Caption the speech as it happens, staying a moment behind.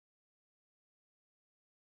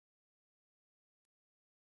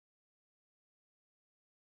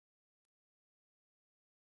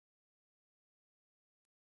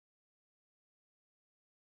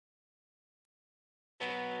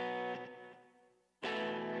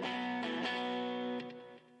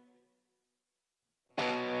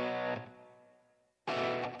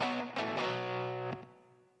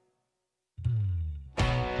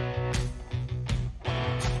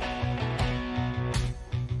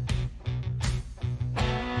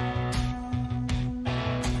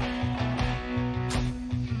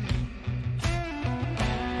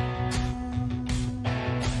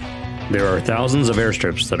There are thousands of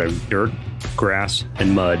airstrips that have dirt, grass,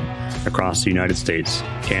 and mud across the United States,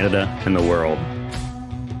 Canada, and the world.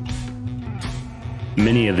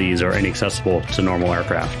 Many of these are inaccessible to normal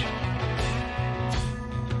aircraft.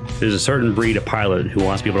 There's a certain breed of pilot who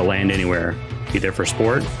wants to be able to land anywhere, either for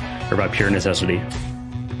sport or by pure necessity.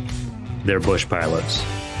 They're bush pilots.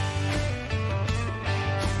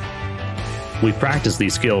 We practice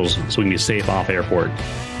these skills so we can be safe off airport,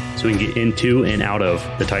 so we can get into and out of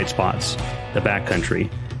the tight spots, the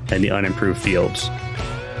backcountry, and the unimproved fields.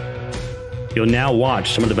 You'll now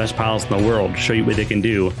watch some of the best pilots in the world show you what they can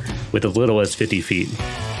do with as little as 50 feet.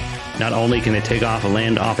 Not only can they take off and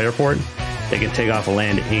land off airport, they can take off and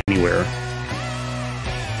land anywhere.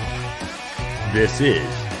 This is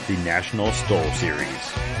the National STOL Series.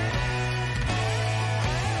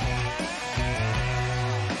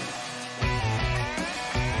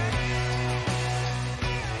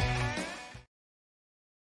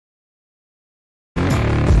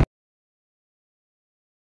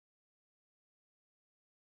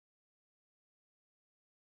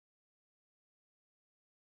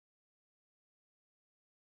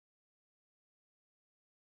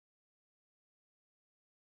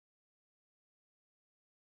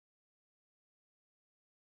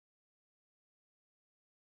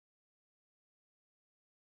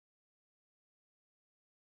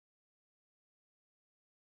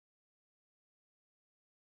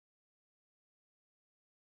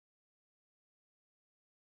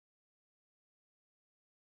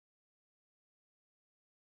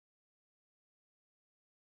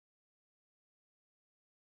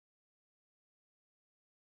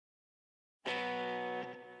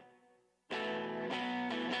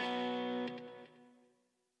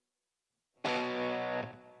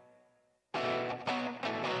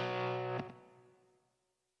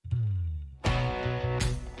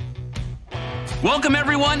 Welcome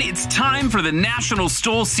everyone, it's time for the National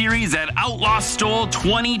STOL Series at Outlaw STOL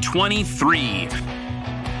 2023.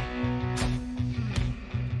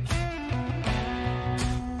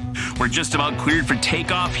 We're just about cleared for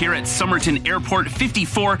takeoff here at Somerton Airport.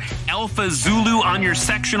 54 Alpha Zulu on your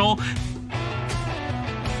sectional.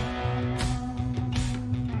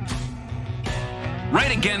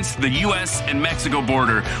 Right against the U.S. and Mexico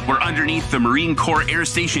border. We're underneath the Marine Corps Air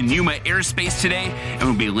Station Yuma airspace today, and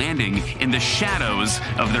we'll be landing in the shadows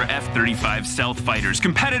of their F-35 stealth fighters.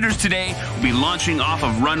 Competitors today will be launching off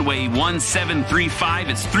of runway 1735.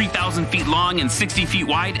 It's 3,000 feet long and 60 feet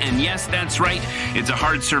wide, and yes, that's right, it's a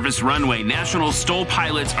hard surface runway. National STOL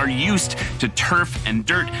pilots are used to turf and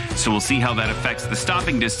dirt, so we'll see how that affects the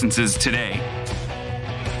stopping distances today.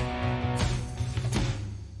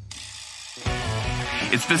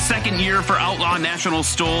 It's the second year for Outlaw National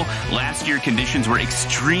STOL. Last year, conditions were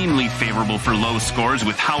extremely favorable for low scores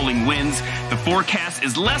with howling winds. The forecast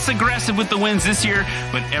is less aggressive with the winds this year,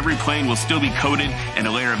 but every plane will still be coated in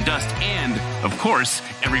a layer of dust. And, of course,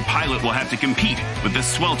 every pilot will have to compete with the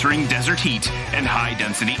sweltering desert heat and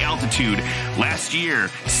high-density altitude. Last year,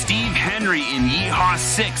 Steve Henry in Yeehaw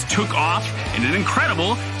 6 took off in an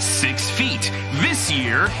incredible 6 feet. This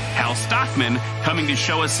year, Hal Stockman coming to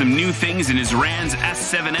show us some new things in his Rands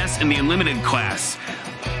S7S in the Unlimited class.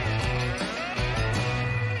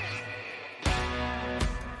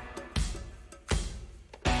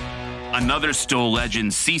 Another STOL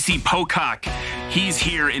legend, CeCe Pocock. He's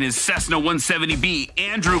here in his Cessna 170B.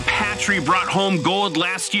 Andrew Patry brought home gold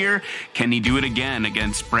last year. Can he do it again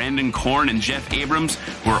against Brandon Korn and Jeff Abrams,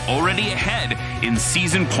 who are already ahead in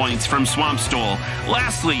season points from Swamp STOL?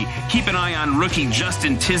 Lastly, keep an eye on rookie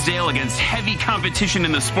Justin Tisdale against heavy competition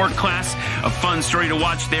in the sport class. A fun story to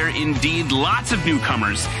watch there indeed. Lots of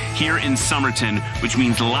newcomers here in Somerton, which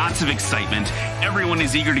means lots of excitement. Everyone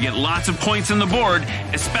is eager to get lots of points on the board,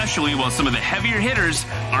 especially while some of the heavier hitters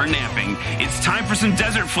are napping. It's time for some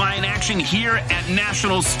desert flying action here at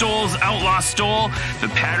National STOL's Outlaw STOL. The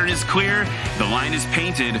pattern is clear, the line is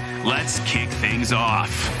painted. Let's kick things off.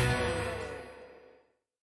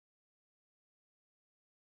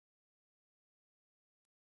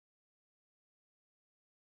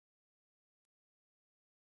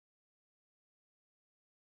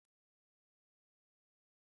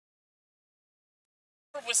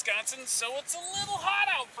 Wisconsin, so it's a little hot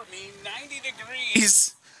out for me. 90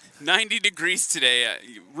 degrees. 90 degrees today.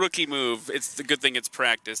 Rookie move. It's the good thing it's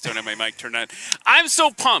practice. Don't have my mic turned on. I'm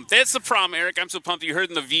so pumped. That's the problem, Eric. I'm so pumped. You heard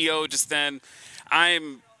in the VO just then.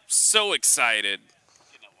 I'm so excited.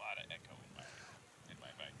 Getting a lot of echo in my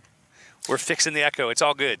mic. We're fixing the echo. It's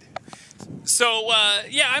all good. So,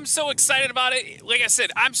 yeah, I'm so excited about it. Like I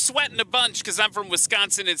said, I'm sweating a bunch because I'm from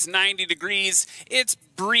Wisconsin. It's 90 degrees. It's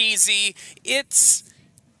breezy. It's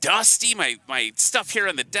dusty. My stuff here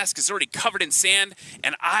on the desk is already covered in sand,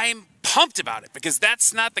 and I'm pumped about it because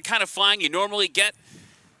that's not the kind of flying you normally get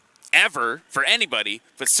ever for anybody,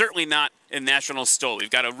 but certainly not in National STOL. We've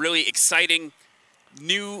got a really exciting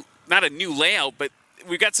not a new layout, but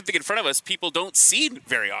we've got something in front of us people don't see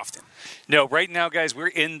very often. No, right now, guys, we're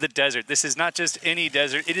in the desert. This is not just any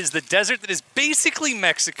desert. It is the desert that is basically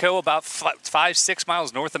Mexico, about 5-6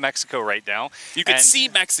 miles north of Mexico right now. You can see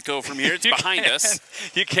Mexico from here. It's behind us.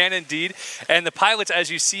 You can indeed. And the pilots, as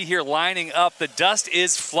you see here, lining up. The dust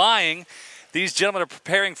is flying. These gentlemen are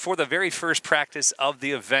preparing for the very first practice of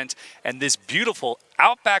the event. And this beautiful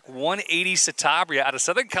Outback 180 Citabria out of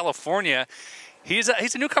Southern California. He's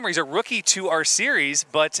a newcomer. He's a rookie to our series,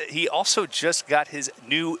 but he also just got his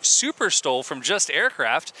new Super STOL from Just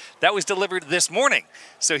Aircraft. That was delivered this morning.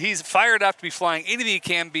 So he's fired up to be flying anything he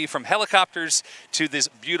can be, from helicopters to this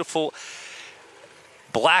beautiful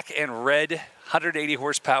black and red 180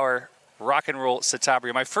 horsepower rock and roll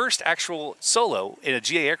Citabria. My first actual solo in a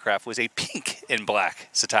GA aircraft was a pink and black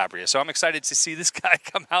Citabria. So I'm excited to see this guy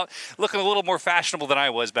come out looking a little more fashionable than I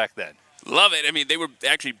was back then. Love it. I mean, they were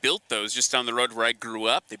actually built those just down the road where I grew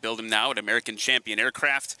up. They build them now at American Champion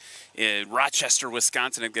Aircraft in Rochester,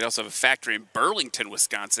 Wisconsin. They also have a factory in Burlington,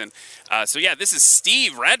 Wisconsin. So yeah, this is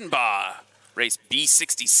Steve Redenbaugh, race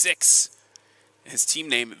B66. His team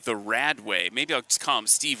name, the Radway. Maybe I'll just call him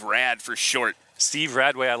Steve Rad for short. Steve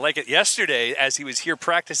Radway, I like it. Yesterday, as he was here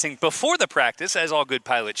practicing before the practice, as all good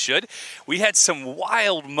pilots should, we had some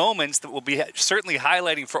wild moments that we'll be certainly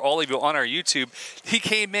highlighting for all of you on our YouTube. He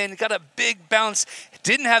came in, got a big bounce,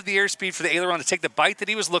 didn't have the airspeed for the aileron to take the bite that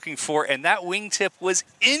he was looking for, and that wingtip was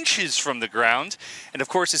inches from the ground. And of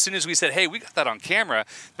course, as soon as we said, hey, we got that on camera,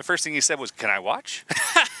 the first thing he said was, can I watch?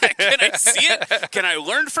 Can I see it? Can I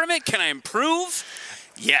learn from it? Can I improve?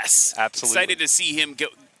 Yes. Absolutely. Excited to see him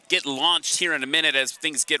get launched here in a minute as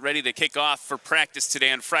things get ready to kick off for practice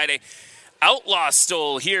today on Friday. Outlaw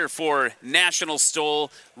STOL here for National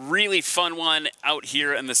STOL. Really fun one out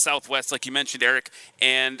here in the Southwest, like you mentioned, Eric.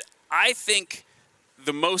 And I think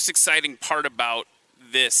the most exciting part about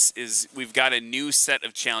this is we've got a new set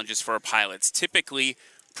of challenges for our pilots. Typically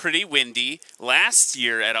pretty windy. Last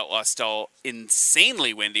year at Outlaw STOL,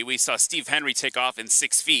 insanely windy. We saw Steve Henry take off in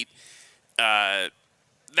 6 feet.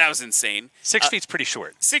 That was insane. 6 feet's pretty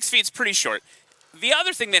short. 6 feet's pretty short. The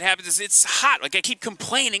other thing that happens is it's hot. Like I keep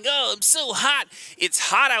complaining, oh, I'm so hot.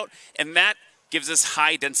 It's hot out, and that gives us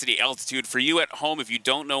high density altitude. For you at home, if you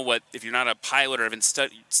don't know if you're not a pilot or haven't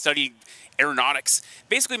studied aeronautics,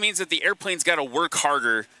 basically means that the airplane's got to work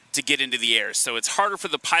harder to get into the air. So it's harder for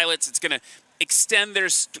the pilots. It's going to extend their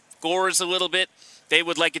scores a little bit. They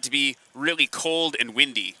would like it to be really cold and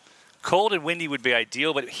windy. Cold and windy would be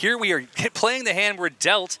ideal, but here we are playing the hand we're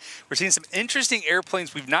dealt. We're seeing some interesting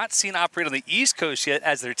airplanes we've not seen operate on the East Coast yet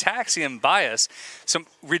as they're taxiing by us. Some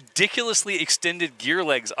ridiculously extended gear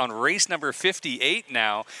legs on race number 58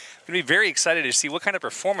 now. I'm going to be very excited to see what kind of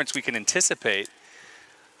performance we can anticipate.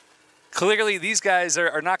 Clearly, these guys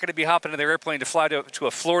are not going to be hopping in their airplane to fly to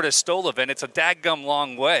a Florida STOL event. It's a daggum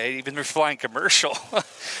long way, even if they're flying commercial.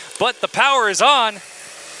 But the power is on.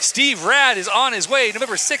 Steve Rad is on his way.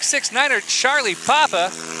 Number 669er Charlie Papa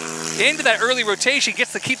into that early rotation.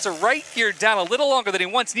 Keeps the right gear down a little longer than he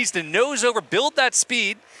wants. Needs to nose over, build that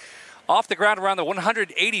speed. Off the ground around the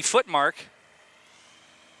 180-foot mark.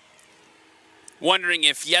 Wondering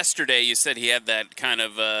if yesterday you said he had that kind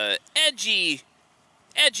of edgy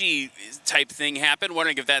type thing happen.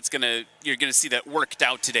 Wondering if you're gonna see that worked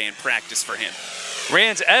out today in practice for him.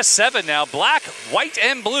 Rand's S7 now, black, white,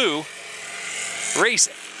 and blue. Race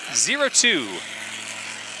 02.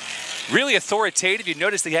 Really authoritative. You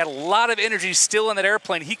notice that he had a lot of energy still in that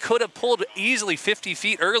airplane. He could have pulled easily 15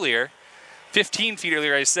 feet earlier,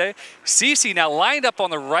 I say. Cece now lined up on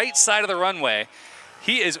the right side of the runway.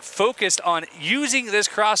 He is focused on using this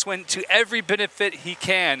crosswind to every benefit he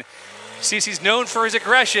can. Cece's known for his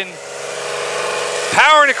aggression.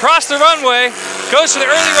 Powering across the runway, goes for the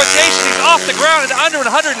early rotation. He's off the ground at under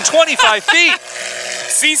 125 feet.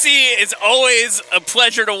 CC is always a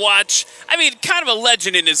pleasure to watch. I mean, kind of a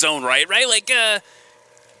legend in his own right? Like,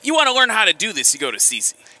 you want to learn how to do this, you go to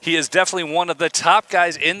CC. He is definitely one of the top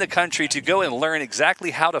guys in the country to go and learn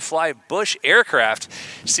exactly how to fly Bush aircraft.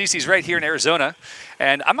 CC's right here in Arizona,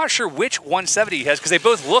 and I'm not sure which 170 he has because they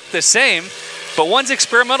both look the same, but one's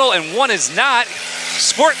experimental and one is not.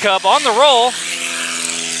 Sport Cub on the roll,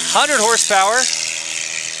 100 horsepower.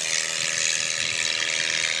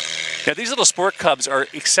 Yeah, these little Sport Cubs are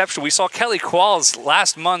exceptional. We saw Kelly Qualls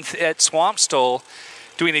last month at Swamp STOL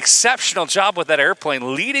doing an exceptional job with that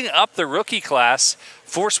airplane, leading up the rookie class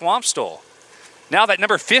for Swamp STOL. Now that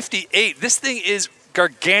number 58, this thing is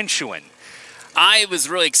gargantuan. I was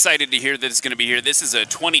really excited to hear that it's going to be here. This is a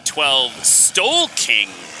 2012 STOL King.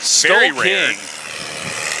 STOL Very rare. King.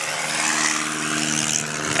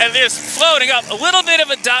 And just floating up a little bit of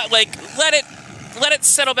a dot, like let it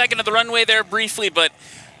settle back into the runway there briefly, but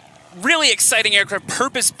really exciting aircraft,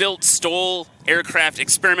 purpose-built STOL aircraft.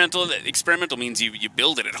 Experimental means you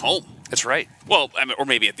build it at home. That's right. Well, I mean, or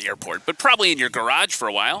maybe at the airport, but probably in your garage for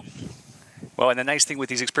a while. Well, and the nice thing with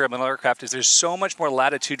these experimental aircraft is there's so much more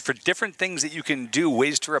latitude for different things that you can do,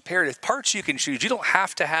 ways to repair it. If parts you can choose, you don't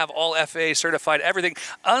have to have all FAA certified everything.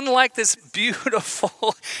 Unlike this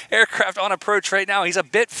beautiful aircraft on approach right now, he's a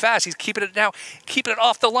bit fast. He's keeping it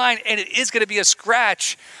off the line, and it is going to be a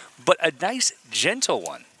scratch, but a nice, gentle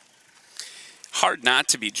one. Hard not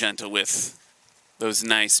to be gentle with those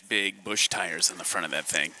nice big bush tires in the front of that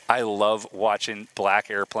thing. I love watching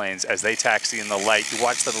black airplanes as they taxi in the light. You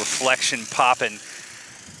watch the reflection popping.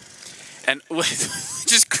 And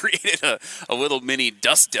just created a little mini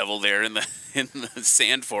dust devil there in the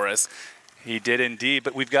sand for us. He did indeed,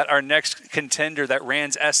 but we've got our next contender, that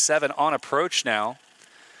Rans S7 on approach now.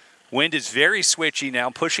 Wind is very switchy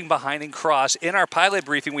now, pushing behind and cross. In our pilot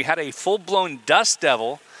briefing, we had a full-blown dust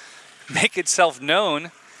devil make itself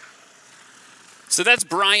known. So that's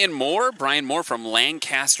Brian Moore. Brian Moore from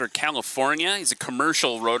Lancaster, California. He's a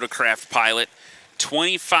commercial rotorcraft pilot,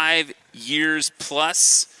 25 years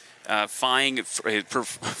plus, flying,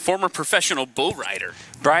 former professional bull rider.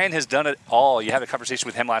 Brian has done it all. You had a conversation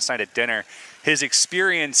with him last night at dinner. His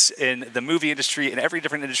experience in the movie industry and every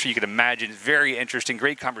different industry you could imagine, very interesting,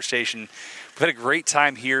 great conversation. We've had a great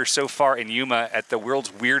time here so far in Yuma at the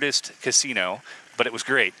world's weirdest casino. But it was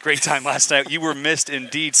great. Great time last night. You were missed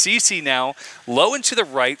indeed. CC now, low and to the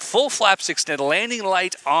right, full flaps extended, landing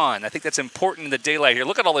light on. I think that's important in the daylight here.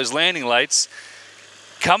 Look at all those landing lights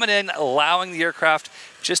coming in, allowing the aircraft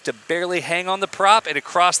just to barely hang on the prop and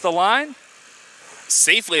across the line.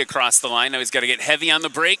 Safely across the line. Now he's got to get heavy on the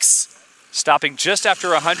brakes. Stopping just after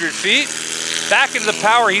 100 feet. Back into the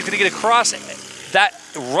power. He's going to get across that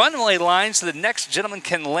runway line so the next gentleman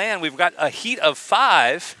can land. We've got a heat of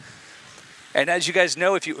 5. And as you guys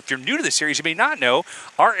know, if you're new to the series, you may not know,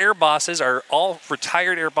 our air bosses are all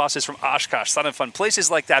retired air bosses from Oshkosh, Sun and Fun,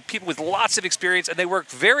 places like that, people with lots of experience, and they work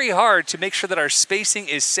very hard to make sure that our spacing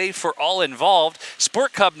is safe for all involved.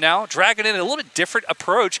 Sport Cub now dragging in a little bit different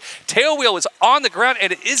approach. Tail wheel is on the ground,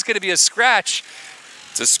 and it is going to be a scratch.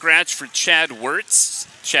 It's a scratch for Chad Wirtz.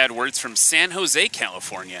 Chad Wirtz from San Jose,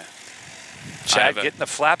 California. Chad getting the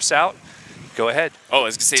flaps out. Go ahead. Oh, I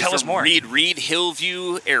was going to say, tell us more. Reed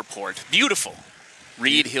Hillview Airport. Beautiful.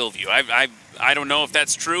 Reed Hillview. I don't know if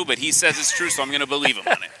that's true, but he says it's true, so I'm going to believe him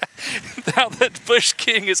on it. Now that Bush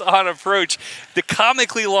King is on approach, the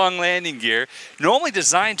comically long landing gear, normally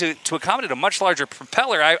designed to accommodate a much larger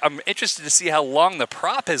propeller. I'm interested to see how long the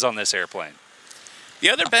prop is on this airplane. The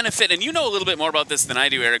other benefit, and you know a little bit more about this than I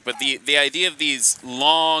do, Eric, but the idea of these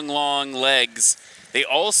long legs, they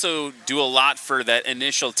also do a lot for that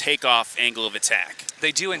initial takeoff angle of attack.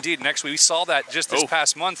 They do indeed. Next, we saw that just this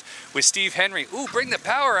past month with Steve Henry. Ooh, bring the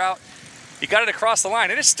power out. He got it across the line.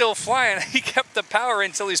 It is still flying. He kept the power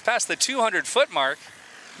until he's past the 200-foot mark.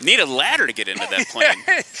 Need a ladder to get into that plane.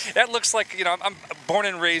 That looks like, you know, I'm born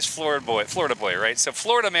and raised Florida boy, right? So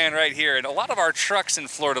Florida man right here, and a lot of our trucks in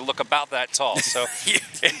Florida look about that tall. So you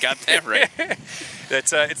got that right.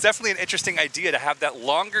 It's definitely an interesting idea to have that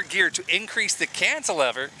longer gear to increase the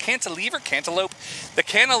cantilever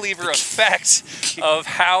effect of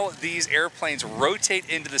how these airplanes rotate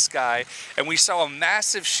into the sky. And we saw a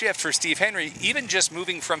massive shift for Steve Henry, even just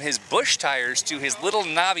moving from his Bush tires to his little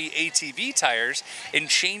Navi ATV tires and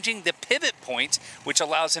changing the pivot point, which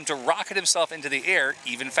allows him to rocket himself into the air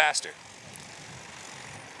even faster.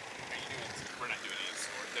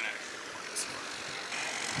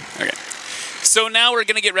 Okay. So now we're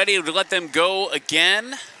going to get ready to let them go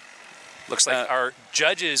again. Looks like our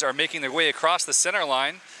judges are making their way across the center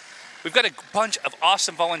line. We've got a bunch of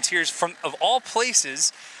awesome volunteers from, of all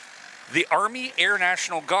places, the Army Air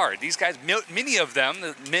National Guard. These guys, many of them,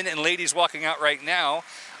 the men and ladies walking out right now,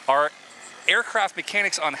 are aircraft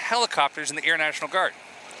mechanics on helicopters in the Air National Guard.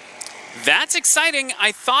 That's exciting.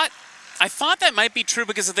 I thought that might be true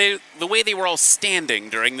because of the way they were all standing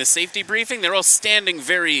during the safety briefing. They're all standing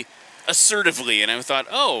very assertively, and I thought,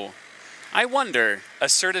 oh, I wonder.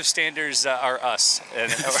 Assertive standers are us.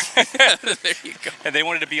 And, there you go. And they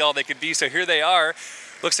wanted to be all they could be, so here they are.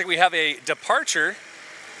 Looks like we have a departure.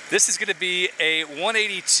 This is going to be a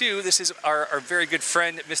 182. This is our very good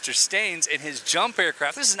friend, Mr. Staines, in his jump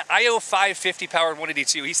aircraft. This is an IO 550 powered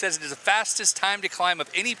 182. He says it is the fastest time to climb of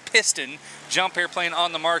any piston jump airplane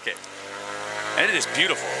on the market. And it is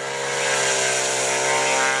beautiful.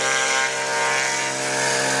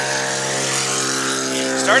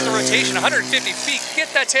 Start the rotation, 150 feet.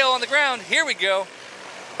 Get that tail on the ground. Here we go.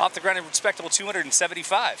 Off the ground, a respectable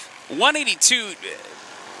 275. 182.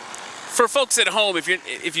 For folks at home, if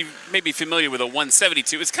you may be familiar with a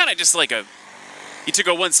 172, it's kind of just like you took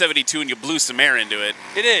a 172 and you blew some air into it.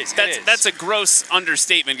 It is. That's a gross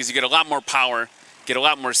understatement because you get a lot more power, get a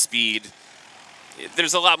lot more speed.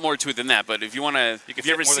 There's a lot more to it than that, but if you want to, if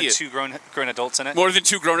you ever see more than two grown adults in it. More than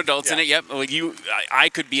two grown adults in it. Yep. Like I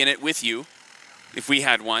could be in it with you if we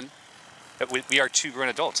had one. We are two grown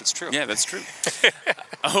adults. It's true. Yeah, that's true.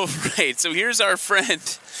 All right. So here's our friend.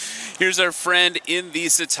 Here's our friend in the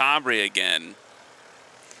Citabre again.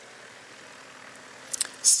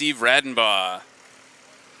 Steve Radenbaugh.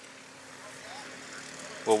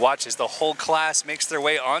 We'll watch as the whole class makes their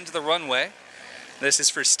way onto the runway. This is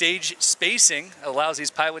for stage spacing. It allows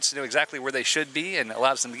these pilots to know exactly where they should be and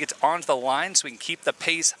allows them to get onto the line so we can keep the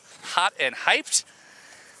pace hot and hyped.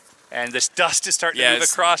 And this dust is starting to move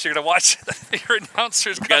across. You're going to watch your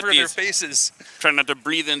announcers cover their faces. Trying not to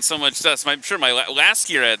breathe in so much dust. I'm sure my last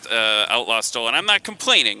year at Outlaw STOL, and I'm not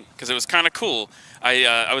complaining because it was kind of cool.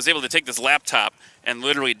 I was able to take this laptop and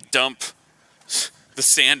literally dump the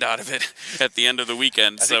sand out of it at the end of the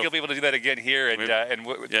weekend. I think you'll be able to do that again here, and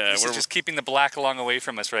this is just keeping the black lung away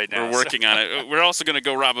from us right now. We're working on it. We're also going to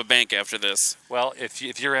go rob a bank after this. Well, if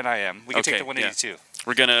you're in, I am. We can take the 182. Yeah.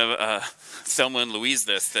 We're going to Thelma and Louise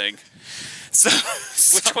this thing. So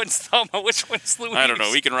which one's Thelma? Which one's Louise? I don't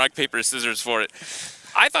know. We can rock, paper, scissors for it.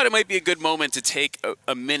 I thought it might be a good moment to take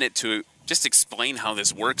a minute to just explain how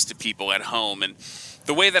this works to people at home. And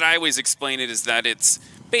the way that I always explain it is that it's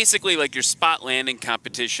basically like your spot landing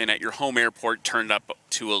competition at your home airport turned up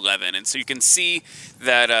to 11. And so you can see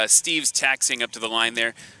that Steve's taxiing up to the line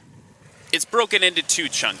there. It's broken into two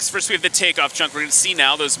chunks. First, we have the takeoff chunk. We're going to see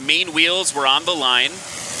now those main wheels were on the line.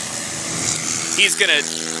 He's going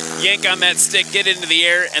to yank on that stick, get into the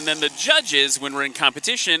air, and then the judges, when we're in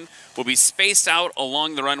competition, will be spaced out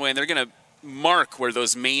along the runway, and they're going to mark where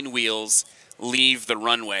those main wheels leave the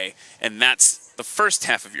runway, and that's the first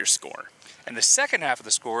half of your score. And the second half of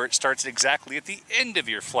the score starts exactly at the end of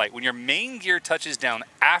your flight, when your main gear touches down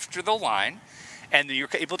after the line, and you're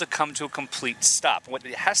able to come to a complete stop.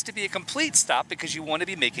 It has to be a complete stop because you want to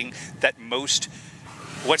be making that most,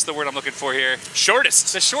 what's the word I'm looking for here?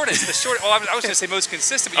 Shortest. The shortest. Oh, I was going to say most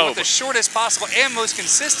consistent, but you want the shortest possible and most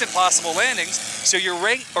consistent possible landings. So you're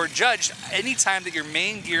ranked or judged anytime that your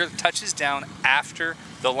main gear touches down after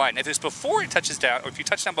the line. If it's before it touches down, or if you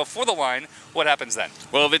touch down before the line, what happens then?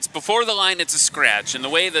 Well, if it's before the line, it's a scratch. And the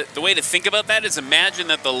way to think about that is imagine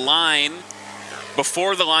that the line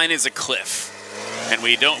before the line is a cliff. And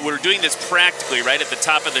we're doing this practically right at the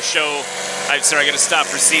top of the show. I'm sorry, I got to stop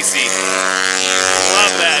for Cece.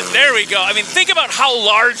 Love that. There we go. I mean, think about how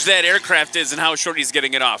large that aircraft is and how short he's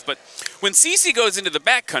getting it off. But when Cece goes into the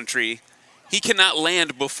backcountry, he cannot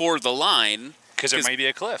land before the line. Because there might be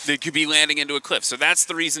a cliff. They could be landing into a cliff. So that's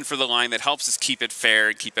the reason for the line that helps us keep it fair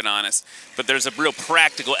and keep it honest. But there's a real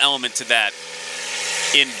practical element to that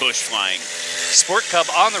in bush flying. Sport Cub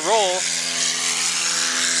on the roll.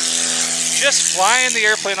 Just flying the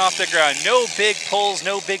airplane off the ground. No big pulls,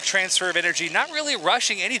 no big transfer of energy, not really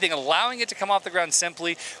rushing anything, allowing it to come off the ground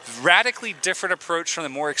simply. Radically different approach from the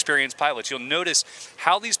more experienced pilots. You'll notice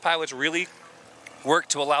how these pilots really work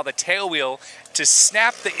to allow the tail wheel to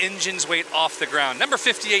snap the engine's weight off the ground. Number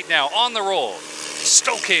 58 now on the roll.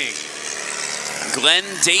 Stoking. Glenn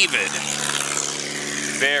David.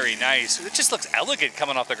 Very nice. It just looks elegant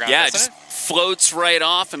coming off the ground, yeah, doesn't it? Floats right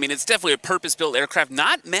off. I mean, it's definitely a purpose-built aircraft.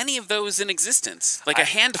 Not many of those in existence, like a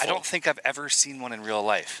handful. I don't think I've ever seen one in real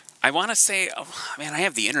life. I want to say, oh, man, I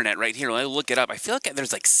have the internet right here. I'll look it up. I feel like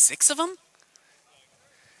there's like 6 of them.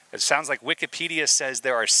 It sounds like Wikipedia says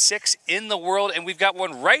there are 6 in the world, and we've got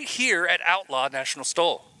one right here at Outlaw National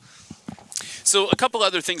STOL. So a couple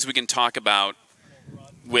other things we can talk about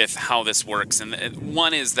with how this works, and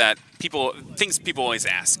one is that things people always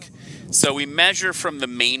ask. So we measure from the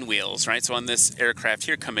main wheels, right? So on this aircraft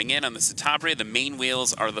here coming in on the Citabre, the main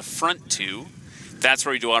wheels are the front 2. That's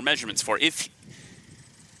where we do our measurements for. If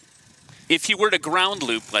you were to ground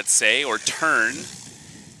loop, let's say, or turn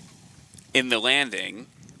in the landing,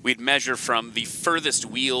 we'd measure from the furthest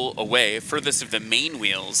wheel away, furthest of the main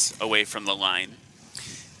wheels away from the line.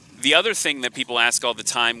 The other thing that people ask all the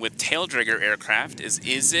time with tail dragger aircraft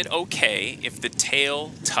is it okay if the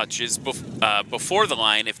tail touches before the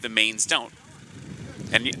line if the mains don't?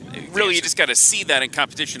 And really, you just got to see that in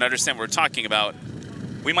competition to understand what we're talking about.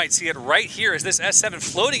 We might see it right here as this S7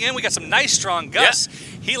 floating in. We got some nice strong gusts.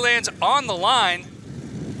 Yeah. He lands on the line.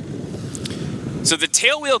 So the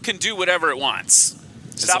tail wheel can do whatever it wants.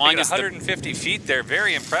 Stopping at 150 feet there,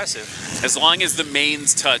 very impressive. As long as the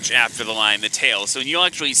mains touch after the line, the tail. So you'll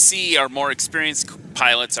actually see our more experienced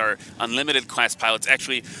pilots, our unlimited class pilots,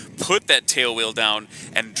 actually put that tail wheel down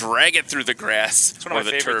and drag it through the grass. It's one of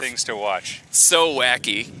my favorite things to watch. So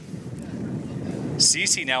wacky.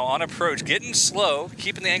 CC now on approach, getting slow,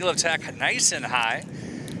 keeping the angle of attack nice and high.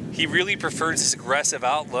 He really prefers this aggressive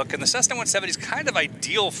outlook, and the Cessna 170 is kind of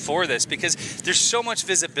ideal for this because there's so much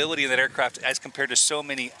visibility in that aircraft as compared to so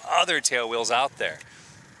many other tail wheels out there.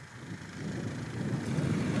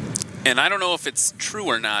 And I don't know if it's true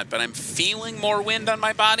or not, but I'm feeling more wind on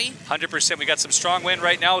my body. 100%. We got some strong wind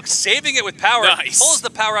right now, saving it with power. Nice. Pulls the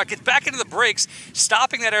power out, gets back into the brakes,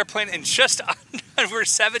 stopping that airplane in just under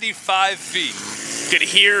 75 feet. You could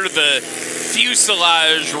hear the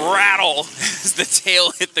fuselage rattle as the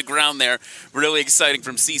tail hit the ground there. Really exciting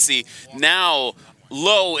from CC. Now,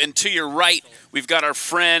 low and to your right, we've got our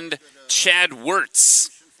friend Chad Wirtz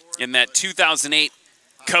in that 2008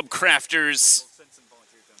 Cub Crafters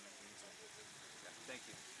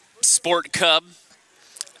Sport Cub.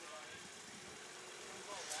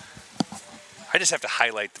 I just have to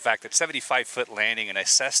highlight the fact that 75-foot landing in a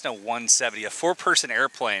Cessna 170, a 4-person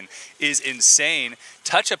airplane, is insane.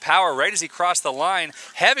 Touch of power right as he crossed the line.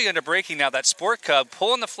 Heavy under braking now, that Sport Cub,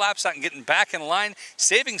 pulling the flaps out and getting back in line,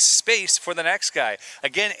 saving space for the next guy.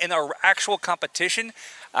 Again, in our actual competition,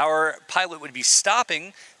 our pilot would be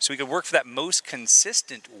stopping so we could work for that most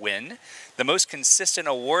consistent win. The most consistent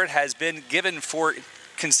award has been given for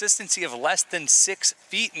consistency of less than 6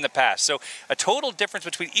 feet in the past. So a total difference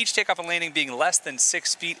between each takeoff and landing being less than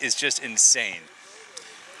 6 feet is just insane.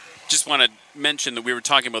 Just want to mention that we were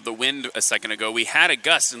talking about the wind a second ago. We had a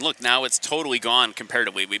gust, and look, now it's totally gone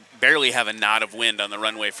comparatively. We barely have a knot of wind on the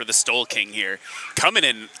runway for the STOL King here. Coming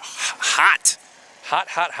in hot. Hot,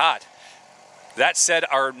 hot, hot. That said,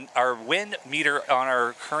 our wind meter on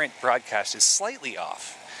our current broadcast is slightly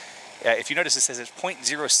off. If you notice, it says it's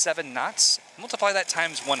 0.07 knots. Multiply that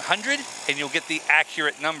times 100, and you'll get the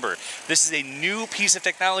accurate number. This is a new piece of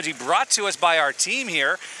technology brought to us by our team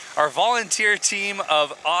here, our volunteer team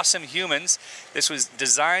of awesome humans. This was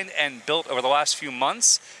designed and built over the last few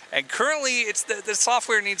months, and currently the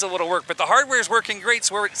software needs a little work, but the hardware is working great,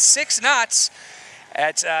 so we're at 6 knots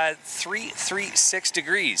at 336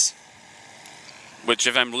 degrees. Which,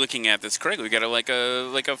 if I'm looking at this correctly, we got like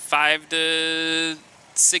a 5 to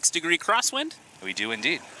 6 degree crosswind. We do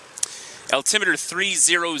indeed. Altimeter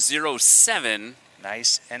 3007.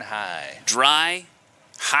 Nice and high. Dry,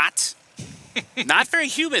 hot, not very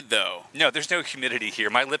humid though. No, there's no humidity here.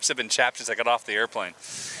 My lips have been chapped since I got off the airplane.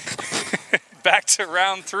 Back to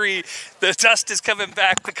round 3. The dust is coming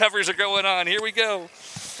back. The covers are going on. Here we go.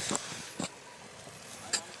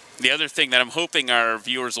 The other thing that I'm hoping our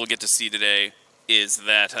viewers will get to see today is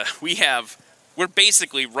that we're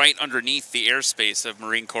basically right underneath the airspace of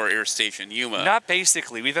Marine Corps Air Station Yuma. Not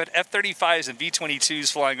basically. We've had F-35s and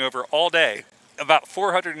V-22s flying over all day, about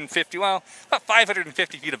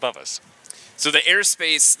 550 feet above us. So the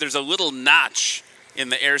airspace, there's a little notch in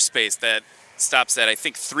the airspace that stops at, I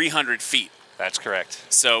think, 300 feet. That's correct.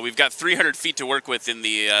 So we've got 300 feet to work with in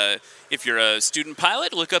the, if you're a student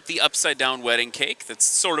pilot, look up the upside down wedding cake. That's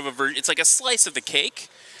sort of it's like a slice of the cake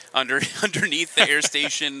underneath the air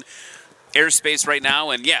station airspace right now,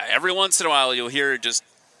 and yeah, every once in a while you'll hear just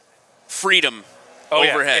freedom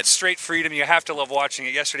overhead. Yeah, it's straight freedom. You have to love watching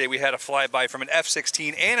it. Yesterday we had a flyby from an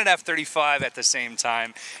F-16 and an F-35 at the same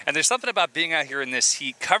time, and there's something about being out here in this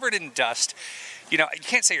heat, covered in dust. You know, you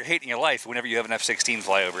can't say you're hating your life whenever you have an F-16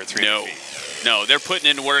 fly over at 300 feet. No, they're putting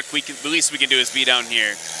in work. The least we can do is be down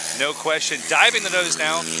here. No question. Diving the nose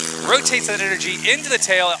now, rotates that energy into the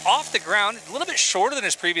tail, off the ground, a little bit shorter than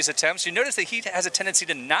his previous attempts. You notice that he has a tendency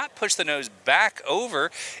to not push the nose back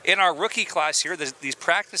over. In our rookie class here, these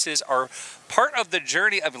practices are part of the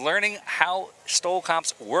journey of learning how STOL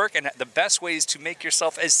comps work and the best ways to make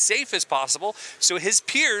yourself as safe as possible. So his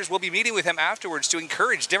peers will be meeting with him afterwards to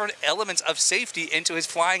encourage different elements of safety into his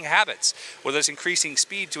flying habits, whether it's increasing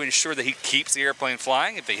speed to ensure that he keeps the airplane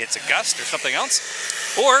flying if he hits a gust or something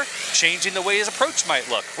else, or changing the way his approach might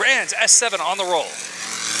look. Rand's S7 on the roll.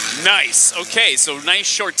 Nice. Okay, so nice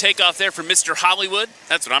short takeoff there for Mr. Hollywood.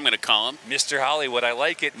 That's what I'm going to call him. Mr. Hollywood, I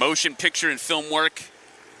like it. Motion picture and film work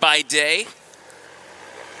by day.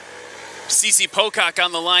 CC Pocock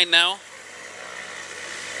on the line now.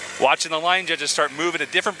 Watching the line judges start moving to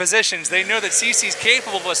different positions. They know that CC's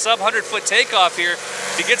capable of a sub-100-foot takeoff here.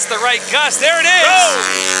 If he gets the right gust, there it is!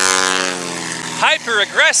 Oh!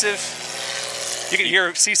 Hyper-aggressive. You can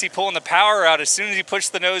hear CC pulling the power out as soon as he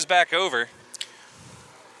pushed the nose back over.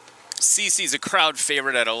 CC's a crowd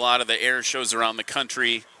favorite at a lot of the air shows around the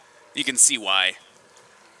country. You can see why.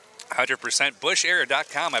 100%.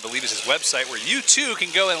 bushair.com, I believe, is his website, where you too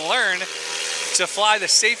can go and learn to fly the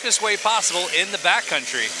safest way possible in the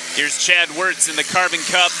backcountry. Here's Chad Wirtz in the Carbon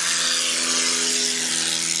Cup.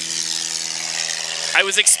 I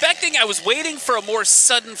was waiting for a more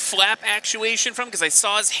sudden flap actuation from him because I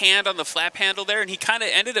saw his hand on the flap handle there, and he kind of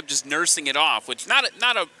ended up just nursing it off, which not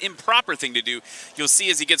an improper thing to do. You'll see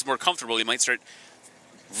as he gets more comfortable, he might start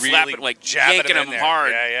Really flapping, yanking him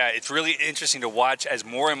hard. Yeah. It's really interesting to watch as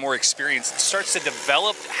more and more experience starts to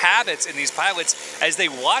develop habits in these pilots as they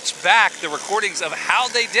watch back the recordings of how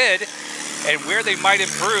they did and where they might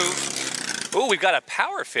improve. Oh, we've got a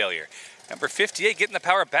power failure. Number 58 getting the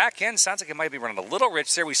power back in. Sounds like it might be running a little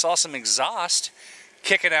rich there. We saw some exhaust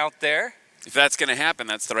kicking out there. If that's going to happen,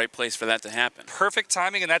 that's the right place for that to happen. Perfect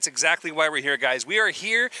timing, and that's exactly why we're here, guys. We are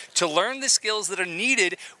here to learn the skills that are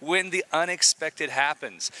needed when the unexpected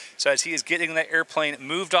happens. So as he is getting that airplane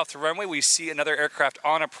moved off the runway, we see another aircraft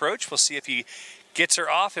on approach. We'll see if he gets her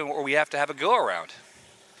off or we have to have a go-around.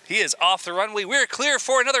 He is off the runway. We're clear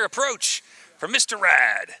for another approach from Mr.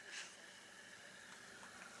 Rad.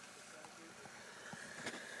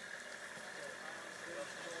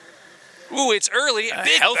 Ooh, it's early.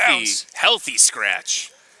 Big bounce. Healthy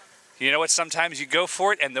scratch. You know what? Sometimes you go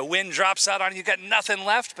for it and the wind drops out on you. You've got nothing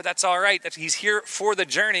left, but that's all right. He's here for the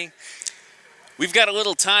journey. We've got a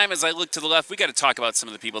little time as I look to the left. We got to talk about some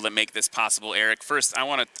of the people that make this possible, Eric. First, I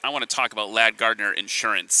want to talk about Ladd Gardner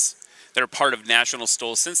Insurance. They're part of National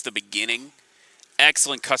STOL since the beginning.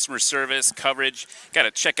 Excellent customer service, coverage. Got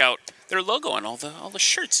to check out their logo on all the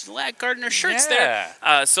shirts, Ladd Gardner shirts there.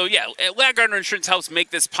 So yeah, Ladd Gardner Insurance helps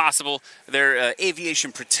make this possible. They're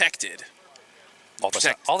aviation protected. All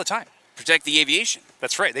the time. Protect the aviation.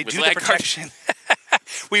 That's right. They With do Ladd the protection.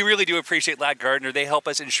 We really do appreciate Ladd Gardner. They help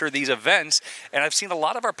us ensure these events, and I've seen a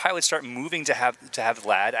lot of our pilots start moving to have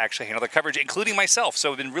Ladd actually handle the coverage, including myself.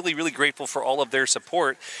 So I've been really, really grateful for all of their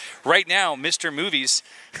support. Right now, Mr. Movies,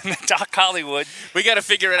 Doc Hollywood. We got to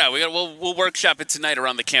figure it out. We'll workshop it tonight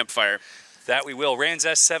around the campfire. That we will. Rans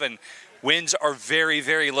S7 winds are very,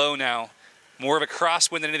 very low now. More of a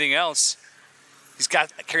crosswind than anything else. He's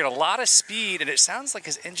carried a lot of speed, and it sounds like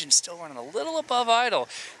his engine's still running a little above idle.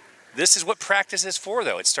 This is what practice is for,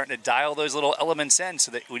 though. It's starting to dial those little elements in so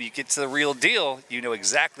that when you get to the real deal, you know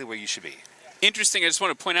exactly where you should be. Interesting. I just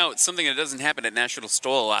want to point out something that doesn't happen at National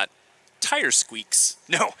STOL a lot. Tire squeaks.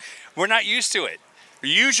 No, we're not used to it.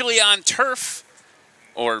 We're usually on turf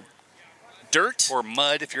or dirt. Or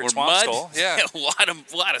mud if you're at Swamp STOL. Yeah.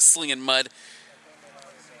 A lot of slinging mud.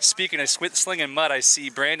 Speaking of slinging mud, I see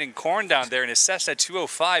Brandon Korn down there in his Cessna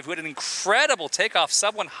 205, who had an incredible takeoff,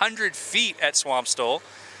 sub 100 feet at Swamp STOL.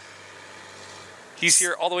 He's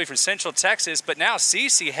here all the way from Central Texas, but now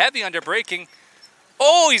CC heavy under braking.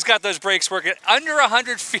 Oh, he's got those brakes working under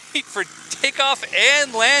 100 feet for takeoff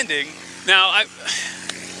and landing. Now,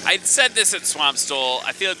 I said this at Swamp STOL.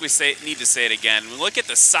 I feel like we need to say it again. Look at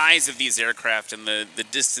the size of these aircraft and the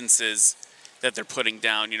distances that they're putting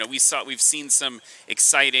down. You know, we've seen some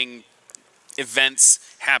exciting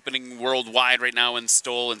events happening worldwide right now in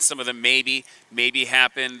STOL, and some of them maybe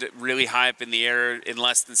happened really high up in the air in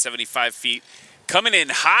less than 75 feet. Coming in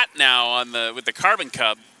hot now with the Carbon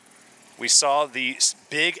Cup. We saw the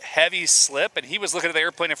big, heavy slip, and he was looking at the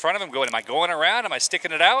airplane in front of him going, am I going around? Am I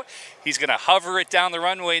sticking it out? He's going to hover it down the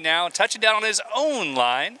runway now, touching down on his own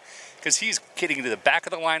line, because he's getting into the back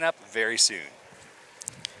of the lineup very soon.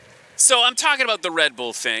 So I'm talking about the Red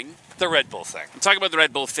Bull thing. The Red Bull thing. I'm talking about the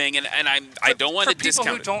Red Bull thing, and I don't want to discount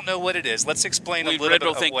it. For people who don't know what it is, let's explain a little bit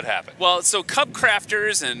of what happened. Well, so Cub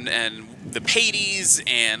Crafters and the Padies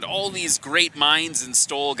and all these great minds in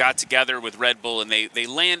STOL got together with Red Bull, and they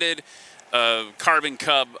landed a Carbon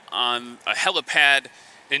Cub on a helipad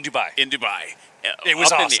in Dubai. It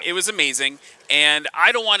was awesome. It was amazing, and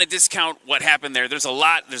I don't want to discount what happened there. There's a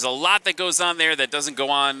lot that goes on there that doesn't go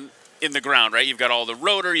on in the ground, right? You've got all the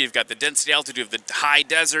rotor, you've got the density altitude of the high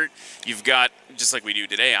desert, you've got, just like we do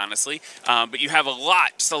today, honestly, but you have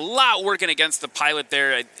just a lot working against the pilot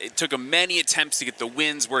there. It took him many attempts to get the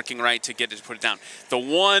winds working right to get it to put it down. The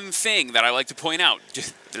one thing that I like to point out,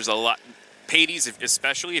 there's a lot, Padies,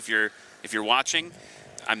 especially if you're watching,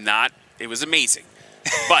 it was amazing.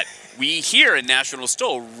 But we here in National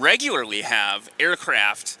STOL regularly have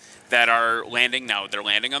aircraft that are landing. Now, they're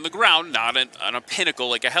landing on the ground, not on a pinnacle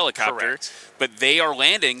like a helicopter. Correct. But they are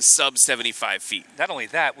landing sub 75 feet. Not only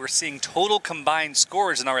that, we're seeing total combined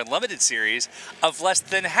scores in our Unlimited series of less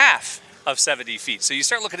than half of 70 feet. So you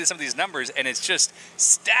start looking at some of these numbers, and it's just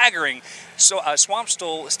staggering. So Swamp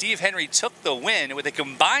Stol, Steve Henry took the win with a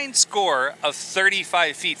combined score of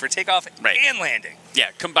 35 feet for takeoff and landing.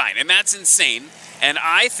 Yeah, combined, and that's insane. And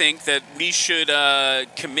I think that we should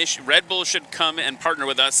commission, Red Bull should come and partner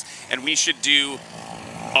with us, and we should do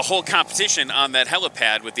a whole competition on that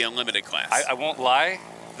helipad with the unlimited class. I won't lie.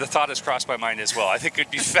 The thought has crossed my mind as well. I think it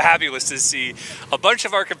would be fabulous to see a bunch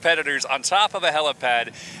of our competitors on top of a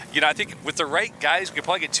helipad. You know, I think with the right guys, we could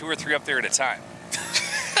probably get 2 or 3 up there at a time.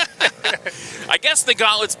 I guess the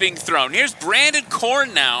gauntlet's being thrown. Here's Brandon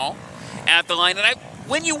Korn now at the line. And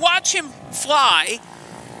when you watch him fly,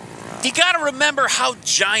 you got to remember how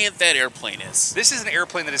giant that airplane is. This is an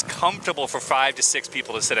airplane that is comfortable for 5 to 6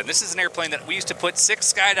 people to sit in. This is an airplane that we used to put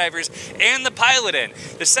 6 skydivers and the pilot in.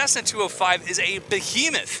 The Cessna 205 is a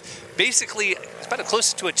behemoth. Basically, it's about as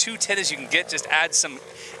close to a 210 as you can get. Just add some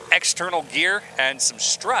external gear and some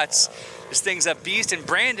struts. This thing's a beast. And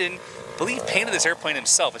Brandon, I believe, painted this airplane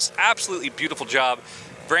himself. It's an absolutely beautiful job.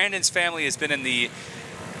 Brandon's family has been in the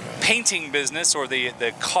painting business or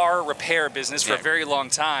the car repair business for a very long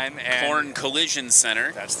time. And Korn Collision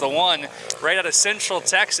Center. That's the one, right out of Central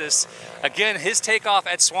Texas. Again, his takeoff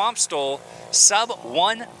at Swamp Stol, sub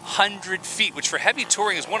 100 feet, which for heavy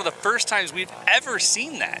touring is one of the first times we've ever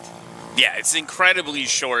seen that. Yeah, it's incredibly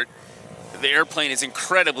short. The airplane is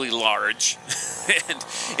incredibly large, and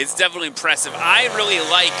it's definitely impressive. I really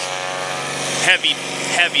like heavy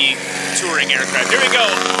touring aircraft. Here we go.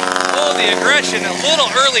 Oh, the aggression, a little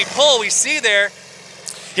early pull we see there.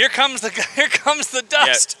 Here comes the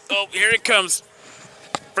dust. Yeah. Oh, here it comes.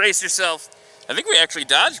 Brace yourself. I think we actually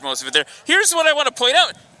dodged most of it there. Here's what I want to point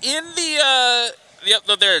out. In the, yep,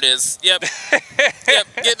 oh, there it is. Yep. Yep,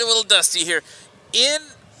 getting a little dusty here. In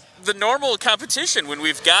the normal competition, when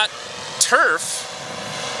we've got turf,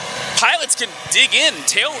 pilots can dig in,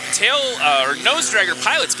 or nose dragger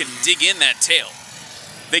pilots can dig in that tail.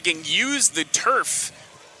 They can use the turf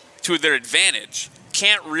to their advantage.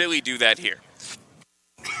 Can't really do that here.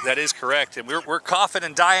 That is correct, and we're coughing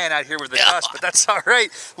and dying out here with the dust, but that's all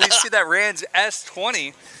right. We see that Rand's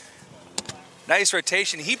S20. Nice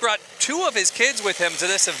rotation. He brought 2 of his kids with him to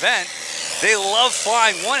this event. They love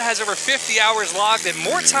flying. One has over 50 hours logged and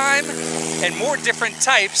more time and more different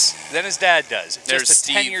types than his dad does. There's Just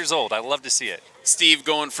Steve. 10 years old. I love to see it. Steve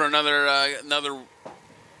going for another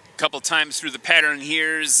couple times through the pattern.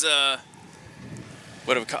 Here's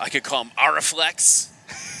what I could call him, Araflex.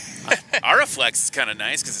 Araflex is kind of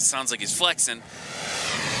nice because it sounds like he's flexing.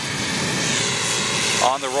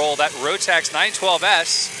 On the roll, that Rotax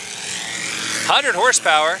 912S, 100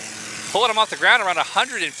 horsepower, pulling him off the ground around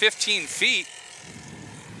 115 feet.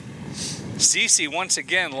 CC once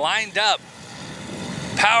again lined up.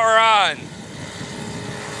 Power on.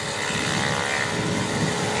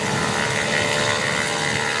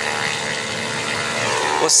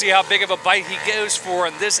 We'll see how big of a bite he goes for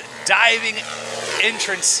on this diving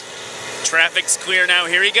entrance. Traffic's clear now.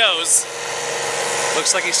 Here he goes.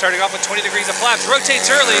 Looks like he's starting off with 20 degrees of flaps. Rotates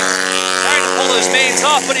early, trying to pull those mains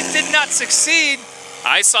off, but he did not succeed.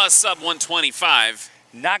 I saw sub 125.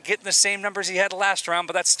 Not getting the same numbers he had last round,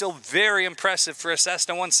 but that's still very impressive for a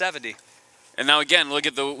Cessna 170. And now again, look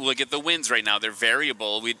at the winds right now. They're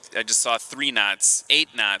variable. I just saw 3 knots, 8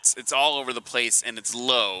 knots. It's all over the place and it's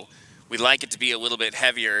low. We'd like it to be a little bit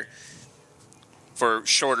heavier for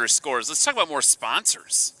shorter scores. Let's talk about more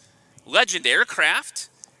sponsors. Legend Aircraft.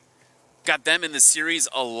 Got them in the series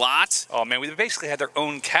a lot. Oh man, we basically had their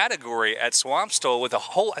own category at Swamp Stol with a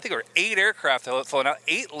whole, I think there were 8 aircraft flown out,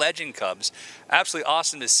 8 Legend Cubs. Absolutely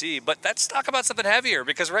awesome to see. But let's talk about something heavier,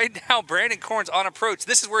 because right now Brandon Korn's on approach.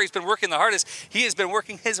 This is where he's been working the hardest. He has been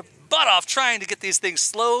working his butt off trying to get these things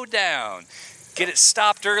slowed down. Get it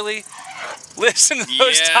stopped early. Listen to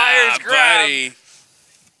those tires grab. Buddy.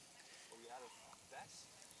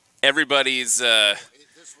 Everybody's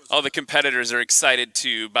all the competitors are excited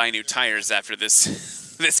to buy new tires after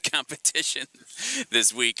this this competition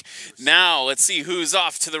this week. Now, let's see who's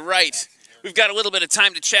off to the right. We've got a little bit of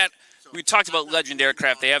time to chat. We talked about Legend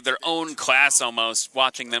Aircraft. They have their own class almost,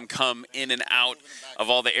 watching them come in and out of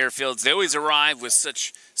all the airfields. They always arrive with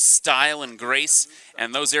such style and grace,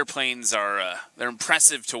 and those airplanes are they're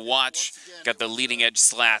impressive to watch. Got the leading edge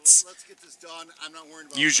slats,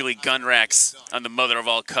 usually gun racks on the mother of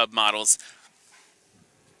all Cub models.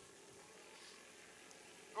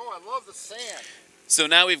 Oh, I love the sand. So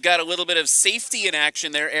now we've got a little bit of safety in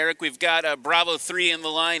action there, Eric. We've got Bravo 3 in the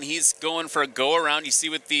line. He's going for a go-around. You see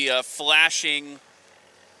with the flashing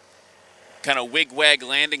kind of wig-wag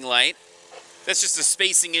landing light. That's just a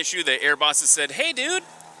spacing issue. The air boss has said, hey, dude,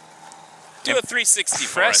 Do a 360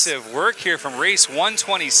 for us. Impressive work here from race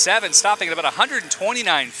 127, stopping at about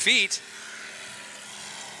 129 feet.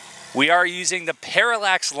 We are using the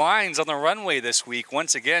parallax lines on the runway this week.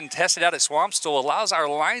 Once again, tested out at Swamp Stool, allows our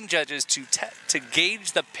line judges to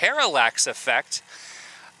gauge the parallax effect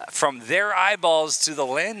from their eyeballs to the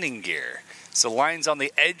landing gear. So lines on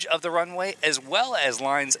the edge of the runway as well as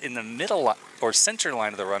lines in the middle or center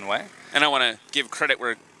line of the runway. And I want to give credit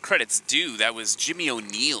where credit's due. That was Jimmy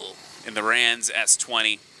O'Neill in the Rans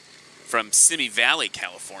S20 from Simi Valley,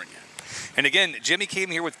 California. And again, Jimmy came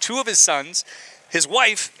here with two of his sons, his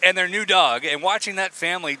wife, and their new dog. And watching that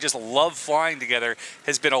family just love flying together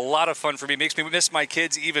has been a lot of fun for me. It makes me miss my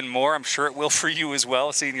kids even more. I'm sure it will for you as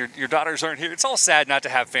well, seeing your daughters aren't here. It's all sad not to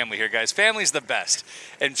have family here, guys. Family's the best.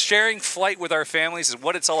 And sharing flight with our families is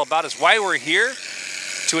what it's all about. It's why we're here,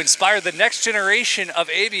 to inspire the next generation of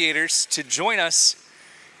aviators to join us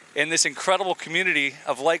in this incredible community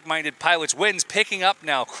of like-minded pilots. Winds picking up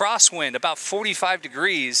now, crosswind, about 45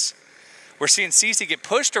 degrees. We're seeing Cece get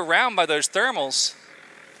pushed around by those thermals.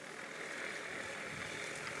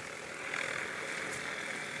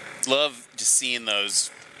 Love just seeing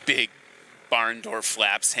those big barn door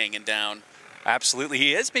flaps hanging down. Absolutely,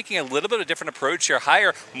 he is making a little bit of a different approach here.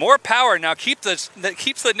 Higher, more power now. Keeps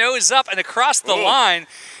the nose up and across the line.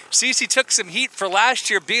 Cece took some heat for last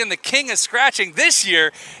year being the king of scratching. This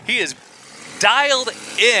year, he is dialed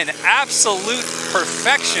in. Absolute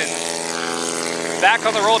perfection. Back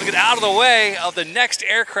on the roll to get out of the way of the next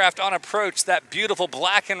aircraft on approach. That beautiful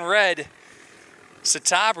black and red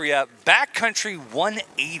Citabria Backcountry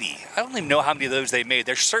 180. I don't even know how many of those they made.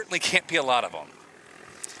 There certainly can't be a lot of them.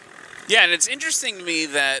 Yeah, and it's interesting to me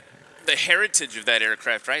that the heritage of that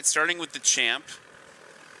aircraft, right? Starting with the Champ,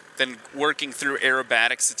 then working through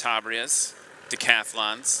aerobatic Citabrias,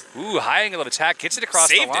 decathlons. Ooh, high angle of attack, gets it across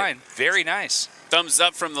the line. Very nice. Thumbs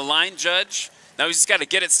up from the line judge. Now he's just got to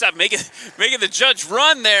get it stopped, making the judge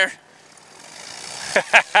run there.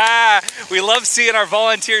 We love seeing our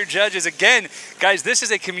volunteer judges. Again, guys, this is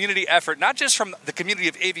a community effort, not just from the community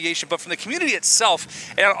of aviation, but from the community itself.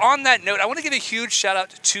 And on that note, I want to give a huge shout out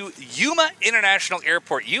to Yuma International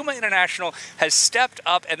Airport. Yuma International has stepped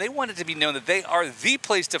up, and they want it to be known that they are the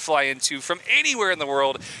place to fly into from anywhere in the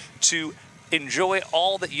world to enjoy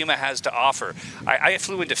all that Yuma has to offer. I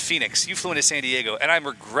flew into Phoenix, you flew into San Diego, and I'm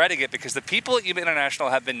regretting it because the people at Yuma International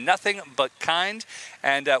have been nothing but kind,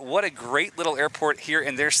 and what a great little airport here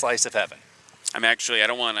in their slice of heaven. I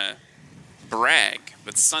don't want to brag,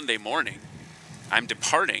 but Sunday morning, I'm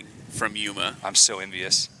departing from Yuma. I'm so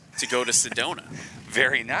envious. To go to Sedona.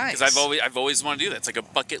 Very nice. Because I've always wanted to do that. It's like a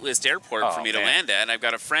bucket list airport for me to land at, and I've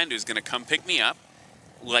got a friend who's going to come pick me up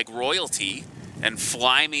like royalty and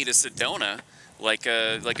fly me to Sedona like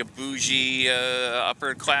a bougie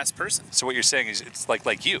upper class person. So what you're saying is it's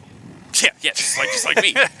like you. Yeah, just like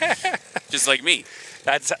me. Just like me.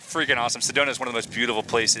 That's freaking awesome. Sedona is one of the most beautiful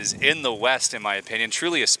places in the West, in my opinion.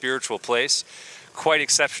 Truly a spiritual place. Quite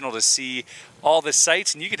exceptional to see all the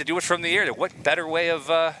sights, and you get to do it from the air. What better way of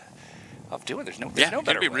doing it? There's no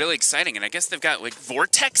better it'd be way. really exciting. And I guess they've got like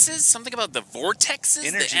vortexes, something about the vortexes,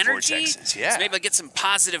 energy the energy. Vortexes, yeah. So maybe I'll get some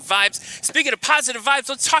positive vibes. Speaking of positive vibes,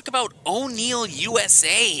 let's talk about O'Neill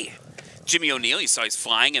USA. Jimmy O'Neill, you saw he's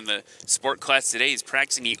flying in the sport class today. He's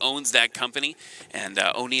practicing. He owns that company. And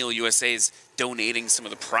O'Neill USA is donating some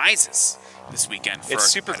of the prizes this weekend. It's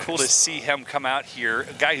super cool to see him come out here.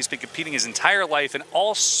 A guy who's been competing his entire life in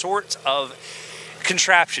all sorts of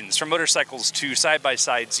contraptions, from motorcycles to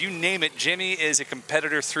side-by-sides, you name it. Jimmy is a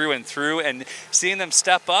competitor through and through, and seeing them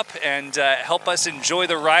step up and help us enjoy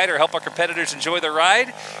the ride, or help our competitors enjoy the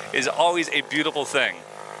ride, is always a beautiful thing.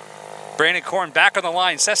 Brandon Korn back on the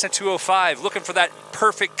line, Cessna 205, looking for that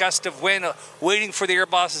perfect gust of wind, waiting for the air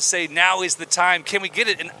boss to say, now is the time. Can we get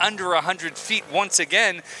it in under 100 feet once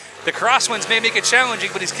again? The crosswinds may make it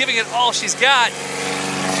challenging, but he's giving it all she's got.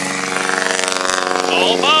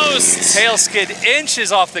 Almost. Tail skid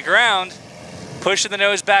inches off the ground, pushing the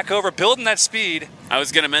nose back over, building that speed. I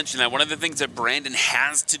was going to mention that one of the things that Brandon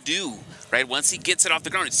has to do, right, once he gets it off the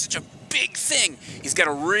ground, it's such a big thing. He's got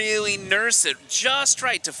to really nurse it just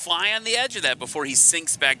right to fly on the edge of that before he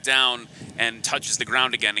sinks back down and touches the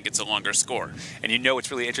ground again and gets a longer score. And you know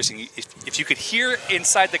what's really interesting, if you could hear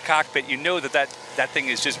inside the cockpit, you know that thing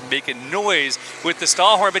is just making noise with the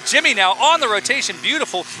stall horn. But Jimmy now on the rotation,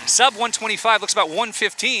 beautiful, sub 125, looks about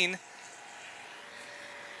 115.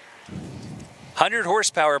 100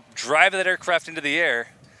 horsepower, driving that aircraft into the air.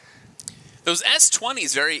 Those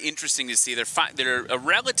S20s, very interesting to see. They're a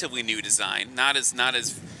relatively new design, not as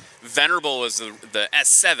venerable as the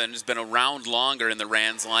S7. Has been around longer in the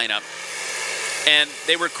Rans lineup, and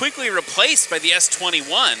they were quickly replaced by the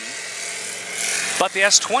S21. But the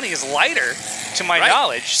S-20 is lighter, to my Right.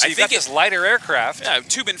 knowledge. So I you've think got this lighter aircraft. Yeah,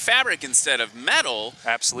 tube and fabric instead of metal.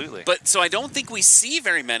 Absolutely. But so I don't think we see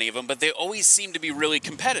very many of them, but they always seem to be really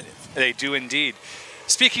competitive. They do indeed.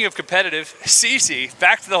 Speaking of competitive, Cece,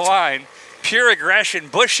 back to the line. Pure aggression,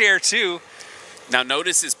 Bush Air 2. Now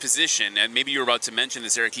notice his position, and maybe you were about to mention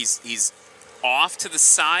this, Eric. He's off to the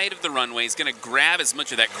side of the runway. He's going to grab as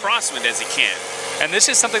much of that crosswind as he can. And this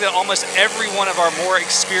is something that almost every one of our more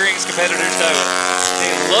experienced competitors does.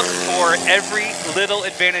 They look for every little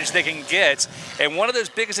advantage they can get. And one of those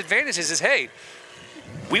biggest advantages is, hey,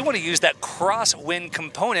 we want to use that crosswind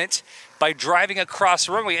component by driving across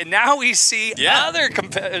the runway. And now we see other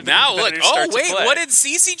competitors. Now look, start to wait, play. what did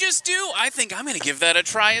Cece just do? I think I'm going to give that a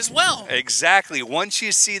try as well. Exactly. Once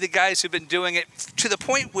you see the guys who've been doing it to the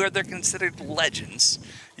point where they're considered legends,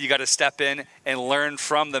 you got to step in and learn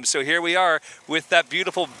from them. So here we are with that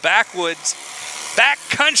beautiful backwoods,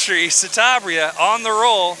 backcountry Citabria on the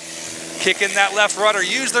roll, kicking that left rudder.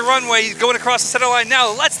 Use the runway. He's going across the center line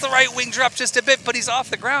now. Lets the right wing drop just a bit, but he's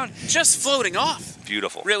off the ground. Just floating off.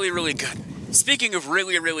 Beautiful. Really, really good. Speaking of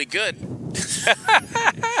really, really good,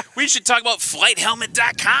 we should talk about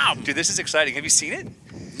flighthelmet.com. Dude, this is exciting. Have you seen it?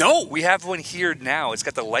 No. We have one here now. It's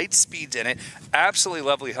got the light speeds in it. Absolutely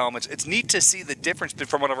lovely helmets. It's neat to see the difference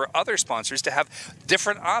from one of our other sponsors to have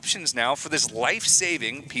different options now for this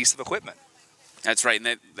life-saving piece of equipment. That's right,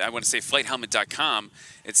 and I want to say flighthelmet.com.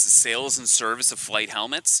 It's the sales and service of flight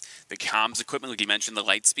helmets, the comms equipment, like you mentioned, the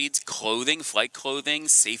light speeds, clothing, flight clothing,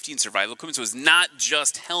 safety and survival equipment. So it's not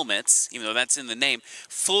just helmets, even though that's in the name.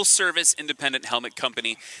 Full service, independent helmet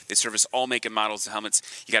company. They service all make and models of helmets.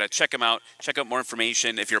 You got to check them out. Check out more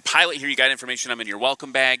information. If you're a pilot here, you got information on them in your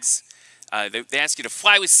welcome bags. They ask you to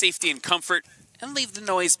fly with safety and comfort and leave the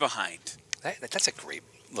noise behind. That's a great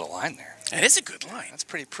little line there. That is a good line. That's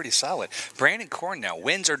pretty solid. Brandon Korn now,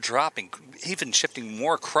 winds are dropping, even shifting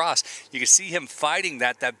more across. You can see him fighting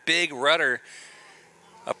that big rudder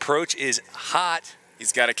approach is hot.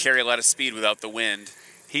 He's got to carry a lot of speed without the wind.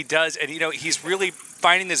 He does, and you know, he's really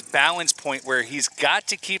finding this balance point where he's got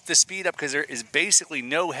to keep the speed up because there is basically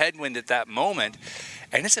no headwind at that moment.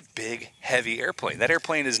 And it's a big, heavy airplane. That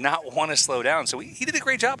airplane does not want to slow down. So he did a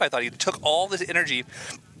great job, I thought. He took all the energy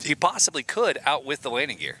he possibly could out with the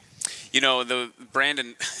landing gear. You know,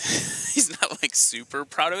 Brandon, he's not like super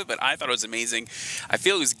proud of it, but I thought it was amazing. I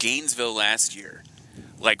feel it was Gainesville last year,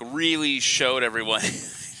 like really showed everyone,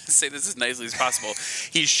 say this as nicely as possible,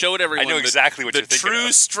 he showed everyone I know exactly what you're thinking true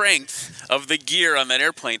of. strength of the gear on that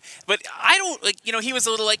airplane. But I don't, like, you know, he was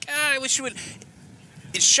a little like, I wish you would.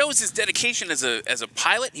 It shows his dedication as a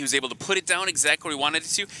pilot. He was able to put it down exactly where he wanted it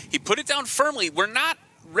to. He put it down firmly. We're not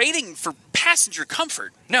rating for passenger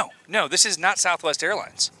comfort. No, this is not Southwest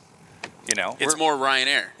Airlines. You know, it's more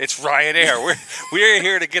Ryanair. It's Ryanair. We're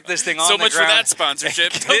here to get this thing on so the much ground. for that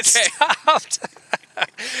sponsorship. Get it stopped.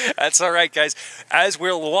 That's all right, guys. As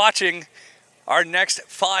we're watching our next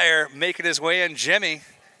flyer making his way in, Jimmy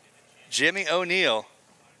O'Neill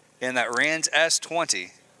in that Rans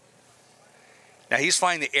S20. Now he's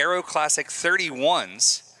flying the Aero Classic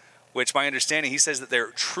 31s, which my understanding, he says that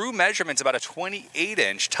their true measurement's about a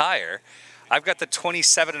 28-inch tire. I've got the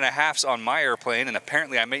 27.5s on my airplane, and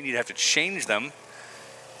apparently I may need to have to change them.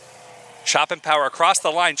 Chop and power across the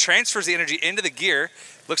line, transfers the energy into the gear.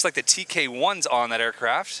 Looks like the TK1's on that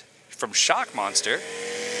aircraft from Shock Monster. If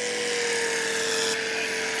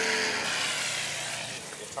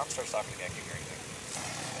Tom starts talking again, I can't hear anything.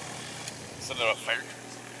 Something about fire.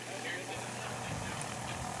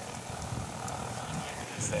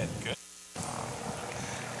 Said good.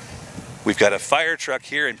 We've got a fire truck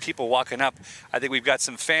here and people walking up. I think we've got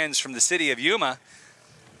some fans from the city of Yuma.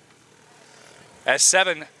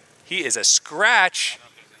 S7, he is a scratch.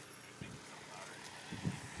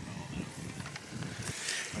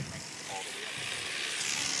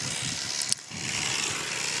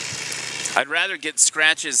 I'd rather get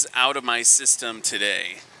scratches out of my system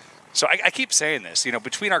today. So I keep saying this, you know,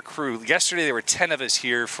 between our crew, yesterday there were 10 of us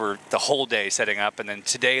here for the whole day setting up, and then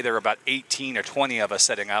today there were about 18 or 20 of us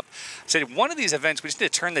setting up. I said, one of these events, we just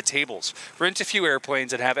need to turn the tables, rent a few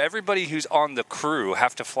airplanes, and have everybody who's on the crew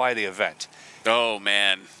have to fly the event. Oh,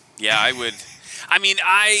 man. Yeah, I would. I mean,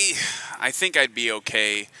 I think I'd be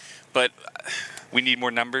okay, but we need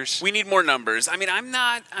more numbers? We need more numbers. I mean, I'm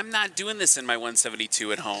not doing this in my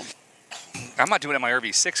 172 at home. I'm not doing it in my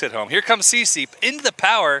RV6 at home. Here comes CC into the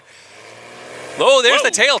power. Oh, there's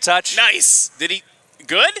the tail touch. Nice. Did he?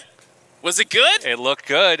 Good? Was it good? It looked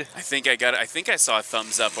good. I think I saw a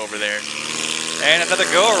thumbs up over there. And another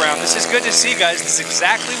go around. This is good to see, guys. This is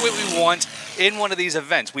exactly what we want in one of these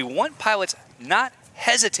events. We want pilots not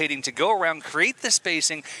hesitating to go around, create the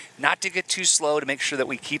spacing, not to get too slow, to make sure that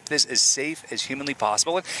we keep this as safe as humanly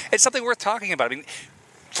possible. And it's something worth talking about. I mean,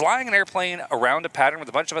 flying an airplane around a pattern with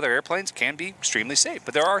a bunch of other airplanes can be extremely safe,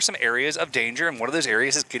 but there are some areas of danger, and one of those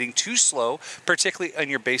areas is getting too slow, particularly on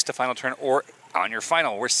your base to final turn or on your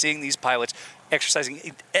final. We're seeing these pilots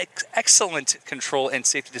exercising excellent control and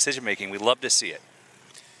safety decision making. We love to see it.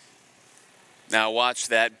 Now watch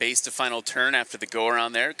that base to final turn after the go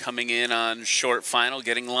around there, coming in on short final,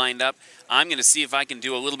 getting lined up. I'm going to see if I can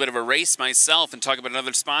do a little bit of a race myself and talk about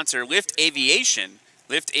another sponsor, Lift Aviation.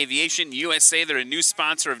 Lift Aviation USA, they're a new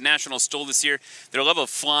sponsor of National STOL this year. Their love of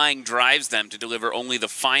flying drives them to deliver only the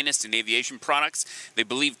finest in aviation products. They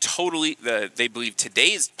believe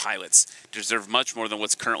today's pilots deserve much more than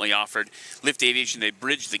what's currently offered. Lift Aviation, they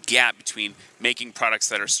bridge the gap between making products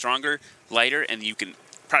that are stronger, lighter, and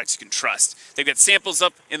products you can trust. They've got samples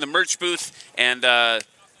up in the merch booth, and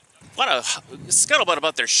what a scuttlebutt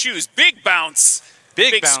about their shoes. Big bounce.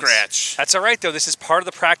 Big bounce. Scratch. That's all right, though. This is part of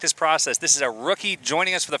the practice process. This is a rookie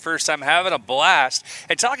joining us for the first time, having a blast.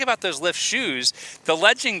 And talking about those lift shoes, the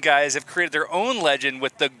Legend guys have created their own legend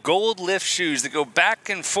with the gold lift shoes that go back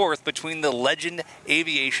and forth between the Legend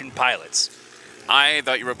aviation pilots. I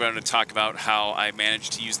thought you were going to talk about how I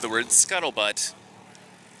managed to use the word scuttlebutt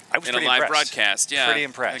in a live broadcast. Yeah, pretty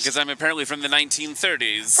impressed. Because I'm apparently from the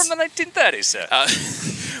 1930s. From the 1930s, sir.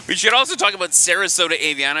 We should also talk about Sarasota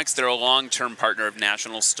Avionics. They're a long-term partner of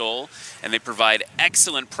National STOL, and they provide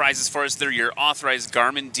excellent prizes for us. They're your authorized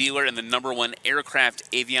Garmin dealer and the #1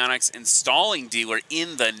 aircraft avionics installing dealer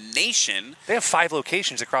in the nation. They have 5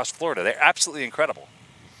 locations across Florida. They're absolutely incredible.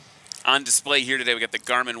 On display here today, we got the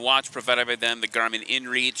Garmin watch provided by them, the Garmin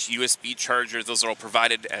InReach, USB chargers. Those are all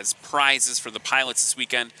provided as prizes for the pilots this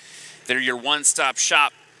weekend. They're your one-stop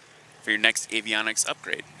shop for your next avionics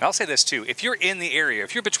upgrade. I'll say this too, if you're in the area,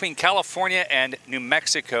 if you're between California and New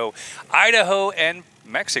Mexico, Idaho and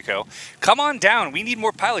Mexico, come on down. We need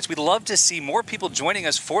more pilots. We'd love to see more people joining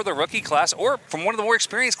us for the rookie class or from one of the more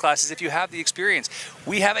experienced classes if you have the experience.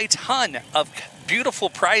 We have a ton of beautiful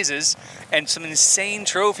prizes and some insane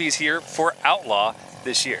trophies here for Outlaw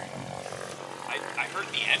this year. I heard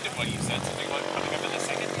the end of what you said, something about coming up in a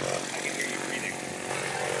second. I can hear you breathing.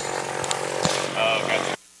 Oh,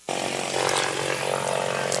 gotcha.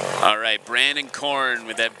 All right, Brandon Korn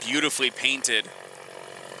with that beautifully painted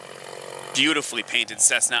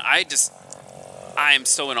Cessna. I am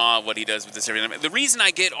so in awe of what he does with this everything. The reason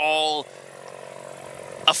I get all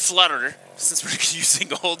aflutter, since we're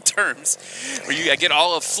using old terms, I get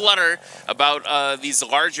all aflutter about these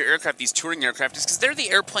larger aircraft, these touring aircraft, is because they're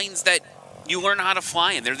the airplanes that you learn how to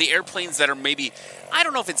fly in. They're the airplanes that are maybe, I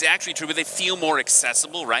don't know if it's actually true, but they feel more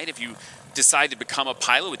accessible, right? If you decide to become a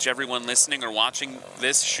pilot, which everyone listening or watching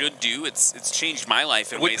this should do. It's changed my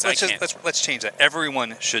life in ways I can't. Let's change that.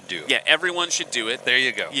 Everyone should do. Yeah, everyone should do it. There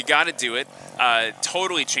you go. You got to do it.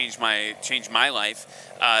 Totally changed my life.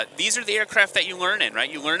 These are the aircraft that you learn in, right?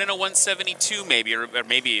 You learn in a 172 maybe, or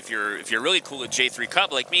maybe if you're really cool at J3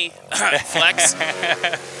 Cub like me, flex.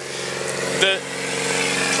 The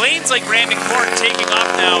planes like Brandon Korn taking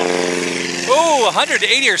off now. Oh,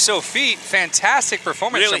 180 or so feet. Fantastic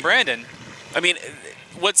performance from Brandon. I mean,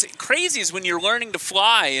 what's crazy is when you're learning to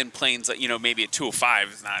fly in planes, like, maybe a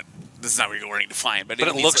 205 this is not where you're learning to fly in, but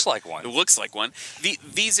it looks like one. It looks like one.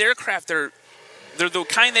 These aircraft, they're the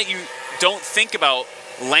kind that you don't think about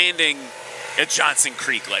landing at Johnson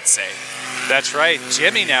Creek, let's say. That's right.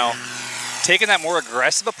 Jimmy now taking that more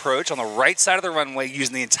aggressive approach on the right side of the runway,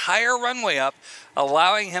 using the entire runway up,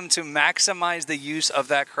 allowing him to maximize the use of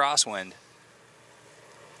that crosswind.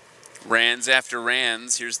 Rans after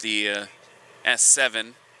Rans. Here's the S7.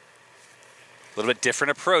 A little bit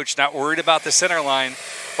different approach. Not worried about the center line,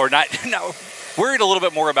 or not worried a little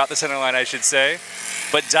bit more about the center line, I should say.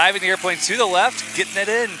 But diving the airplane to the left, getting it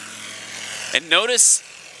in. And notice,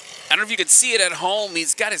 I don't know if you could see it at home,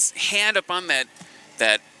 he's got his hand up on that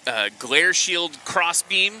glare shield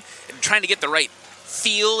crossbeam, and trying to get the right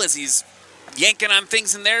feel as he's yanking on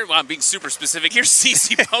things in there. Well, I'm being super specific. Here's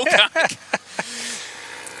CC Pocock.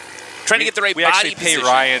 Trying to get the right body position. We actually pay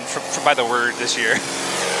Ryan by the word this year.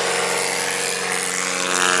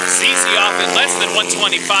 CC off at less than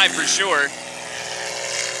 125 for sure.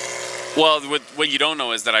 Well, what you don't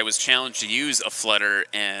know is that I was challenged to use a flutter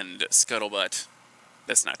and scuttlebutt.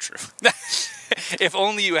 That's not true. If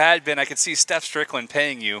only you had been, I could see Steph Strickland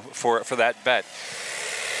paying you for that bet.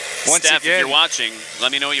 Steph, if you're watching,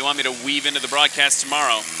 let me know what you want me to weave into the broadcast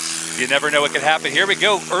tomorrow. You never know what could happen. Here we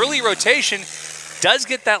go. Early rotation. Does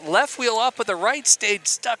get that left wheel up, but the right stayed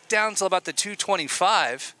stuck down till about the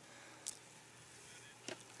 225.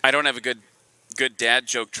 I don't have a good dad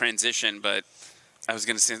joke transition, but I was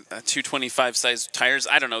going to say 225 size tires.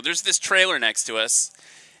 I don't know. There's this trailer next to us,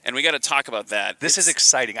 and we got to talk about that. This is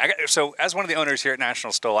exciting. So as one of the owners here at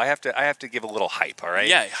National STOL, I have to give a little hype, all right?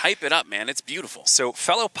 Yeah, hype it up, man. It's beautiful. So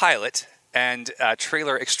fellow pilot and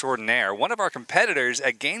trailer extraordinaire, one of our competitors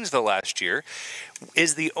at Gainesville last year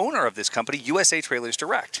is the owner of this company, USA Trailers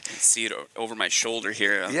Direct. You can see it over my shoulder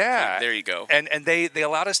here. Yeah. There you go. And they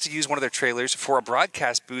allowed us to use one of their trailers for a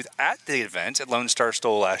broadcast booth at the event at Lone Star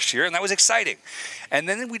STOL last year, and that was exciting. And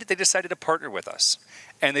then they decided to partner with us.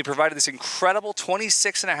 And they provided this incredible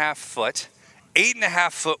 26.5-foot,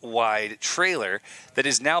 8.5-foot wide trailer that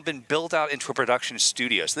has now been built out into a production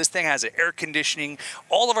studio. So this thing has air conditioning,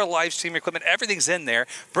 all of our live stream equipment, everything's in there.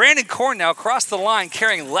 Brandon Korn now across the line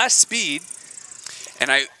carrying less speed.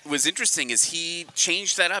 And was interesting is he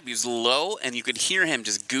changed that up. He was low, and you could hear him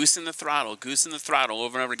just goosing the throttle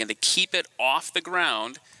over and over again to keep it off the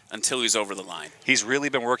ground until he's over the line. He's really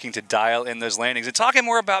been working to dial in those landings. And talking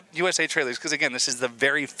more about USA Trailers, because again, this is the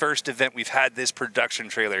very first event we've had this production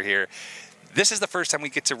trailer here. This is the first time we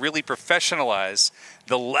get to really professionalize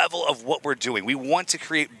the level of what we're doing. We want to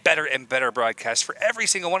create better and better broadcasts for every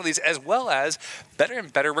single one of these, as well as better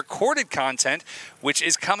and better recorded content, which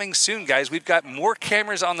is coming soon, guys. We've got more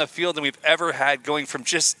cameras on the field than we've ever had, going from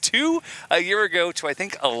just 2 a year ago to, I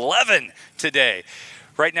think, 11 today.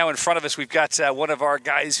 Right now in front of us, we've got one of our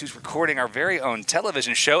guys who's recording our very own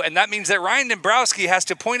television show, and that means that Ryan Dombrowski has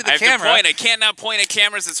to point at the camera. I have to point. I can't not point at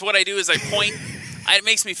cameras. That's what I do is I point. It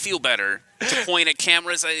makes me feel better to point at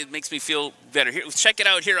cameras. It makes me feel better. Here, check it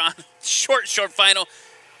out here on short final.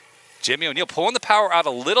 Jimmy O'Neill pulling the power out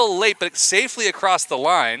a little late, but safely across the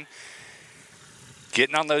line.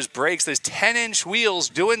 Getting on those brakes, those 10-inch wheels,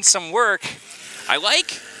 doing some work. I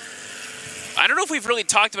don't know if we've really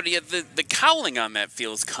talked about it yet. The cowling on that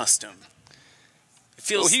feels custom. It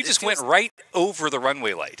feels. Well, he just went right over the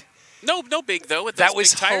runway light. No big though. With that those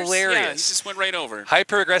was big tires. hilarious. Yeah, he just went right over.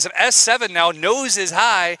 Hyper aggressive. S7 now, nose is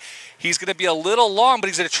high. He's going to be a little long, but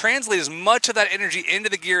he's going to translate as much of that energy into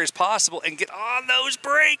the gear as possible and get on those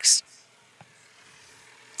brakes.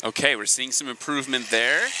 Okay, we're seeing some improvement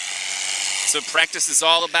there. So practice is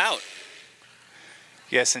all about.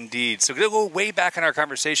 Yes, indeed. So we'll go way back in our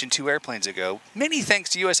conversation 2 airplanes ago. Many thanks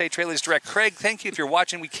to USA Trailers Direct. Craig, thank you if you're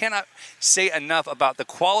watching. We cannot say enough about the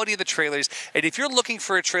quality of the trailers. And if you're looking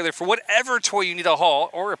for a trailer for whatever toy you need to haul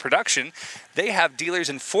or a production, they have dealers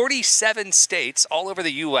in 47 states all over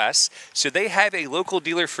the U.S. So they have a local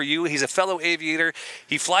dealer for you. He's a fellow aviator.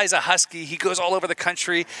 He flies a Husky. He goes all over the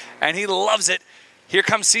country, and he loves it. Here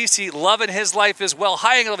comes CC, loving his life as well.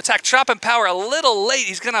 High angle of attack, chopping power a little late.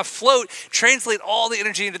 He's going to float, translate all the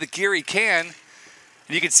energy into the gear he can. And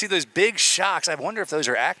you can see those big shocks. I wonder if those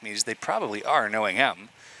are Acme's. They probably are, knowing him.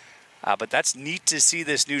 But that's neat to see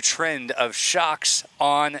this new trend of shocks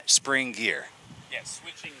on spring gear. Yeah,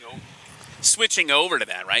 switching over to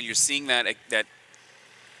that, right? You're seeing that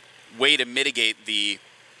way to mitigate the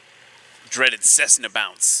dreaded Cessna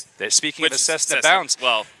bounce. Speaking of a Cessna bounce.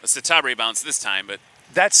 Well, a Citabria bounce this time, but.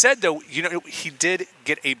 That said, though, you know, he did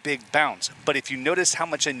get a big bounce. But if you notice how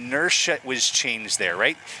much inertia was changed there,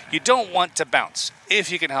 right? You don't want to bounce, if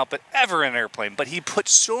you can help it, ever in an airplane. But he put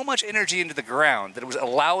so much energy into the ground that it was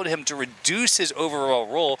allowed him to reduce his overall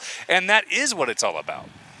roll, and that is what it's all about.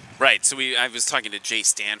 Right. So I was talking to Jay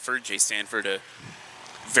Stanford. Jay Stanford, a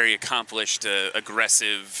very accomplished,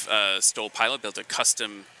 aggressive STOL pilot, built a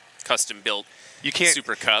custom-built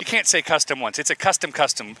Super Cub. You can't say custom once. It's a custom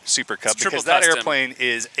Super Cub because that airplane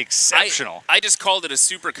is exceptional. I just called it a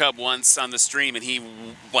Super Cub once on the stream, and he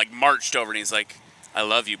like marched over and he's like, "I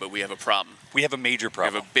love you, but we have a problem. We have a major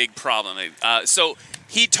problem. We have a big problem." So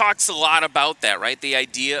he talks a lot about that, right? The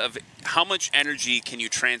idea of how much energy can you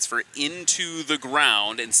transfer into the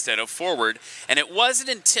ground instead of forward. And it wasn't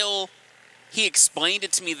until he explained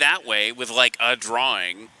it to me that way with like a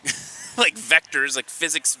drawing. Like vectors, like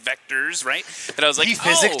physics vectors, right? That I was like, he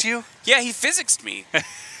physicsed you? Yeah, he physicsed me.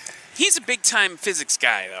 He's a big-time physics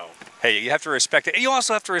guy, though. Hey, you have to respect it. And you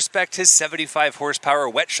also have to respect his 75 horsepower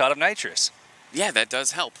wet shot of nitrous. Yeah, that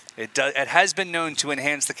does help. It has been known to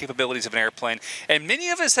enhance the capabilities of an airplane. And many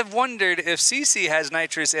of us have wondered if CC has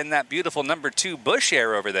nitrous in that beautiful #2 Bush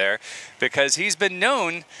Air over there, because he's been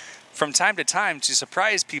known from time to time to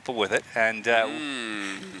surprise people with it, and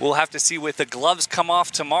we'll have to see with the gloves come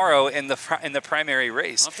off tomorrow in the primary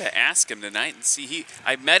race. I'll have to ask him tonight and see.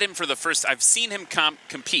 I met him for the first. I've seen him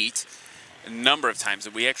compete a number of times,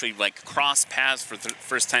 and we actually like crossed paths for the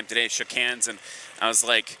first time today. Shook hands, and I was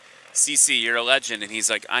like, "CC, you're a legend," and he's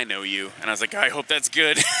like, "I know you," and I was like, "I hope that's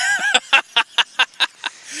good."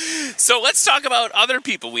 So let's talk about other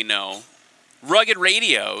people we know. rugged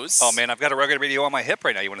radios. Oh man, I've got a rugged radio on my hip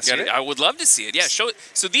right now. You want to see it? I would love to see it. Yeah, show it.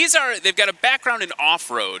 So they've got a background in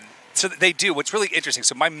off-road. So they do. What's really interesting,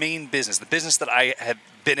 so my main business, the business that I have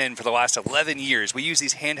been in for the last 11 years, we use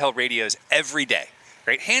these handheld radios every day,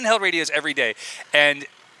 right? Handheld radios every day. And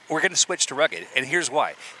we're going to switch to rugged. And here's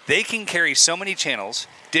why. They can carry so many channels,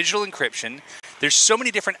 digital encryption. There's so many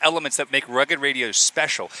different elements that make rugged radios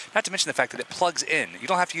special. Not to mention the fact that it plugs in. You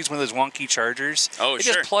don't have to use one of those wonky chargers. Oh, it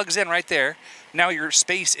sure. just plugs in right there. Now your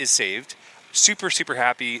space is saved. Super, super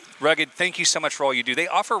happy. Rugged, thank you so much for all you do. They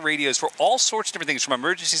offer radios for all sorts of different things, from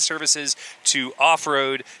emergency services to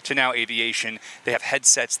off-road to now aviation. They have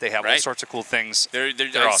headsets. They have all sorts of cool things. I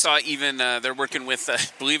awesome. saw even they're working with,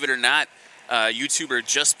 believe it or not, YouTuber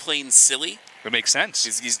Just Plain Silly. It makes sense.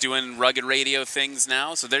 He's doing rugged radio things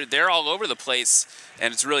now, so they're all over the place,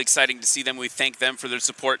 and it's really exciting to see them. We thank them for their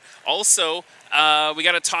support. Also, we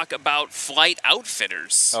got to talk about Flight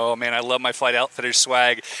Outfitters. Oh man, I love my Flight Outfitters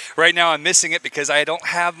swag. Right now I'm missing it because I don't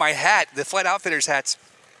have my hat. The Flight Outfitters hats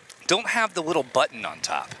don't have the little button on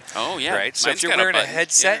top. Oh yeah. Right? So Mine's if you're got wearing a button.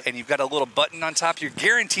 headset and you've got a little button on top, you're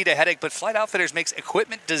guaranteed a headache. But Flight Outfitters makes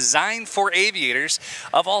equipment designed for aviators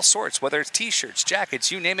of all sorts, whether it's t-shirts, jackets,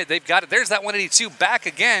 you name it, they've got it. There's that 182 back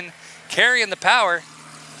again, carrying the power.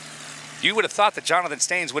 You would have thought that Jonathan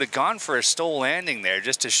Staines would have gone for a STOL landing there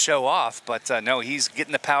just to show off, but no, he's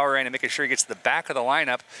getting the power in and making sure he gets to the back of the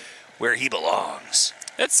lineup where he belongs.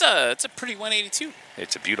 It's a pretty 182.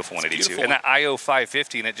 It's a beautiful 182. Beautiful. And that IO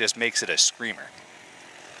 550, and it just makes it a screamer.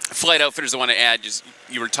 Flight Outfitters, I want to add, just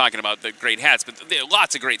you were talking about the great hats, but there are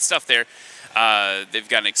lots of great stuff there. They've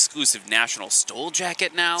got an exclusive National STOL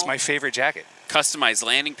jacket now. It's my favorite jacket. Customized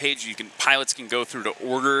landing page. Pilots can go through to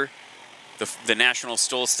order the National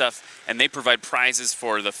STOL stuff, and they provide prizes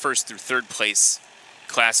for the first through third place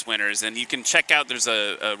class winners. And you can check out, there's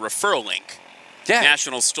a referral link. Yeah.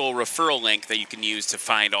 National STOL referral link that you can use to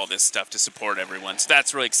find all this stuff to support everyone. So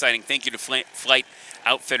that's really exciting. Thank you to Flight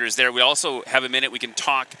Outfitters there. We also have a minute we can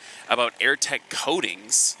talk about AirTech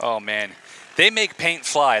coatings. Oh man, they make paint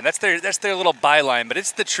fly, and that's their little byline, but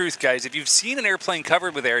it's the truth, guys. If you've seen an airplane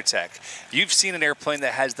covered with AirTech, you've seen an airplane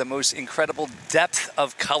that has the most incredible depth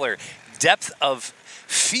of color, depth of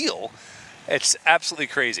feel. It's absolutely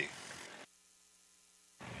crazy.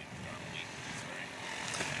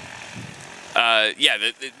 Yeah,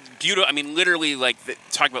 the beautiful. I mean, literally,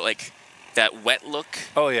 talk about that wet look.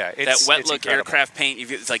 Oh yeah, that wet look incredible. aircraft paint.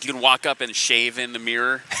 It's like you can walk up and shave in the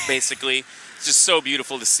mirror, basically. It's just so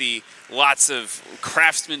beautiful to see. Lots of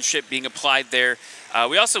craftsmanship being applied there.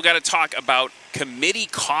 We also got to talk about Committee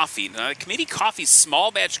Coffee. Now, Committee Coffee,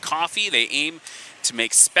 small batch coffee. They aim to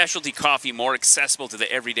make specialty coffee more accessible to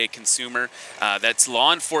the everyday consumer. That's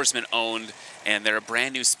law enforcement owned, and they're a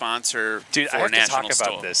brand new sponsor Dude, for I have National to talk STOL.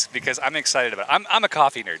 about this because I'm excited about it. I'm a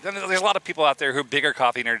coffee nerd. There's a lot of people out there who are bigger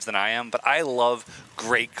coffee nerds than I am, but I love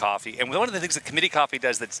great coffee. And one of the things that Committee Coffee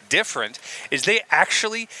does that's different is they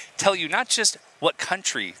actually tell you not just what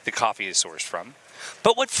country the coffee is sourced from,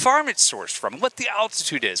 but what farm it's sourced from, what the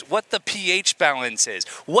altitude is, what the pH balance is,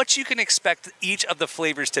 what you can expect each of the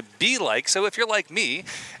flavors to be like. So if you're like me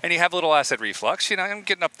and you have a little acid reflux, you know, I'm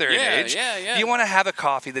getting up there in age, you want to have a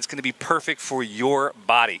coffee that's going to be perfect for your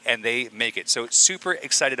body, and they make it. So super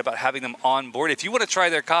excited about having them on board. If you want to try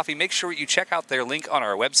their coffee, make sure you check out their link on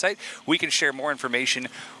our website. We can share more information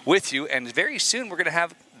with you, and very soon we're going to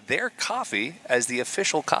have their coffee as the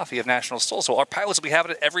official coffee of National STOL. So our pilots will be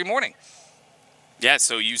having it every morning. Yeah,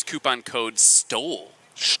 so use coupon code STOL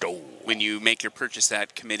when you make your purchase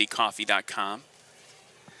at committeecoffee.com.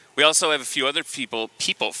 We also have a few other people?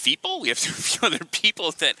 We have a few other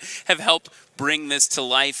people that have helped bring this to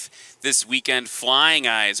life this weekend. Flying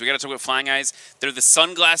Eyes. We got to talk about Flying Eyes. They're the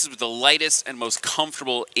sunglasses with the lightest and most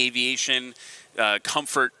comfortable aviation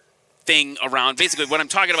comfort thing around. Basically, what I'm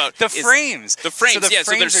talking about The is frames. The frames, So the so they're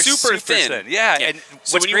frames are super thin. Yeah. And so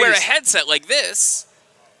what's when you great wear a is headset like this,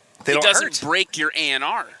 they it don't doesn't hurt. break your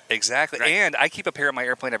ANR. Exactly. Right. And I keep a pair in my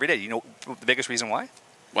airplane every day. You know the biggest reason why?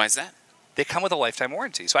 Why is that? They come with a lifetime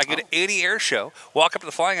warranty. So I can go to any air show, walk up to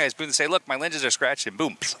the Flying Eyes booth and say, look, my lenses are scratched, and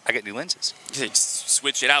boom, I get new lenses. You just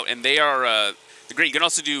switch it out, and they are they're great. You can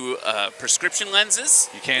also do prescription lenses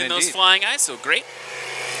can in those indeed. Flying Eyes, so great.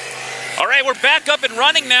 All right, we're back up and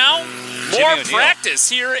running now. More O'Neill.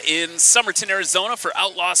 practice here in Somerton, Arizona for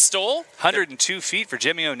Outlaw STOL. 102 feet for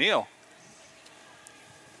Jimmy O'Neill.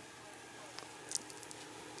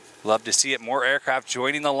 Love to see it. More aircraft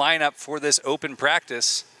joining the lineup for this open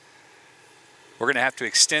practice. We're going to have to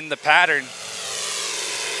extend the pattern.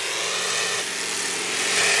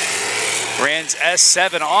 Rans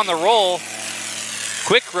S7 on the roll.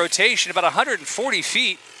 Quick rotation, about 140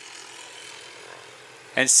 feet.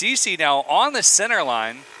 And CC now on the center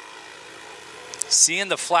line, seeing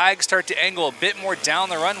the flag start to angle a bit more down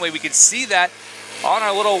the runway. We can see that on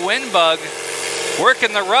our little wind bug,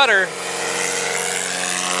 working the rudder.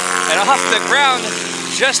 And off the ground,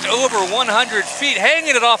 just over 100 feet,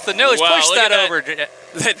 hanging it off the nose. Wow, push that over.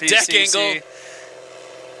 That deck angle.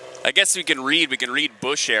 I guess we can read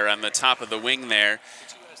bush air on the top of the wing there.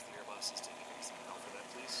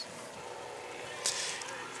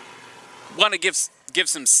 Want to give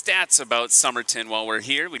some stats about Somerton while we're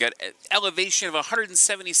here. We got an elevation of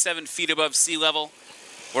 177 feet above sea level.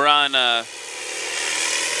 We're on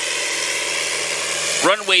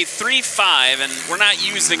runway 35, and we're not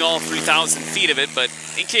using all 3,000 feet of it, but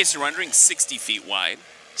in case you're wondering, 60 feet wide.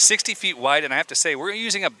 60 feet wide, and I have to say, we're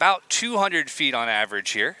using about 200 feet on average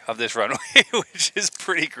here of this runway, which is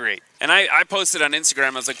pretty great. And I posted on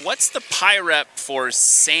Instagram, I was like, what's the PIREP for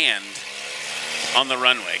sand on the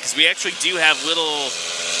runway? Because we actually do have little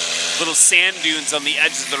sand dunes on the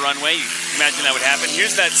edges of the runway. You can imagine that would happen.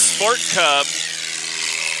 Here's that Sport Cub.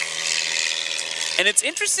 And it's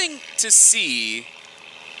interesting to see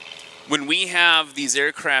when we have these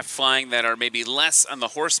aircraft flying that are maybe less on the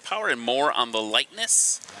horsepower and more on the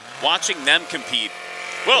lightness, watching them compete.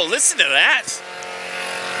 Whoa, listen to that.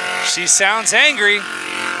 She sounds angry.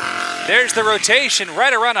 There's the rotation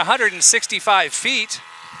right around 165 feet.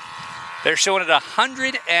 They're showing it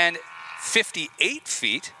 158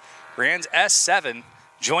 feet. Rand's S7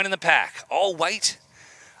 joining the pack. All white,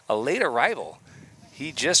 a late arrival.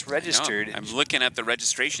 He just registered. I'm looking at the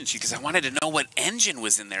registration sheet because I wanted to know what engine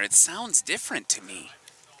was in there. It sounds different to me.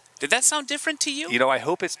 Did that sound different to you? You know, I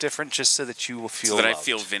hope it's different just so that you will feel so that loved. I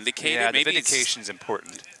feel vindicated? Yeah, maybe the vindication is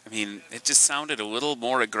important. I mean, it just sounded a little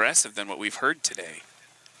more aggressive than what we've heard today.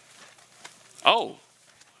 Oh.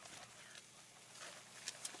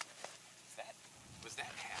 Was that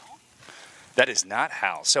Hal? That is not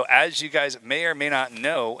Hal. So as you guys may or may not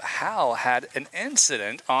know, Hal had an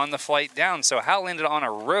incident on the flight down. So Hal landed on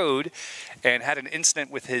a road and had an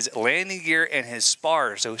incident with his landing gear and his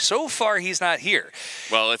spar. So far he's not here.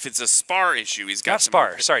 Well, if it's a spar issue, he's got not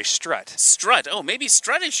spar. Sorry, strut. Strut. Oh, maybe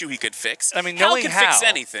strut issue he could fix. I mean, Hal knowing can Hal, fix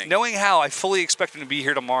anything. Knowing Hal, I fully expect him to be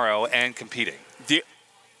here tomorrow and competing.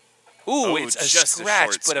 Ooh, it's a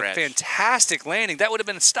scratch, but a fantastic landing. That would have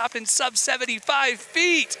been stopped in sub 75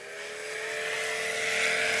 feet.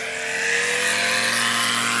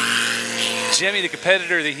 Jimmy, the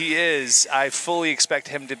competitor that he is, I fully expect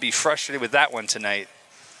him to be frustrated with that one tonight.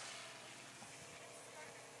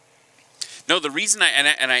 No, the reason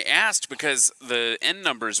I asked because the end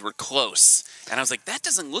numbers were close, and I was like, that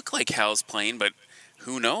doesn't look like Hal's plane, but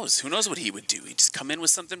who knows? Who knows what he would do? He'd just come in with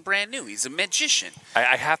something brand new. He's a magician.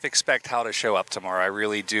 I half expect Hal to show up tomorrow. I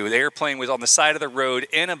really do. The airplane was on the side of the road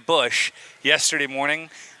in a bush yesterday morning,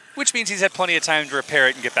 which means he's had plenty of time to repair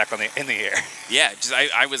it and get back in the air. Yeah, just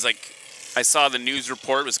I was like, I saw the news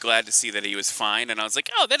report, was glad to see that he was fine, and I was like,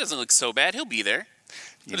 oh, that doesn't look so bad. He'll be there.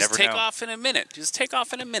 Just take off in a minute. Just take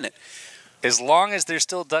off in a minute. As long as there's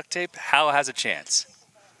still duct tape, Hal has a chance.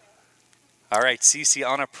 All right, CC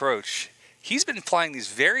on approach. He's been flying these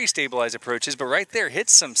very stabilized approaches, but right there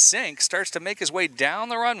hits some sink, starts to make his way down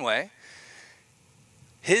the runway.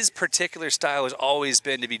 His particular style has always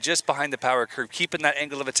been to be just behind the power curve, keeping that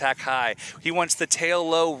angle of attack high. He wants the tail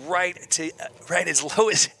low, right as low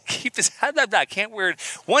as keep his head up. I can't word.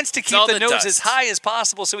 Wants to keep the nose as high as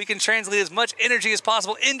possible so he can translate as much energy as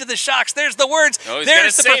possible into the shocks. There's the words. Oh,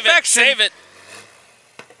 there's the perfection. Save it.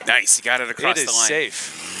 Nice. He got it across the line. It is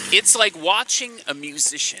safe. It's like watching a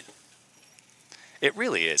musician. It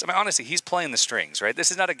really is. I mean, honestly, he's playing the strings, right?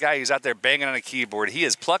 This is not a guy who's out there banging on a keyboard. He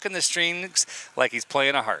is plucking the strings like he's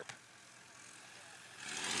playing a harp.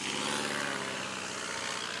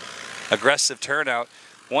 Aggressive turnout.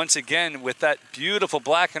 Once again, with that beautiful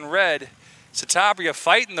black and red, Santabria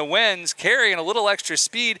fighting the winds, carrying a little extra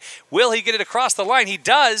speed. Will he get it across the line? He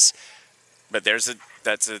does. But there's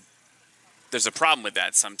a problem with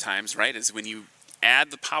that sometimes, right? Is when you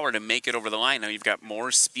add the power to make it over the line. Now you've got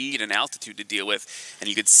more speed and altitude to deal with, and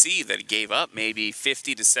you could see that he gave up maybe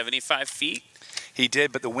 50 to 75 feet. He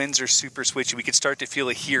did, but the winds are super switchy. We can start to feel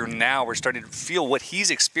it here now. We're starting to feel what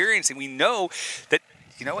he's experiencing. We know that,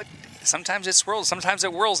 you know what, sometimes it swirls, sometimes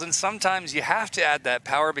it whirls, and sometimes you have to add that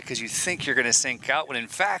power because you think you're going to sink out when, in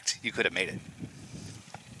fact, you could have made it.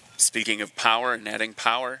 Speaking of power and adding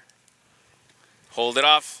power, hold it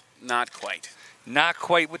off, not quite. Not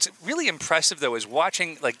quite. What's really impressive, though, is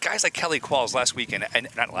watching guys like Kelly Qualls last weekend, and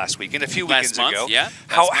not last weekend, a few weekends ago. Yeah,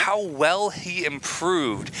 how well he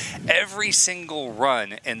improved every single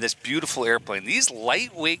run in this beautiful airplane. These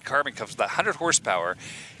lightweight carbon cups with 100 horsepower,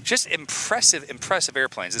 just impressive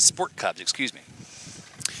airplanes. It's Sport Cubs, excuse me.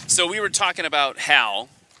 So we were talking about Hal.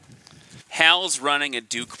 Hal's running a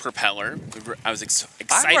Duke propeller. I was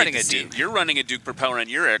excited to see it. You're running a Duke propeller on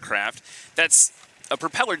your aircraft. That's a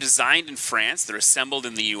propeller designed in France. They're assembled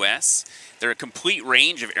in the U.S. They're a complete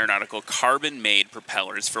range of aeronautical carbon-made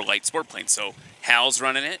propellers for light sport planes. So Hal's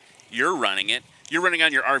running it. You're running it. You're running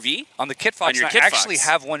on your RV? On the Kit Fox. I actually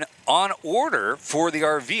have one on order for the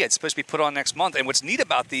RV. It's supposed to be put on next month. And what's neat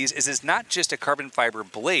about these is it's not just a carbon fiber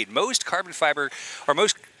blade. Most carbon fiber, or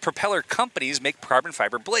most propeller companies make carbon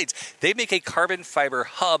fiber blades. They make a carbon fiber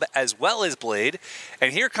hub as well as blade.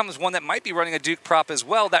 And here comes one that might be running a Duke prop as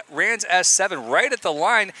well. That Rans S7 right at the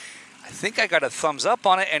line. I think I got a thumbs up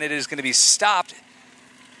on it, and it is going to be stopped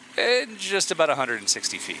in just about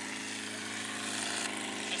 160 feet.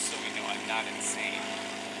 Just so we know I'm not insane.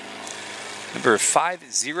 Number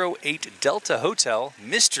 508 Delta Hotel,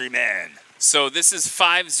 Mystery Man. So this is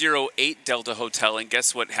 508 Delta Hotel, and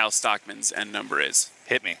guess what Hal Stockman's end number is?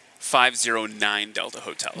 Hit me. 509 Delta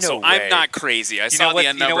Hotel. No so way. I'm not crazy. I saw the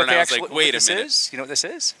end number and I was like, wait a minute. You know what this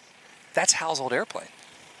is? That's Hal's old airplane.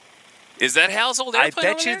 Is that Hal's old airplane?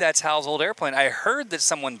 I bet you that's Hal's old airplane. I heard that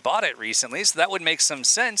someone bought it recently, so that would make some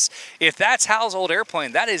sense. If that's Hal's old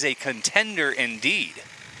airplane, that is a contender indeed.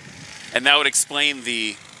 And that would explain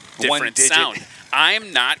the different sound.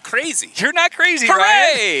 I'm not crazy. You're not crazy,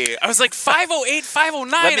 Hooray! Ryan. I was like 508,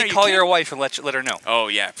 509. Let me call your wife and let her know. Oh,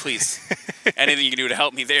 yeah, please. Anything you can do to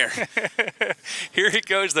help me there. Here it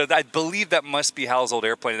goes, though. I believe that must be Hal's old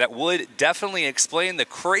airplane. That would definitely explain the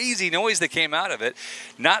crazy noise that came out of it,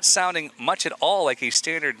 not sounding much at all like a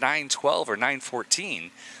standard 912 or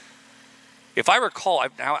 914. If I recall,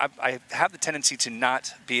 I have the tendency to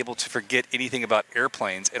not be able to forget anything about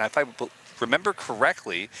airplanes, and if I remember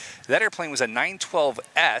correctly, that airplane was a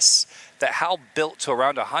 912S that Hal built to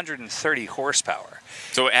around 130 horsepower.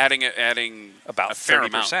 So adding about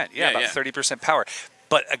 30%. Yeah, about 30% power.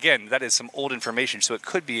 But again, that is some old information, so it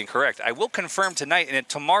could be incorrect. I will confirm tonight, and then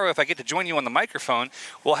tomorrow, if I get to join you on the microphone,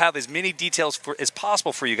 we'll have as many details as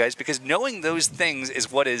possible for you guys, because knowing those things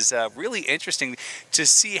is what is really interesting to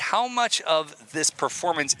see how much of this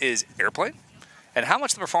performance is airplane and how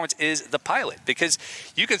much the performance is the pilot. Because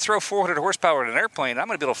you can throw 400 horsepower in an airplane, and I'm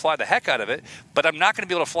going to be able to fly the heck out of it, but I'm not going to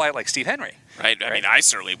be able to fly it like Steve Henry. Right. I mean, I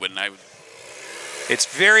certainly wouldn't. It's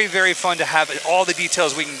very, very fun to have all the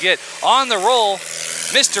details we can get. On the roll,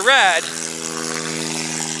 Mr. Rad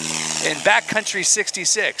in Backcountry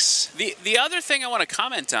 66. The other thing I want to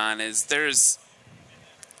comment on is there's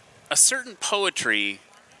a certain poetry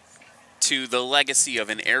to the legacy of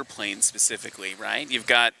an airplane specifically, right? You've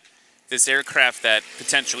got this aircraft that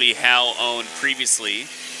potentially Hal owned previously,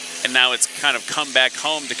 and now it's kind of come back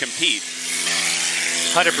home to compete.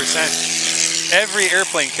 100%. Every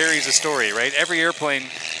airplane carries a story, right? Every airplane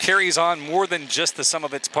carries on more than just the sum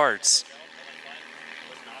of its parts.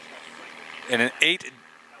 And an 8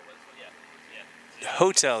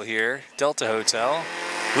 hotel here, Delta Hotel.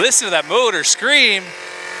 Listen to that motor scream.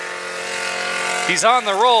 He's on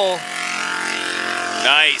the roll.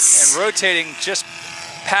 Nice. And rotating just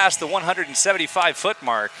past the 175-foot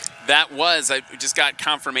mark. That was, I just got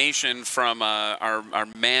confirmation from our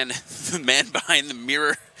man, the man behind the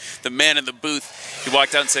mirror, the man in the booth. He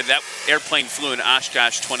walked out and said that airplane flew in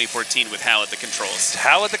Oshkosh 2014 with Hal at the controls.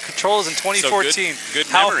 Hal at the controls in 2014. So good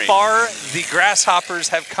How memory. far the grasshoppers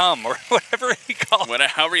have come, or whatever he called it.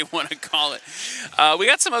 However you want to call it. We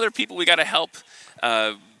got some other people we got to help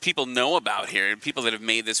people know about here, people that have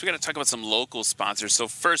made this. We got to talk about some local sponsors. So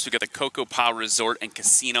first, we got the Coco Pa Resort and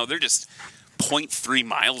Casino. They're just 0.3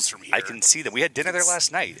 miles from here. I can see them. We had dinner there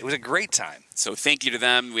last night. It was a great time. So thank you to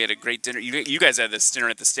them. We had a great dinner. You guys had this dinner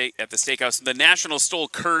at the steakhouse. The National Stole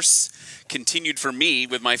curse continued for me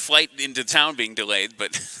with my flight into town being delayed,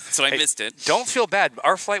 but so I missed it. Don't feel bad.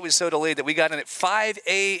 Our flight was so delayed that we got in at 5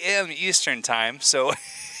 a.m. Eastern time, so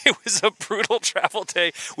it was a brutal travel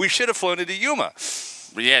day. We should have flown into Yuma.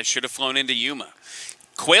 Yeah, should have flown into Yuma.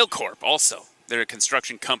 Quail Corp also. They're a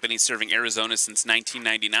construction company serving Arizona since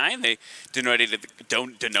 1999. They donated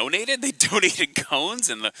cones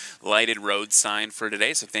and the lighted road sign for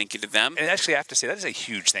today, so thank you to them. And actually, I have to say, that is a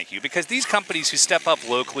huge thank you, because these companies who step up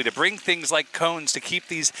locally to bring things like cones to keep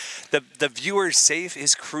the viewers safe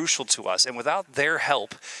is crucial to us. And without their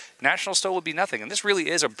help, National Stole would be nothing. And this really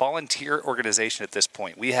is a volunteer organization at this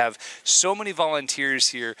point. We have so many volunteers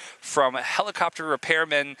here, from helicopter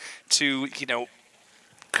repairmen to,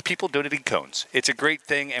 people donating cones. It's a great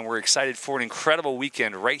thing, and we're excited for an incredible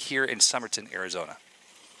weekend right here in Somerton, Arizona.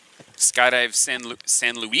 Skydive San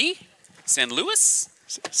Luis?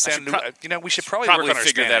 We should probably work on our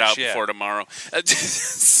figure Spanish, that out before tomorrow.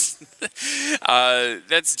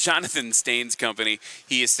 That's Jonathan Staines' company.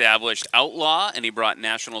 He established Outlaw, and he brought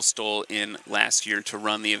National STOL in last year to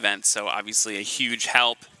run the event. So obviously a huge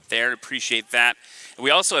help there. Appreciate that. And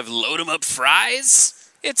we also have Load 'em Up Fries.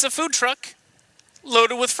 It's a food truck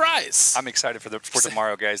loaded with fries. I'm excited for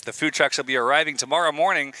tomorrow, guys. The food trucks will be arriving tomorrow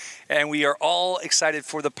morning, and we are all excited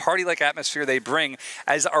for the party-like atmosphere they bring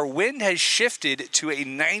as our wind has shifted to a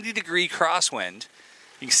 90-degree crosswind.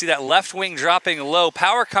 You can see that left wing dropping low.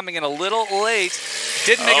 Power coming in a little late.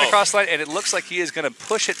 Didn't make it across the line, and it looks like he is going to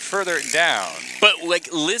push it further down. But look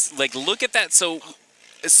at that. So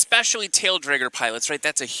especially tail dragger pilots, right?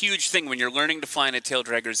 That's a huge thing when you're learning to fly in a tail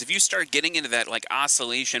draggers. If you start getting into that like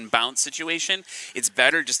oscillation bounce situation, it's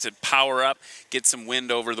better just to power up, get some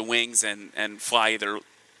wind over the wings, and fly either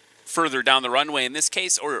further down the runway in this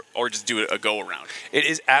case, or just do a go around. It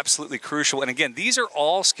is absolutely crucial. And again, these are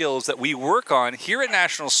all skills that we work on here at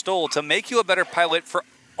National STOL to make you a better pilot for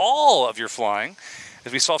all of your flying.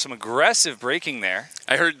 As we saw some aggressive braking there.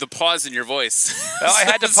 I heard the pause in your voice. Oh, I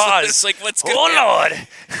had to pause. It's like, what's going on? Oh, Lord.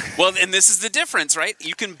 Well, and this is the difference, right?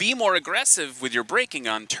 You can be more aggressive with your braking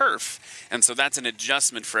on turf. And so that's an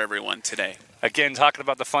adjustment for everyone today. Again, talking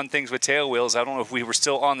about the fun things with tail wheels, I don't know if we were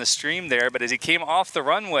still on the stream there, but as he came off the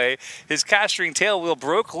runway, his castering tail wheel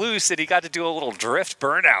broke loose and he got to do a little drift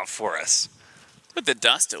burnout for us. With the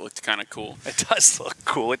dust, it looked kind of cool. It does look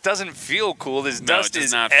cool. It doesn't feel cool. This dust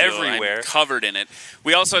is everywhere. I'm covered in it.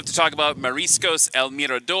 We also have to talk about Mariscos El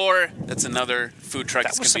Mirador. That's another food truck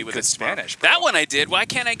that's going to be with us Spanish. That one I did. Why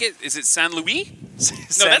can't I get? Is it San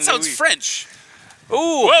Luis? No, that sounds French. Ooh,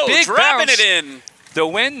 whoa! Big Dropping bounce. it in. The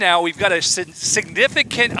wind now, we've got a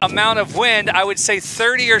significant amount of wind. I would say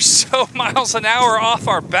 30 or so miles an hour off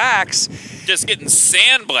our backs. Just getting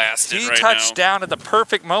sandblasted right now. He touched down at the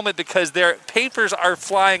perfect moment because their papers are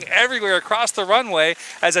flying everywhere across the runway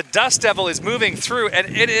as a dust devil is moving through,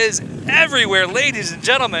 and it is everywhere, ladies and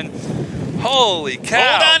gentlemen. Holy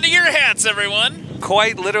cow. Hold on to your hats, everyone.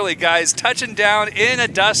 Quite literally, guys, touching down in a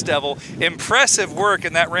dust devil. Impressive work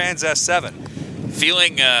in that Rans S7.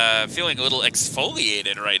 Feeling a little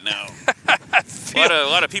exfoliated right now. A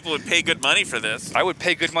lot of people would pay good money for this. I would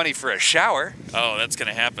pay good money for a shower. Oh, that's going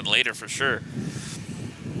to happen later for sure.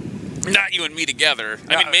 Not you and me together.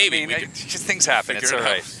 No, I mean, maybe. Just things happen. It's all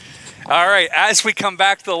right. All right, as we come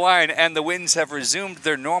back to the line and the winds have resumed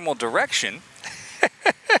their normal direction.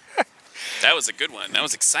 That was a good one. That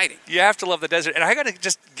was exciting. You have to love the desert. And I got to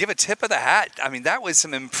just give a tip of the hat. I mean, that was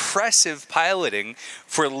some impressive piloting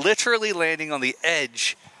for literally landing on the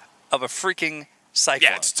edge of a freaking cyclone.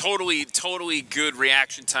 Yeah, it's totally good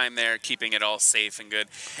reaction time there, keeping it all safe and good.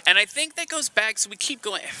 And I think that goes back, so we keep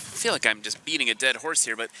going. I feel like I'm just beating a dead horse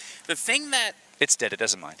here, but the thing that... It's dead. It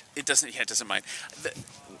doesn't mind. It doesn't mind.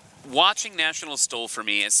 Watching National STOL for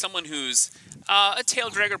me, as someone who's a tail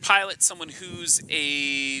dragger pilot, someone who's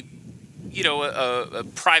a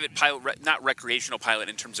private pilot, not recreational pilot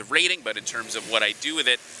in terms of rating, but in terms of what I do with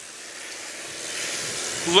it.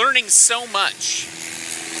 Learning so much,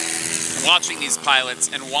 watching these pilots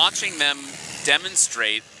and watching them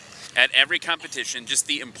demonstrate at every competition just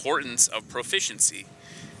the importance of proficiency.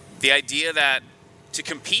 The idea that to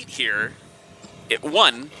compete here,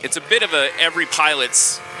 it's a bit of a every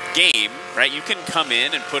pilot's game, right? You can come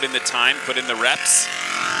in and put in the time, put in the reps.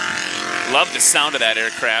 Love the sound of that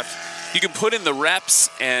aircraft. You can put in the reps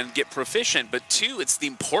and get proficient, but two, it's the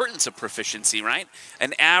importance of proficiency, right?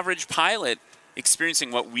 An average pilot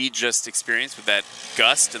experiencing what we just experienced with that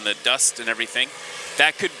gust and the dust and everything,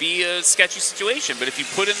 that could be a sketchy situation. But if you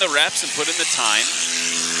put in the reps and put in the time,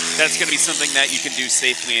 that's going to be something that you can do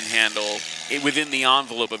safely and handle within the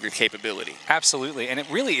envelope of your capability. Absolutely, and it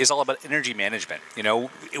really is all about energy management. You know,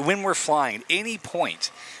 when we're flying at any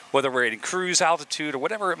point, whether we're at cruise altitude or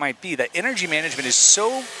whatever it might be, that energy management is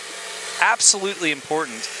so absolutely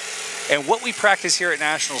important. And what we practice here at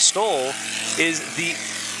National STOL is the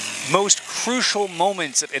most crucial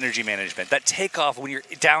moments of energy management. That takeoff when you're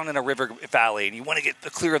down in a river valley and you want to get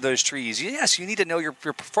clear of those trees. Yes, you need to know your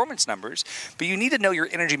performance numbers, but you need to know your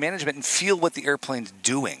energy management and feel what the airplane's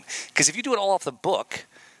doing. Because if you do it all off the book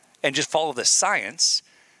and just follow the science,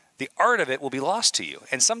 the art of it will be lost to you.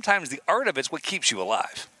 And sometimes the art of it's what keeps you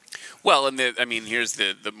alive. Well, and here's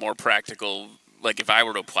the more practical, like if I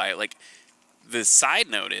were to apply it, like the side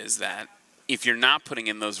note is that if you're not putting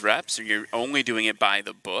in those reps or you're only doing it by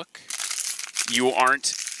the book, you're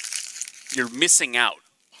missing out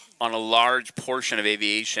on a large portion of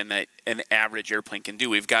aviation that an average airplane can do.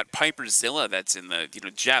 We've got Piper Zilla that's in the,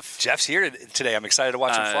 Jeff. Jeff's here today. I'm excited to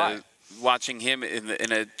watch him fly. Watching him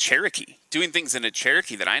in a Cherokee, doing things in a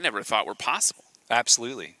Cherokee that I never thought were possible.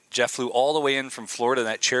 Absolutely. Jeff flew all the way in from Florida in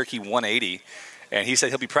that Cherokee 180. And he said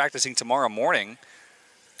he'll be practicing tomorrow morning.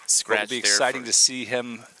 Scratch. It'll be exciting to see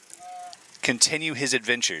him continue his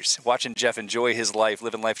adventures, watching Jeff enjoy his life,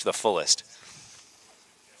 living life to the fullest.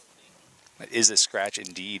 That is a scratch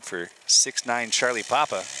indeed for 6'9" Charlie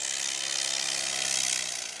Papa.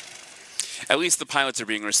 At least the pilots are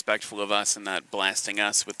being respectful of us and not blasting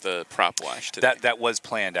us with the prop wash today. That was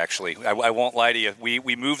planned, actually. I won't lie to you.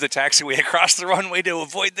 We moved the taxiway across the runway to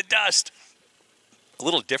avoid the dust. A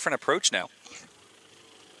little different approach now.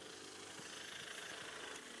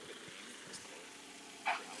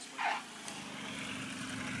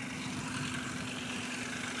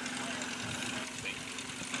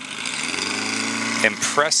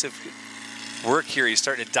 Impressive work here. He's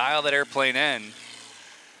starting to dial that airplane in.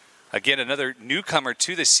 Again, another newcomer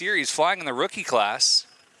to the series, flying in the rookie class.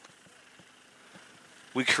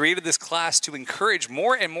 We created this class to encourage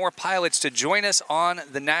more and more pilots to join us on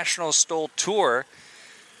the National STOL Tour,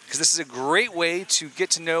 because this is a great way to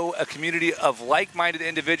get to know a community of like-minded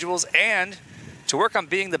individuals and to work on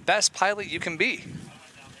being the best pilot you can be.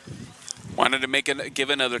 Wanted to give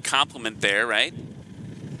another compliment there, right?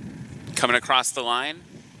 Coming across the line,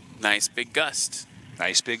 nice big gust.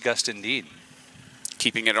 Nice big gust indeed.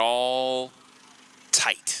 Keeping it all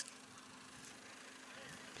tight.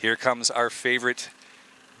 Here comes our favorite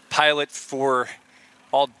pilot for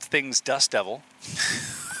all things Dust Devil.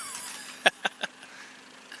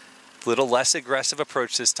 Little less aggressive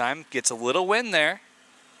approach this time. Gets a little wind there.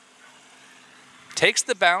 Takes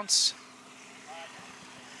the bounce.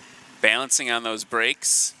 Balancing on those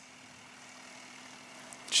brakes.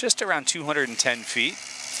 Just around 210 feet.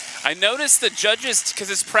 I noticed the judges,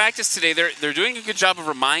 because it's practice today, they're doing a good job of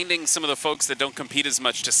reminding some of the folks that don't compete as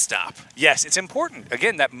much to stop. Yes, it's important.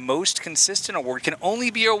 Again, that most consistent award can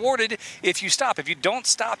only be awarded if you stop. If you don't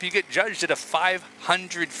stop, you get judged at a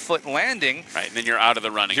 500-foot landing. Right, and then you're out of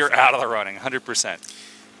the running. You're out of the running, 100%.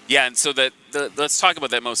 Yeah, and so let's talk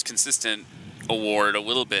about that most consistent award a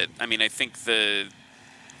little bit. I mean, I think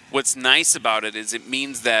what's nice about it is it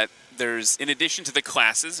means that there's, in addition to the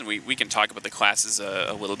classes, and we can talk about the classes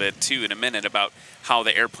a little bit too in a minute about how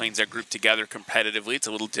the airplanes are grouped together competitively. It's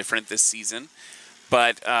a little different this season.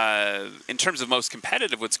 But in terms of most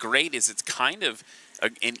competitive, what's great is it's kind of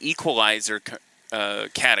an equalizer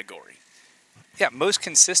category. Yeah, most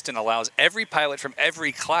consistent allows every pilot from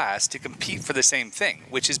every class to compete for the same thing,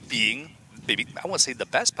 which is being, maybe, I won't say the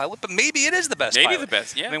best pilot, but maybe it is the best pilot. Maybe the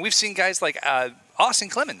best, yeah. I mean, we've seen guys like Austin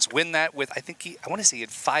Clemens win that with, I want to say he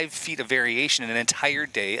had 5 feet of variation in an entire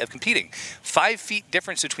day of competing. 5 feet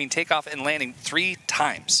difference between takeoff and landing 3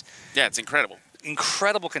 times. Yeah, it's incredible.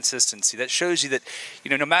 Incredible consistency. That shows you that,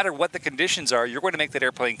 no matter what the conditions are, you're going to make that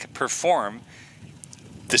airplane perform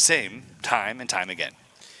the same time and time again.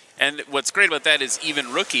 And what's great about that is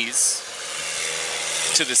even rookies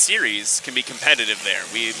to the series can be competitive there.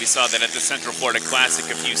 We saw that at the Central Florida Classic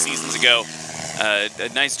a few seasons ago. A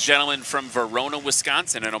nice gentleman from Verona,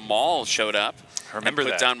 Wisconsin, in a mall showed up. Remember and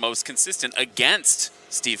put that. down most consistent against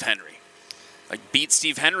Steve Henry. Like, beat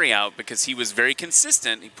Steve Henry out because he was very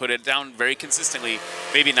consistent. He put it down very consistently.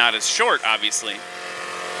 Maybe not as short, obviously.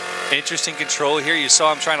 Interesting control here. You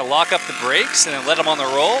saw him trying to lock up the brakes and then let him on the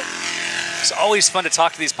roll. It's always fun to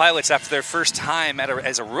talk to these pilots after their first time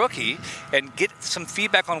as a rookie and get some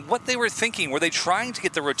feedback on what they were thinking. Were they trying to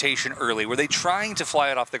get the rotation early? Were they trying to fly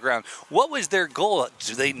it off the ground? What was their goal?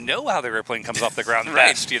 Do they know how their airplane comes off the ground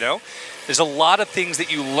best, There's a lot of things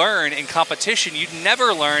that you learn in competition you'd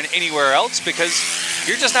never learn anywhere else because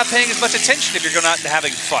you're just not paying as much attention if you're going out and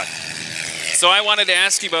having fun. So I wanted to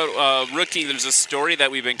ask you about rookie. There's a story that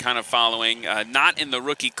we've been kind of following, not in the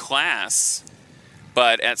rookie class,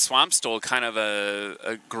 but at Swamp STOL, kind of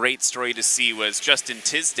a great story to see was Justin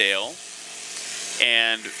Tisdale.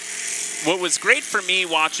 And what was great for me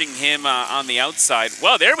watching him on the outside,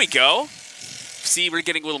 well, there we go. See, we're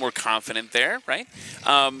getting a little more confident there, right?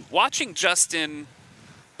 Watching Justin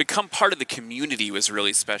become part of the community was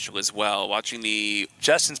really special as well.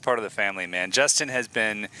 Justin's part of the family, man. Justin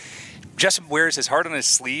wears his heart on his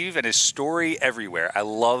sleeve and his story everywhere. I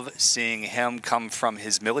love seeing him come from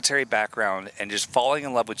his military background and just falling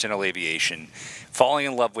in love with general aviation, falling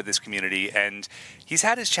in love with this community. And he's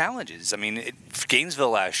had his challenges. I mean, Gainesville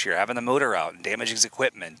last year, having the motor out and damaging his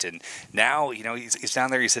equipment. And now, he's down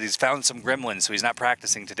there. He said he's found some gremlins, so he's not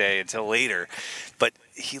practicing today until later. But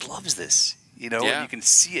he loves this, and you can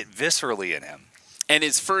see it viscerally in him. And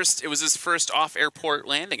it was his first off-airport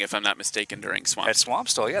landing, if I'm not mistaken, during Swamp. At Swamp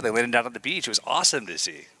STOL, yeah. They landed down at the beach. It was awesome to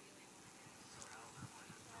see.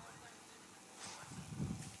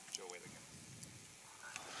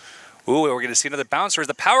 Ooh, we're going to see another bouncer. Is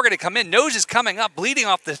the power going to come in? Nose is coming up, bleeding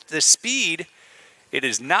off the speed. It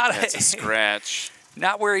is not That's a scratch.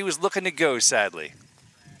 not where he was looking to go, sadly.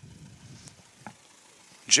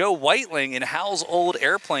 Joe Whiteling in Hal's old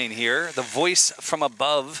airplane here, the voice from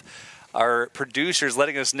above. Our producers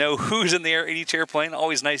letting us know who's in the air in each airplane.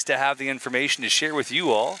 Always nice to have the information to share with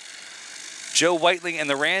you all. Joe Whiteling and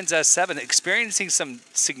the Rands S7 experiencing some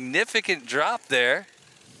significant drop there.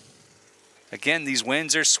 Again, these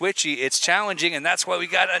winds are switchy. It's challenging, and that's why we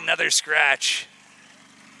got another scratch.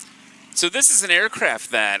 So this is an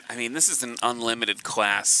aircraft that, I mean, this is an unlimited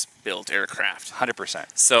class built aircraft. 100%.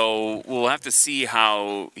 So we'll have to see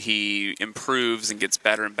how he improves and gets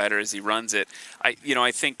better and better as he runs it.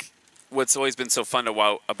 I think what's always been so fun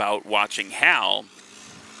about watching Hal,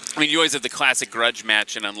 I mean, you always have the classic grudge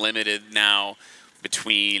match in Unlimited now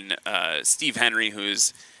between Steve Henry,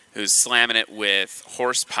 who's slamming it with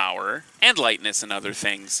horsepower and lightness and other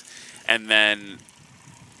things, and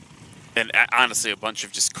honestly a bunch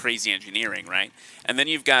of just crazy engineering, right? And then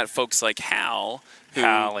you've got folks like Hal,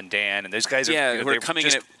 Hal and Dan, and those guys who are coming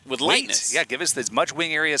in it with lightness. Yeah, give us as much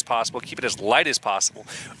wing area as possible, keep it as light as possible.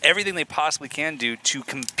 Everything they possibly can do to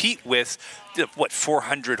compete with,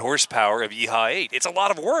 400 horsepower of EHA 8. It's a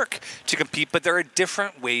lot of work to compete, but there are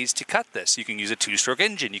different ways to cut this. You can use a two-stroke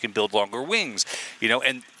engine. You can build longer wings,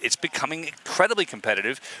 and it's becoming incredibly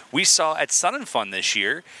competitive. We saw at Sun and Fun this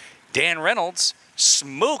year, Dan Reynolds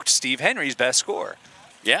smoked Steve Henry's best score.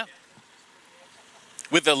 Yeah.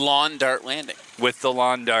 With the lawn dart landing. With the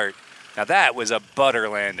lawn dart. Now that was a butter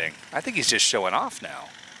landing. I think he's just showing off now.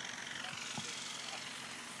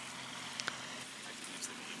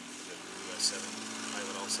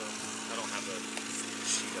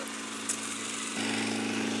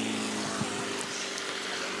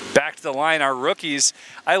 Back to the line, our rookies.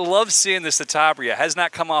 I love seeing the Citabria. Has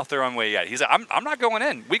not come off the runway yet. He's like, I'm not going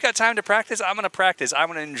in. We got time to practice. I'm going to practice. I'm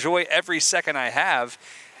going to enjoy every second I have,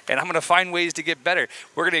 and I'm going to find ways to get better.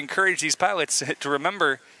 We're going to encourage these pilots to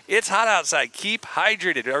remember it's hot outside. Keep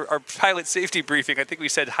hydrated. Our pilot safety briefing, I think we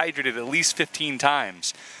said hydrated at least 15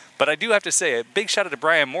 times. But I do have to say a big shout out to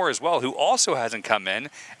Brian Moore as well, who also hasn't come in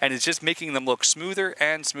and is just making them look smoother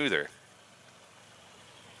and smoother.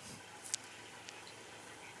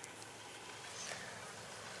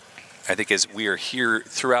 I think as we are here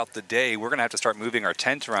throughout the day, we're going to have to start moving our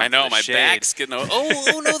tent around. I know, my shade. back's getting...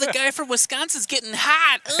 Oh, no, the guy from Wisconsin's getting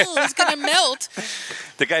hot. Oh, he's going to melt.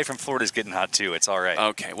 The guy from Florida's getting hot, too. It's all right.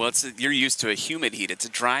 Okay, well, you're used to a humid heat. It's a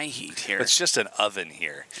dry heat here. It's just an oven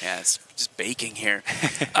here. Yeah, it's just baking here.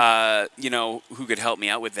 Who could help me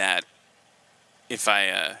out with that if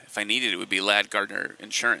I needed it would be Ladd Gardner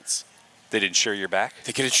Insurance. They'd insure your back?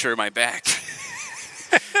 They could insure my back.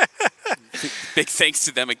 Big thanks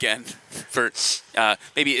to them again for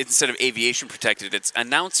maybe instead of aviation protected, it's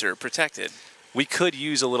announcer protected. We could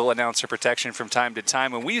use a little announcer protection from time to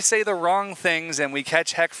time when we say the wrong things and we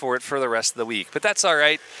catch heck for it for the rest of the week. But that's all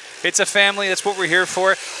right. It's a family. That's what we're here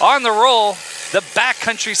for. On the roll, the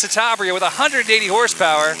backcountry Citabria with 180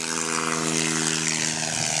 horsepower.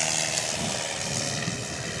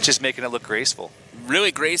 Just making it look graceful.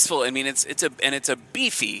 Really graceful. I mean, it's a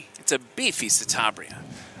beefy Citabria.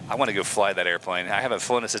 I want to go fly that airplane. I haven't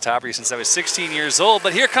flown a Citabria since I was 16 years old,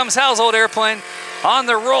 but here comes Hal's old airplane on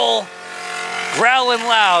the roll, growling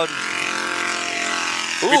loud.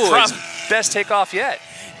 Ooh, it's best takeoff yet.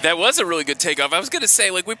 That was a really good takeoff. I was going to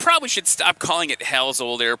say, we probably should stop calling it Hal's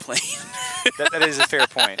old airplane. that is a fair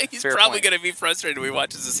point. He's probably going to be frustrated when he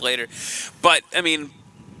watches this later. But, I mean,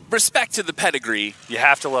 respect to the pedigree. You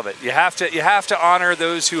have to love it. You have to honor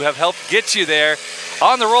those who have helped get you there.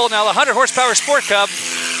 On the roll now, the 100 horsepower Sport Cub.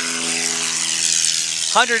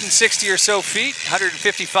 160 or so feet.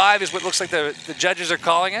 155 is what looks like the judges are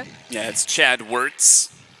calling it. Yeah, it's Chad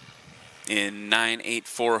Wirtz in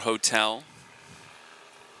 984 Hotel.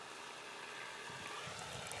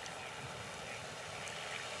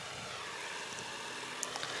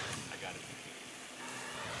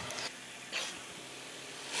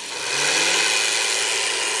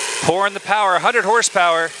 Pouring the power, 100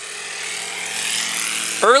 horsepower.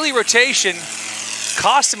 Early rotation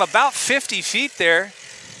cost him about 50 feet there.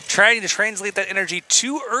 Trying to translate that energy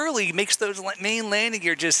too early makes those main landing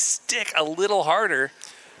gear just stick a little harder.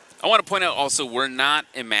 I want to point out also, we're not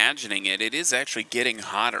imagining it. It is actually getting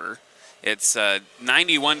hotter. It's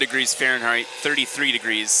 91 degrees Fahrenheit, 33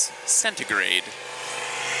 degrees centigrade.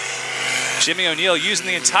 Jimmy O'Neill using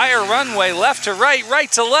the entire runway, left to right,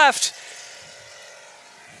 right to left.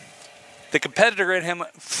 The competitor in him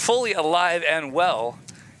fully alive and well.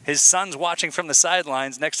 His son's watching from the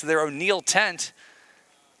sidelines next to their O'Neill tent.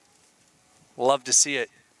 Love to see it.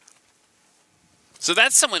 So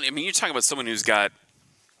that's someone, I mean, you're talking about someone who's got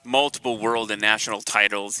multiple world and national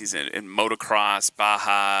titles. He's in motocross,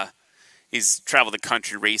 Baja. He's traveled the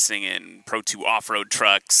country racing in Pro 2 off-road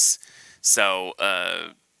trucks. So,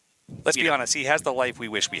 let's be honest, he has the life we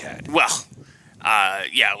wish we had. Well,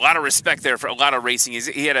 yeah, a lot of respect there for a lot of racing.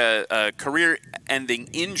 He had a career-ending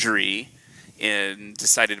injury and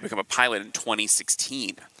decided to become a pilot in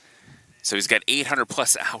 2016. So he's got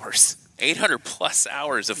 800-plus hours. 800-plus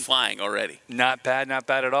hours of flying already. Not bad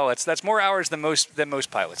at all. That's more hours than most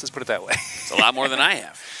pilots. Let's put it that way. It's a lot more than I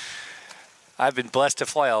have. I've been blessed to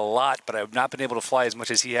fly a lot, but I've not been able to fly as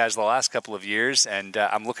much as he has the last couple of years, and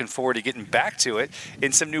I'm looking forward to getting back to it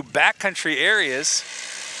in some new backcountry areas.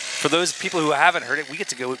 For those people who haven't heard it, we get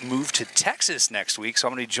to go move to Texas next week, so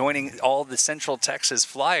I'm going to be joining all the Central Texas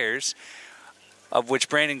Flyers, of which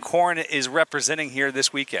Brandon Korn is representing here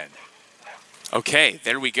this weekend. Okay,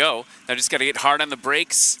 there we go. Now just got to get hard on the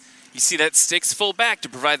brakes. You see that sticks full back to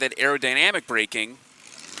provide that aerodynamic braking.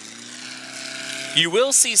 You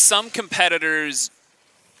will see some competitors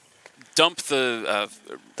dump the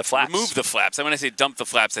flaps. Remove the flaps. And when I say dump the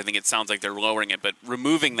flaps, I think it sounds like they're lowering it, but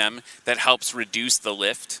removing them, that helps reduce the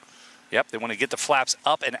lift. Yep, they want to get the flaps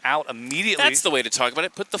up and out immediately. That's the way to talk about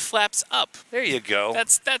it. Put the flaps up. There you go.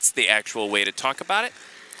 That's the actual way to talk about it.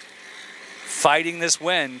 Fighting this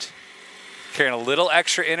wind, carrying a little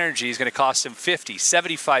extra energy is going to cost him 50,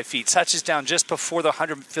 75 feet. Touches down just before the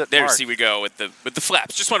 100-foot there, mark. See we go with the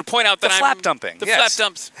flaps. Just want to point out that the flap dumping. The yes. flap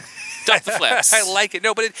dumps. Dump the flaps. I like it.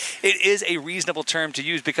 No, but it is a reasonable term to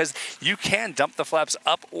use because you can dump the flaps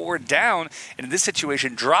up or down. And in this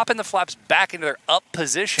situation, dropping the flaps back into their up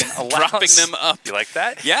position allows... Dropping them up. You like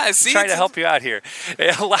that? Yeah, I see. I'm trying to help you out here.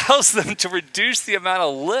 It allows them to reduce the amount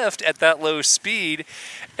of lift at that low speed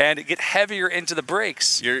and get heavier into the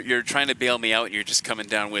brakes. You're trying to bail me out and you're just coming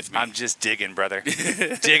down with me. I'm just digging, brother.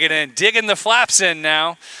 Digging the flaps in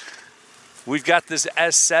now. We've got this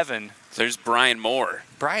S7. There's Brian Moore.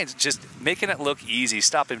 Brian's just making it look easy,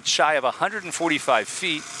 stopping shy of 145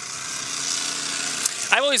 feet.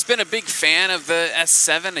 I've always been a big fan of the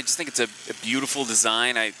S7. I just think it's a beautiful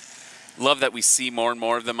design. I love that we see more and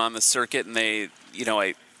more of them on the circuit, and they've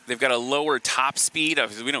got a lower top speed.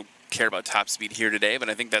 Obviously, we don't care about top speed here today, but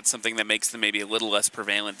I think that's something that makes them maybe a little less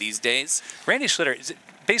prevalent these days. Randy Schlitter,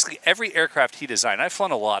 basically every aircraft he designed, I've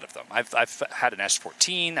flown a lot of them. I've had an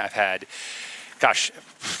S-14. I've had... gosh,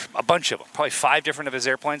 a bunch of them, probably 5 different of his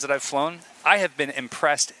airplanes that I've flown. I have been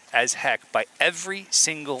impressed as heck by every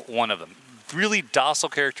single one of them. Really docile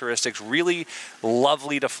characteristics, really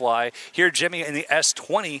lovely to fly. Here, Jimmy in the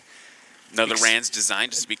S-20. Another Rand's design,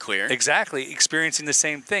 just to be clear. Exactly, experiencing the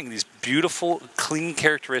same thing. These beautiful, clean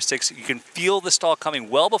characteristics. You can feel the stall coming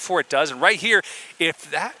well before it does. And right here,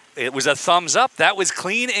 it was a thumbs up. That was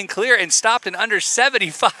clean and clear and stopped in under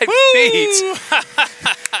 75 feet.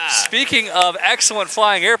 Speaking of excellent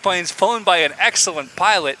flying airplanes flown by an excellent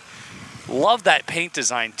pilot, love that paint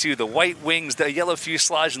design too. The white wings, the yellow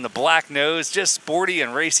fuselage, and the black nose, just sporty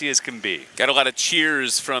and racy as can be. Got a lot of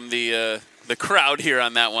cheers from the crowd here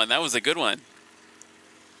on that one. That was a good one.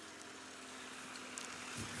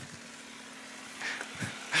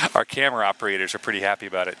 Our camera operators are pretty happy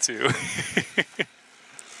about it too.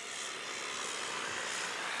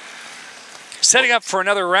 Setting up for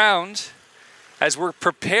another round as we're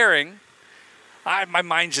preparing. My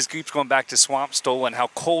mind just keeps going back to Swamp Stoll and how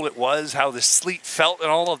cold it was, how the sleet felt and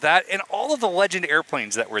all of that, and all of the Legend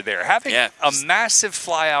airplanes that were there. Having a massive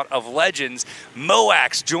flyout of Legends,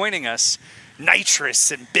 MOACs joining us,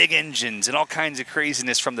 nitrous and big engines and all kinds of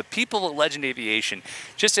craziness from the people at Legend Aviation.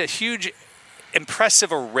 Just a huge,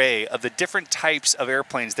 impressive array of the different types of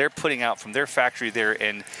airplanes they're putting out from their factory there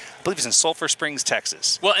in, I believe it's in Sulphur Springs,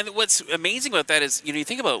 Texas. Well, and what's amazing about that is, you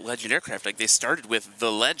think about Legend aircraft, like they started with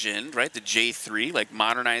the Legend, right, the J3, like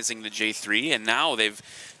modernizing the J3, and now they've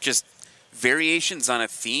just variations on a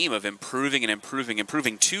theme of improving and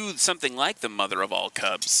improving to something like the mother of all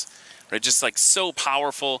Cubs, right? Just like so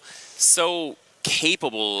powerful, so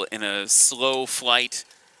capable in a slow flight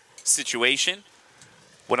situation.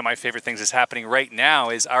 One of my favorite things that's happening right now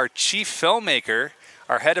is our chief filmmaker,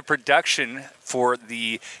 our head of production for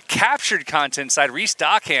the captured content side, Reese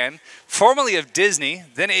Dockhand, formerly of Disney,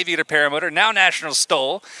 then Aviator Paramotor, now National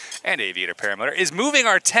STOL, and Aviator Paramotor, is moving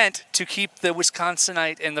our tent to keep the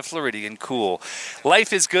Wisconsinite and the Floridian cool.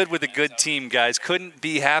 Life is good with a good team, guys. Couldn't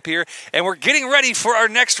be happier. And we're getting ready for our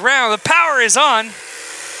next round. The power is on.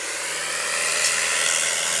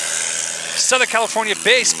 Southern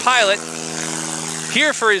California-based pilot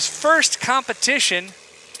here for his first competition.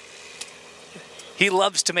 He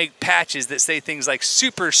loves to make patches that say things like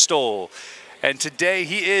Super STOL. And today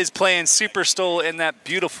he is playing Super STOL in that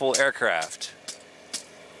beautiful aircraft.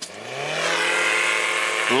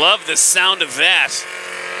 Love the sound of that.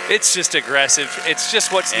 It's just aggressive. It's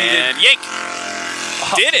just what's needed. And yank.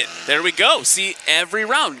 Did it. There we go. See, every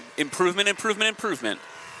round, improvement, improvement, improvement.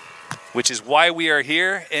 Which is why we are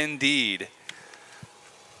here, indeed.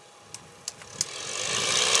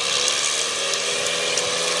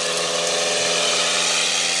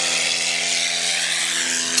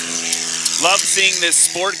 Love seeing this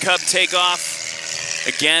Sport Cub take off.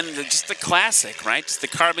 Again, just the classic, right? Just the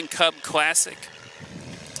Carbon Cub classic.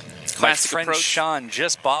 Classic My friend approach. Sean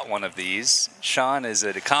just bought one of these. Sean is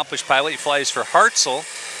an accomplished pilot. He flies for Hartzell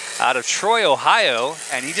out of Troy, Ohio,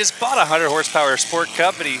 and he just bought a 100 horsepower Sport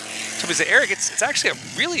Cub. But he told me, he said, Eric, it's actually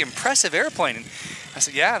a really impressive airplane. And I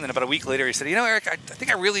said, yeah. And then about a week later, he said, you know, Eric, I think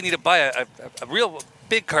I really need to buy a real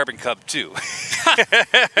big Carbon Cub too.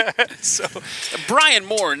 So Brian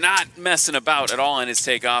Moore not messing about at all on his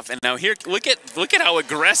takeoff. And now here, look at how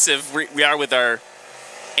aggressive we are with our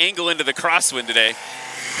angle into the crosswind today.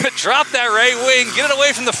 drop that right wing, get it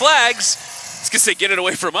away from the flags. I was gonna say, get it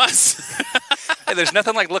away from us. Hey, there's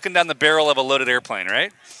nothing like looking down the barrel of a loaded airplane,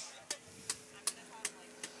 right?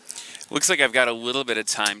 Looks like I've got a little bit of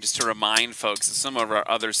time just to remind folks of some of our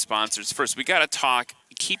other sponsors. First, we got to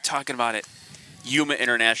keep talking about it. Yuma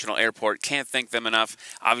International Airport, can't thank them enough.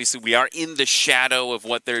 Obviously, we are in the shadow of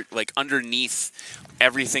what they're like, underneath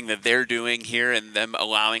everything that they're doing here, and them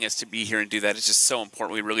allowing us to be here and do that is just so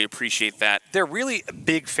important. We really appreciate that. They're really a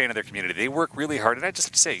big fan of their community. They work really hard, and I just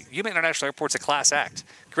have to say, Yuma International Airport's a class act.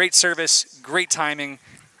 Great service, great timing.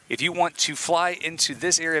 If you want to fly into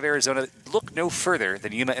this area of Arizona, look no further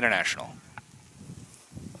than Yuma International.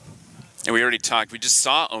 And we already talked. We just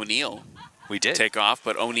saw O'Neill. We did. Take off,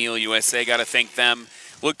 but O'Neill USA, got to thank them.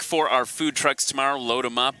 Look for our food trucks tomorrow. Load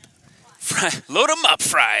them up. Load them up,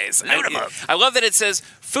 fries. Load 'em up. I love that it says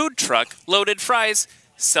food truck, loaded fries,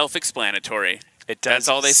 self-explanatory. It does. That's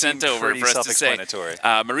all they sent over for us to say.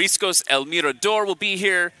 Mariscos El Mirador will be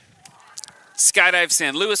here. Skydive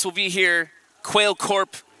San Luis will be here. Quail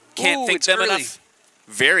Corp, can't thank them enough.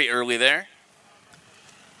 Very early there.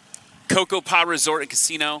 Coco Pa Resort and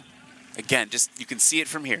Casino. Again, just you can see it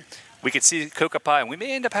from here. We could see Coca Pie, and we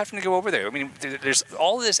may end up having to go over there. I mean, there's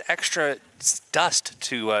all this extra dust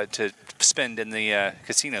to spend in the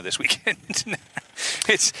casino this weekend.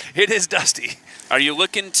 It is dusty. Are you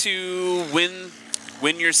looking to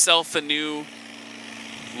win yourself a new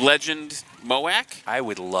Legend MOAC? I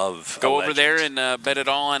would love go over there and bet it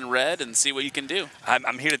all on red and see what you can do.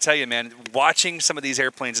 I'm here to tell you, man, watching some of these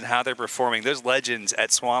airplanes and how they're performing, those Legends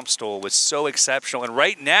at Swamp Stoll was so exceptional. And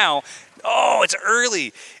right now, oh, it's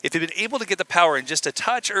early. If they'd been able to get the power in just a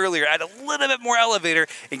touch earlier, add a little bit more elevator,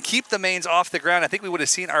 and keep the mains off the ground, I think we would have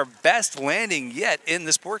seen our best landing yet in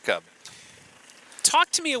the Sport Cub.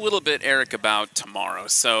 Talk to me a little bit, Eric, about tomorrow.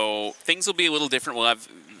 So things will be a little different. We'll have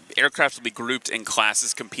aircraft will be grouped in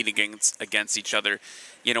classes competing against each other.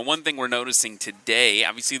 You know, one thing we're noticing today,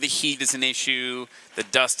 obviously the heat is an issue, the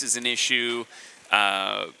dust is an issue,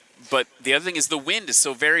 but the other thing is the wind is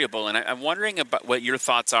so variable. And I'm wondering about what your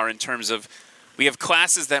thoughts are in terms of, we have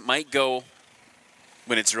classes that might go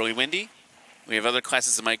when it's really windy. We have other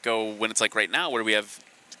classes that might go when it's like right now, where we have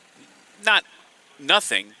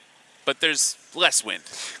nothing, but there's less wind.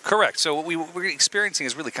 Correct. So what we're experiencing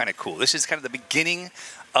is really kind of cool. This is kind of the beginning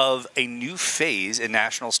of a new phase in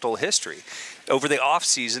National STOL history. Over the off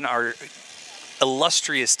season, our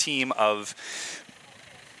illustrious team of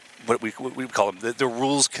what we call them, the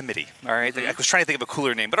Rules Committee. All right, I was trying to think of a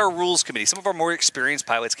cooler name, but our Rules Committee. Some of our more experienced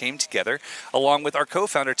pilots came together, along with our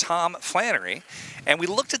co-founder Tom Flannery, and we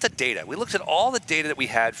looked at the data. We looked at all the data that we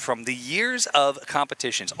had from the years of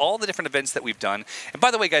competitions, all the different events that we've done. And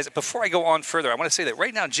by the way, guys, before I go on further, I want to say that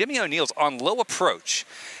right now Jimmy O'Neill's on low approach.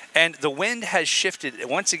 And the wind has shifted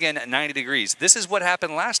once again at 90 degrees. This is what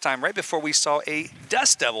happened last time, right before we saw a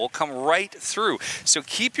dust devil come right through. So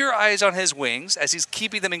keep your eyes on his wings as he's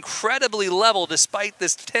keeping them incredibly level despite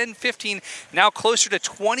this 10, 15, now closer to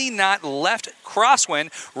 20-knot left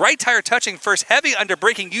crosswind. Right tire touching first, heavy under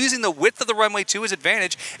braking, using the width of the runway to his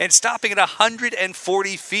advantage and stopping at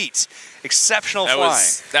 140 feet. Exceptional flying.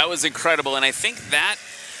 That was incredible, and I think that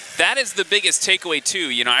is the biggest takeaway too.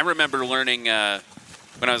 You know, I remember learning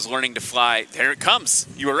when I was learning to fly, there it comes.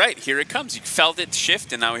 You were right, here it comes. You felt it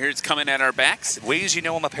shift, and now here it's coming at our backs. Ways you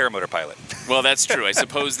know I'm a paramotor pilot. Well, that's true. I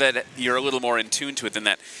suppose that you're a little more in tune to it than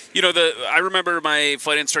that. You know, I remember my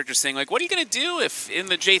flight instructor saying, like, what are you going to do if in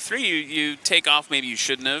the J3 you take off, maybe you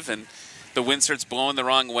shouldn't have, and the wind starts blowing the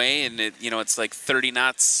wrong way, and it's like 30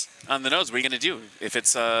 knots on the nose. What are you going to do if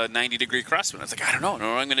it's a 90-degree crosswind? I was like, I don't know what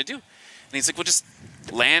I'm going to do. And he's like, well, just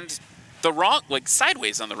land the wrong, like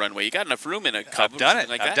sideways on the runway. You got enough room in a Cub. I've done it.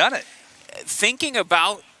 Like I've done it. Thinking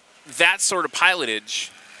about that sort of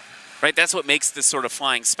pilotage, Right? That's what makes this sort of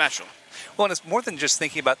flying special. Well, and it's more than just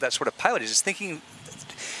thinking about that sort of pilot. It's just thinking,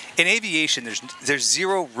 in aviation, there's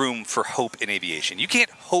zero room for hope in aviation. You can't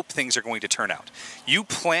hope things are going to turn out. You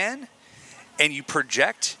plan and you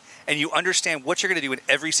project and you understand what you're going to do in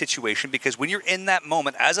every situation, because when you're in that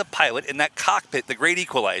moment as a pilot, in that cockpit, the great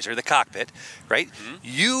equalizer, the cockpit, right?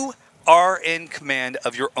 You are in command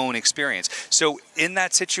of your own experience. So in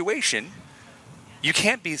that situation, you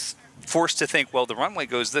can't be forced to think, well, the runway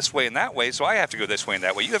goes this way and that way, so I have to go this way and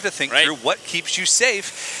that way. You have to think through what keeps you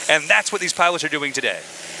safe, and that's what these pilots are doing today.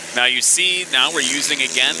 Now you see, now we're using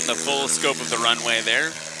again the full scope of the runway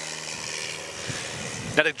there.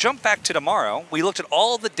 Now to jump back to tomorrow, we looked at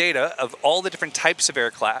all of the data of all the different types of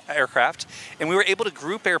aircraft, and we were able to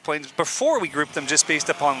group airplanes before we grouped them just based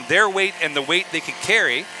upon their weight and the weight they could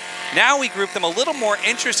carry. Now we group them a little more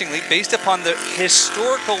interestingly based upon the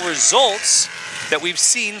historical results that we've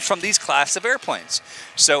seen from these class of airplanes.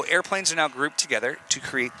 So airplanes are now grouped together to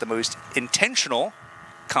create the most intentional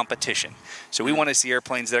competition. So we want to see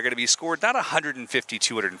airplanes that are going to be scored not 150,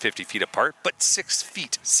 250 feet apart, but 6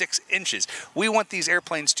 feet, 6 inches. We want these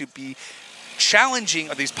airplanes to be challenging,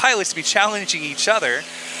 or these pilots to be challenging each other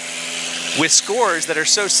with scores that are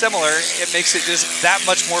so similar, it makes it just that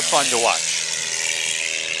much more fun to watch.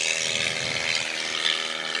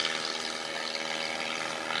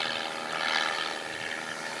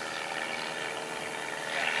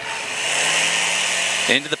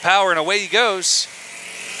 Into the power, and away he goes.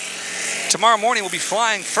 Tomorrow morning we'll be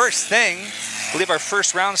flying first thing. I believe our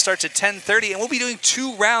first round starts at 10:30, and we'll be doing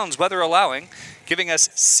 2 rounds, weather allowing, giving us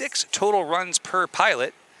 6 total runs per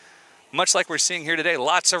pilot. Much like we're seeing here today,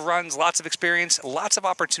 lots of runs, lots of experience, lots of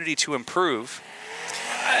opportunity to improve.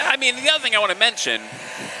 I mean, the other thing I want to mention,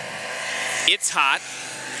 it's hot,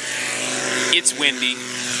 it's windy.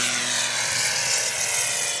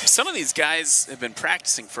 Some of these guys have been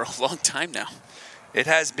practicing for a long time now. It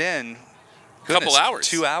has been a couple hours.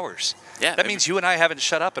 2 hours. Yeah, that means you and I haven't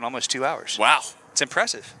shut up in almost 2 hours. Wow. It's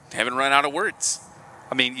impressive. Haven't run out of words.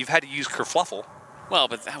 I mean, you've had to use kerfluffle. Well,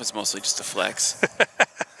 but that was mostly just a flex.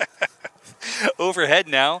 Overhead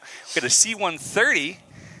now, we've got a C-130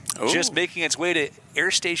 just making its way to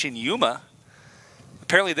Air Station Yuma.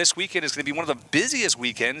 Apparently this weekend is going to be one of the busiest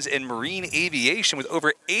weekends in marine aviation, with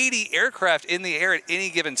over 80 aircraft in the air at any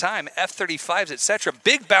given time, F-35s, etc.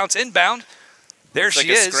 Big bounce inbound. There Looks she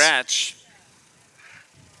like is. A scratch.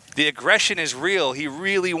 The aggression is real. He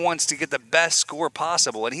really wants to get the best score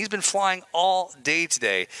possible, and he's been flying all day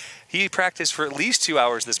today. He practiced for at least 2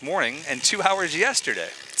 hours this morning and 2 hours yesterday.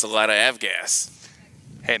 It's a lot of avgas.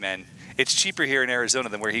 Hey, man, it's cheaper here in Arizona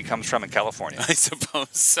than where he comes from in California. I suppose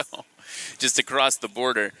so. Just across the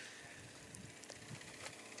border.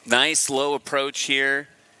 Nice low approach here.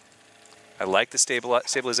 I like the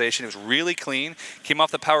stabilization. It was really clean. Came off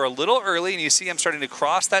the power a little early, and you see him starting to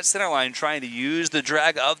cross that center line, trying to use the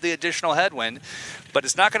drag of the additional headwind. But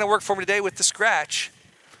it's not going to work for me today with the scratch.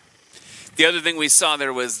 The other thing we saw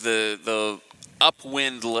there was the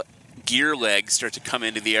upwind gear legs start to come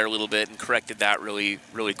into the air a little bit, and corrected that really,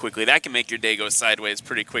 really quickly. That can make your day go sideways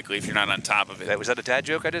pretty quickly if you're not on top of it. Was that a dad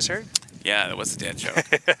joke I just heard? Yeah, that was a dad joke.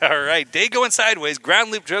 All right, day going sideways. Ground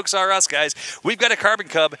loop jokes are us, guys. We've got a Carbon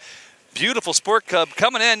Cub. Beautiful Sport Cub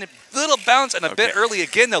coming in, little bounce and a bit early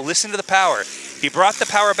again, though. Listen to the power. He brought the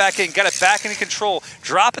power back in, got it back into control,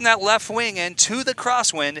 dropping that left wing into the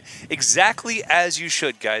crosswind, exactly as you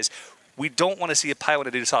should, guys. We don't want to see a pilot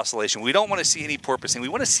induce oscillation. We don't want to see any porpoising. We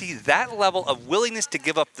want to see that level of willingness to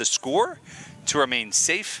give up the score to remain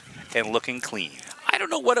safe and looking clean. I don't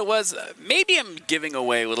know what it was. Maybe I'm giving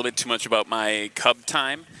away a little bit too much about my Cub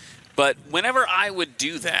time, but whenever I would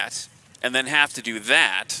do that and then have to do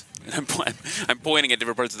that, I'm pointing at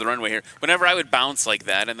different parts of the runway here. Whenever I would bounce like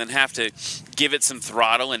that and then have to give it some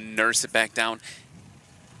throttle and nurse it back down,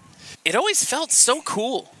 it always felt so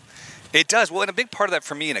cool. It does. Well, and a big part of that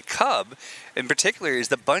for me in a Cub, in particular, is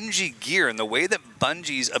the bungee gear and the way that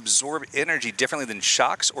bungees absorb energy differently than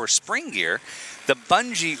shocks or spring gear. The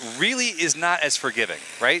bungee really is not as forgiving,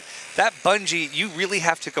 right? That bungee, you really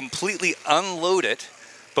have to completely unload it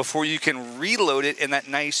before you can reload it in that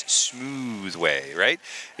nice, smooth way, right?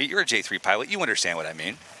 You're a J3 pilot. You understand what I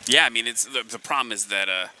mean. Yeah, I mean, it's the problem is that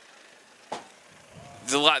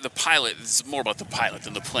the pilot is more about the pilot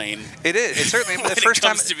than the plane. It is. It certainly. The first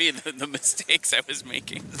time to me, the mistakes I was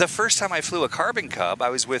making. The first time I flew a Carbon Cub, I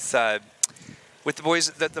was with the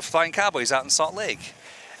boys, the Flying Cowboys out in Salt Lake.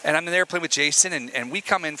 And I'm in the airplane with Jason, and we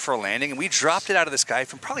come in for a landing, and we dropped it out of the sky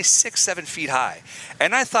from probably 6-7 feet high.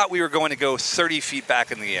 And I thought we were going to go 30 feet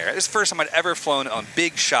back in the air. This is the first time I'd ever flown on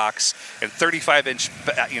big shocks and 35-inch,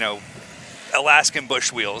 Alaskan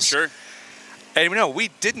bush wheels. Sure. And no, we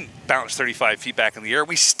didn't bounce 35 feet back in the air.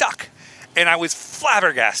 We stuck. And I was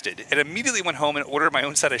flabbergasted and immediately went home and ordered my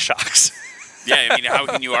own set of shocks. Yeah, I mean, how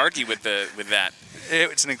can you argue with that?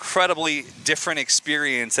 It's an incredibly different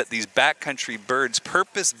experience that these backcountry birds,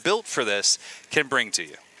 purpose-built for this, can bring to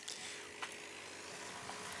you.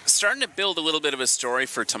 Starting to build a little bit of a story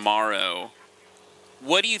for tomorrow.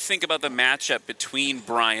 What do you think about the matchup between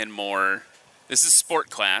Brian Moore? This is sport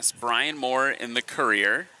class. Brian Moore in the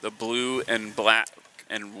Courier, the blue and black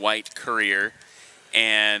and white Courier,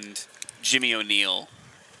 and Jimmy O'Neill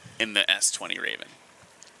in the S20 Raven.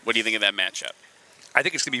 What do you think of that matchup? I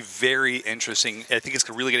think it's going to be very interesting. I think it's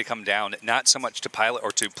really going to come down not so much to pilot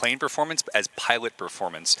or to plane performance, but as pilot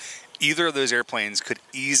performance. Either of those airplanes could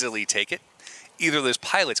easily take it. Either of those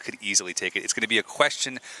pilots could easily take it. It's going to be a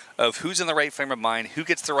question of who's in the right frame of mind, who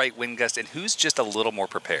gets the right wind gust, and who's just a little more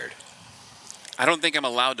prepared. I don't think I'm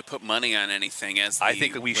allowed to put money on anything. I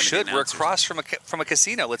think we should. We're across from a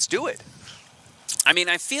casino. Let's do it. I mean,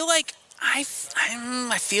 I feel like I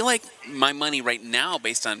feel like my money right now,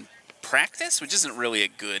 based on practice, which isn't really a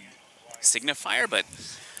good signifier, but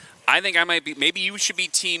I think I might be. Maybe you should be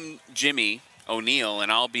Team Jimmy O'Neill,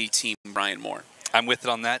 and I'll be Team Brian Moore. I'm with it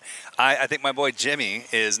on that. I think my boy Jimmy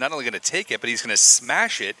is not only going to take it, but he's going to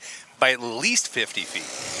smash it by at least 50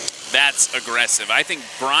 feet. That's aggressive. I think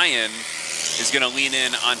Brian is going to lean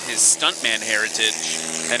in on his stuntman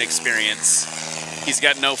heritage and experience. He's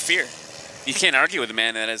got no fear. You can't argue with a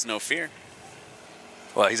man that has no fear.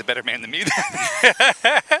 Well, he's a better man than me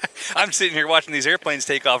then. I'm sitting here watching these airplanes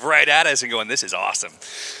take off right at us and going, this is awesome.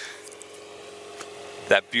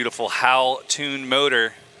 That beautiful Howl-tuned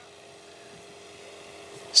motor,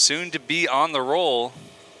 soon to be on the roll.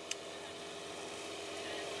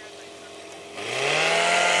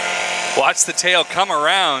 Watch the tail come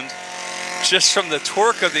around just from the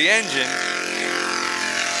torque of the engine.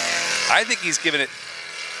 I think he's given it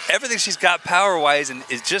everything she's got power-wise and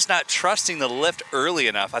is just not trusting the lift early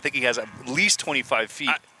enough. I think he has at least 25 feet.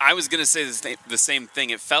 I was going to say the same thing.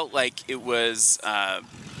 It felt like it was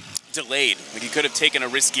delayed. Like he could have taken a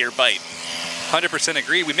riskier bite. 100%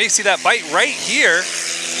 agree. We may see that bite right here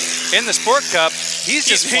in the Sport Cup. He's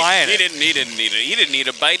just flying it. He didn't need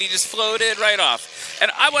a bite. He just floated right off. And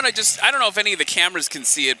I want to I don't know if any of the cameras can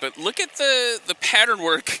see it, but look at the pattern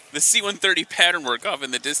work, the C-130 pattern work off in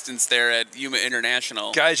the distance there at Yuma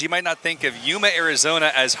International. Guys, you might not think of Yuma,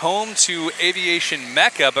 Arizona as home to aviation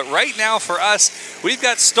mecca, but right now for us, we've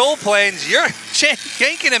got STOL planes. You're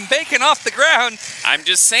yanking and baking off the ground. I'm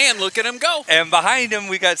just saying, look at him go. And behind him,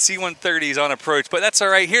 we got C-130s on approach, but that's all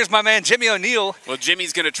right. Here's my man, Jimmy O'Neill. Well,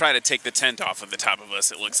 Jimmy's going to try to take the tent off of the top of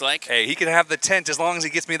us, it looks like. Hey, he can have the tent as long as he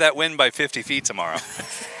gets me that win by 50 feet tomorrow.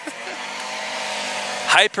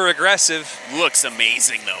 Hyper aggressive. Looks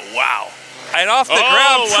amazing though. Wow. And off the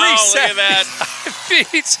ground, preset. Look at that.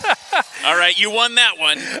 Feet. All right, you won that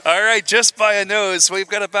one. All right, just by a nose. We've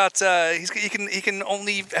got about he can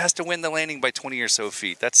only has to win the landing by 20 or so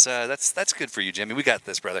feet. That's good for you, Jimmy. We got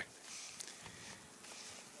this, brother.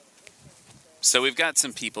 So we've got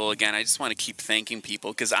some people again. I just want to keep thanking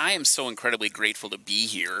people because I am so incredibly grateful to be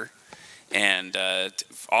here. And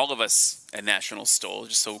all of us at National STOL are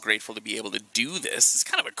just so grateful to be able to do this. It's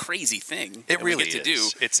kind of a crazy thing. It really is. To do.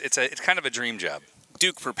 It's kind of a dream job.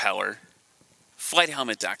 Duke Propeller,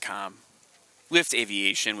 FlightHelmet.com, Lift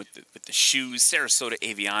Aviation with the shoes, Sarasota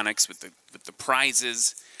Avionics with the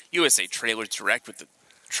prizes, USA Trailer Direct with the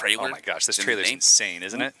trailer. Oh my gosh, this trailer's insane,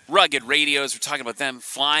 isn't it? Rugged Radios, we're talking about them.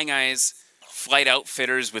 Flying Eyes, Flight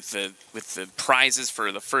Outfitters with the prizes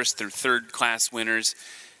for the first through third class winners.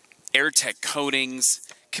 AirTech Coatings,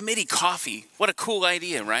 Committee Coffee. What a cool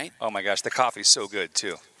idea, right? Oh my gosh, the coffee's so good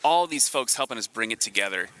too. All these folks helping us bring it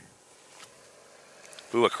together.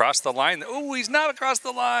 Ooh, across the line. Ooh, he's not across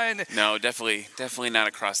the line. No, definitely not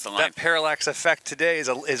across the line. That parallax effect today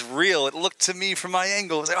is real. It looked to me from my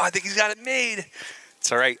angle. I was like, oh, I think he's got it made. It's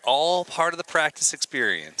all right. All part of the practice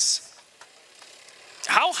experience.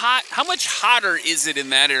 How much hotter is it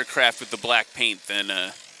in that aircraft with the black paint than...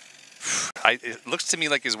 It looks to me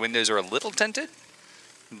like his windows are a little tinted,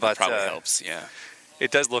 but that probably helps. Yeah, it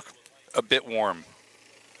does look a bit warm.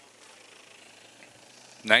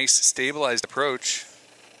 Nice stabilized approach.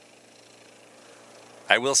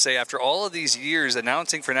 I will say, after all of these years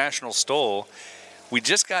announcing for National STOL, we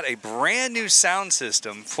just got a brand new sound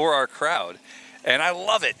system for our crowd, and I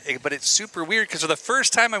love it. But it's super weird because for the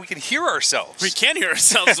first time we can hear ourselves. We can hear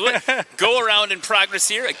ourselves. Go around in progress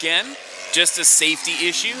here again. Just a safety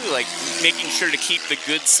issue, like making sure to keep the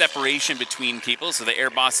good separation between people. So the air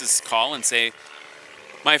bosses call and say,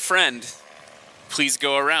 my friend, please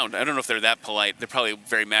go around. I don't know if they're that polite. They're probably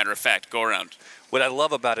very matter of fact. Go around. What I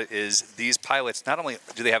love about it is these pilots, not only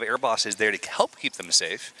do they have air bosses there to help keep them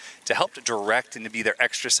safe, to help to direct and to be their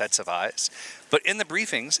extra sets of eyes, but in the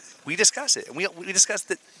briefings, we discuss it. And we discuss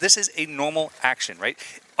that this is a normal action, right?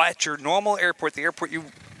 At your normal airport, the airport you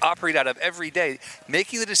operate out of every day,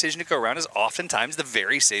 making the decision to go around is oftentimes the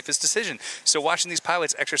very safest decision. So watching these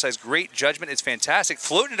pilots exercise great judgment is fantastic.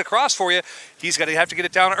 Floating it across for you, he's going to have to get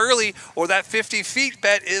it down early or that 50 feet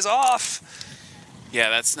bet is off. Yeah,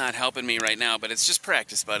 that's not helping me right now, but it's just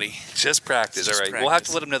practice, buddy. Just practice, all right. Practice. We'll have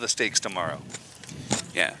to let him know the stakes tomorrow.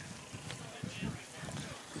 Yeah.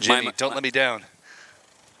 Jimmy, don't let me down.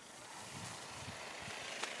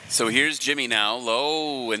 So here's Jimmy now,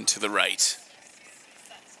 low and to the right.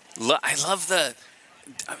 I love the,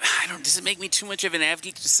 does it make me too much of an av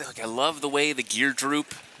geek to say, like, I love the way the gear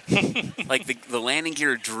droop. Like the landing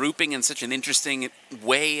gear drooping in such an interesting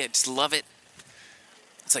way. I just love it.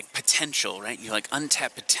 It's like potential, right? You're like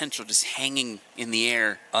untapped potential just hanging in the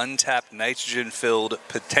air. Untapped nitrogen-filled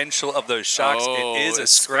potential of those shocks. Oh, it is a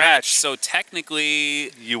scratch. So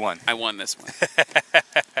technically, You won. I won this one.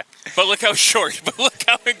 But look how short. But look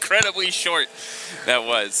how incredibly short that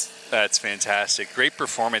was. That's fantastic. Great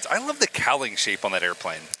performance. I love the cowling shape on that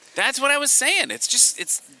airplane. That's what I was saying. It's just,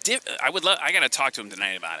 I gotta talk to him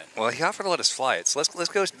tonight about it. Well, he offered to let us fly it, so let's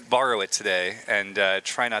go borrow it today and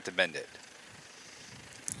try not to bend it.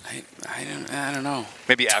 I don't know.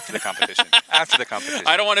 Maybe after the competition. After the competition.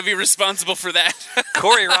 I don't want to be responsible for that.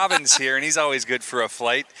 Corey Robbins here, and he's always good for a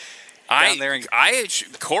flight.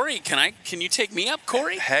 Corey, can you take me up,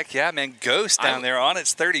 Corey? Heck yeah, man. Ghost down there on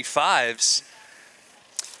its 35s.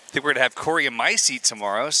 I think we're going to have Corey in my seat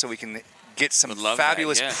tomorrow so we can get some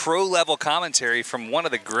fabulous pro-level commentary from one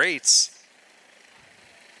of the greats.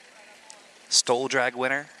 Stole drag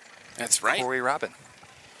winner. That's right. Corey Robin.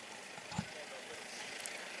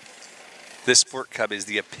 This Sport Cub is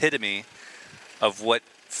the epitome of what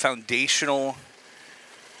foundational,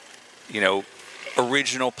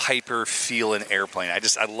 original Piper feel in airplane.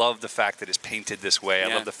 I love the fact that it's painted this way. Yeah.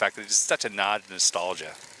 I love the fact that it's just such a nod to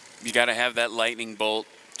nostalgia. You got to have that lightning bolt.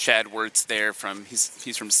 Chad Wirtz there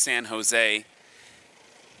he's from San Jose.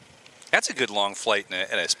 That's a good long flight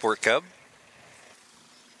in a Sport Cub.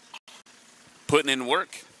 Putting in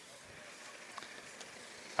work.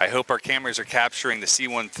 I hope our cameras are capturing the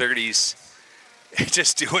C-130s.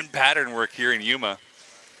 Just doing pattern work here in Yuma.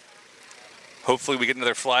 Hopefully we get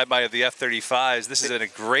another flyby of the F-35s. This has been a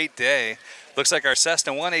great day. Looks like our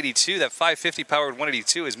Cessna 182, that 550 powered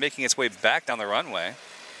 182, is making its way back down the runway.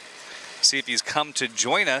 See if he's come to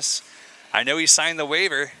join us. I know he signed the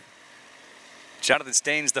waiver. Jonathan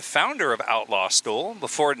Staines, the founder of Outlaw STOL,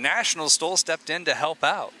 before National STOL stepped in to help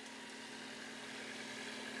out.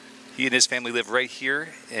 He and his family live right here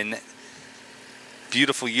in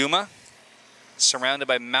beautiful Yuma, surrounded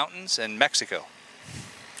by mountains and Mexico.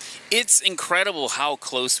 It's incredible how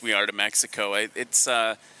close we are to Mexico. It's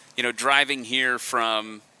driving here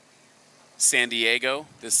from San Diego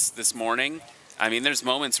this morning. I mean, there's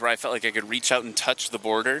moments where I felt like I could reach out and touch the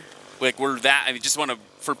border. Like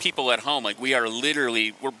for people at home, like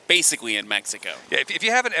we're basically in Mexico. Yeah, if you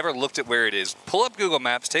haven't ever looked at where it is, pull up Google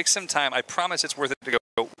Maps, take some time. I promise it's worth it to go,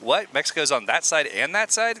 what? Mexico's on that side and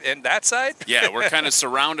that side and that side? Yeah, we're kind of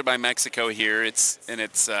surrounded by Mexico here. It's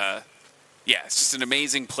just an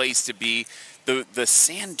amazing place to be. The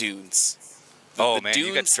sand dunes. You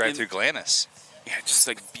got to drive through Glamis. Yeah, just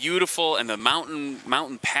like beautiful, and the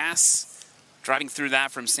mountain pass. Driving through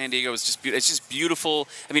that from San Diego is just it's just beautiful.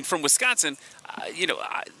 I mean, from Wisconsin,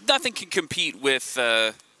 nothing can compete with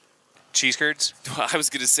cheese curds. I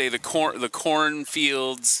was going to say the corn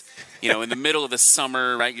fields. In the middle of the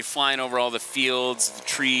summer, right? You're flying over all the fields, the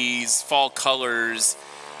trees, fall colors,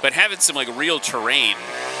 but having some like real terrain.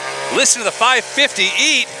 Listen to the 550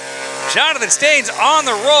 eat. Jonathan Staines on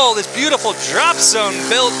the roll. This beautiful drop zone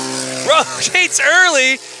built rotates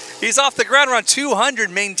early. He's off the ground around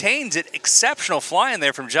 200, maintains it. Exceptional flying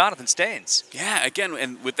there from Jonathan Staines. Yeah, again,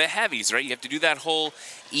 and with the heavies, right? You have to do that whole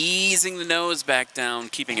easing the nose back down,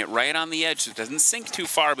 keeping it right on the edge so it doesn't sink too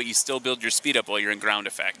far, but you still build your speed up while you're in ground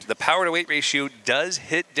effect. The power to weight ratio does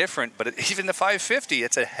hit different, but even the 550,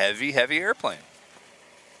 it's a heavy, heavy airplane.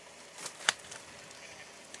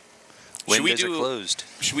 Windows are closed.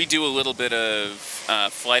 Should we do a little bit of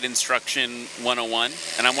flight instruction 101?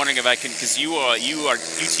 And I'm wondering if I can, because you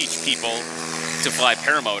teach people to fly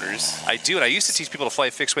paramotors. I do, and I used to teach people to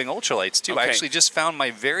fly fixed-wing ultralights too. Okay. I actually just found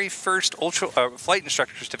my very first flight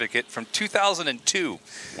instructor certificate from 2002.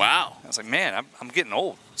 Wow! I was like, man, I'm getting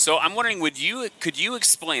old. So I'm wondering, could you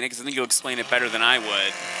explain it? Because I think you'll explain it better than I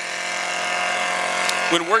would.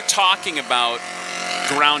 When we're talking about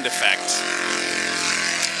ground effect.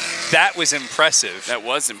 That was impressive. That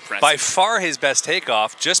was impressive. By far his best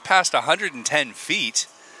takeoff, just past 110 feet.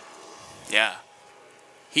 Yeah.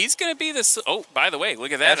 He's going to be this. Oh, by the way,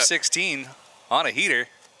 look at that. F-16 on a heater.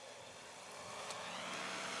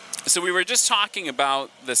 So we were just talking about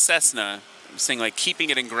the Cessna, saying like keeping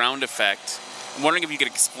it in ground effect. I'm wondering if you could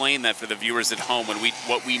explain that for the viewers at home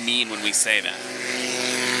what we mean when we say that.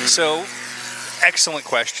 So, excellent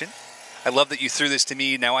question. I love that you threw this to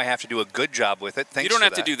me. Now I have to do a good job with it. Thanks. You don't for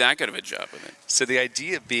have that. to do that good of a job with it. So the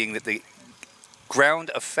idea being that the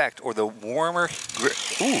ground effect, or the warmer...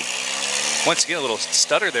 Ooh. Once again, a little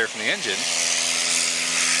stutter there from the engine.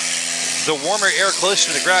 The warmer air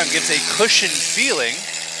closer to the ground gives a cushioned feeling,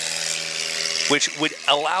 which would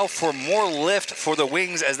allow for more lift for the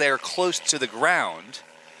wings as they are close to the ground.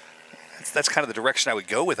 That's kind of the direction I would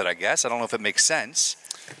go with it, I guess. I don't know if it makes sense.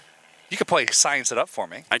 You could probably science it up for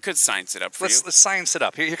me. I could science it up for you. Let's science it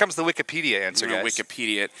up. Here comes the Wikipedia answer, guys.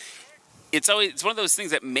 Wikipedia it. It's one of those things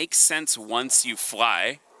that makes sense once you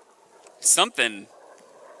fly.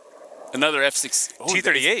 Another F-16. Oh,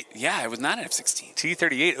 T-38. Yeah, it was not an F-16.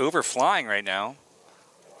 T-38 overflying right now.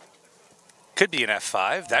 Could be an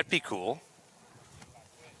F-5. That'd be cool.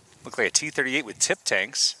 Look like a T-38 with tip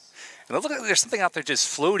tanks. And look like there's something out there just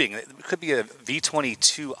floating. It could be a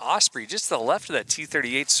V-22 Osprey just to the left of that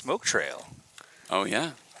T-38 smoke trail. Oh,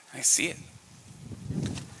 yeah. I see it.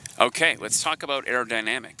 Okay, let's talk about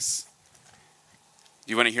aerodynamics.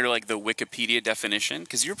 Do you want to hear like the Wikipedia definition?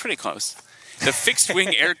 Because you're pretty close. The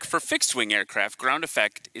fixed-wing for fixed-wing aircraft, ground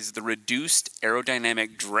effect is the reduced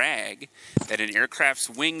aerodynamic drag that an aircraft's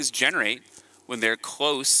wings generate when they're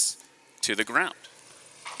close to the ground.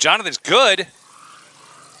 Jonathan's good.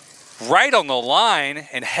 Right on the line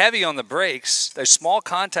and heavy on the brakes. There's small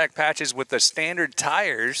contact patches with the standard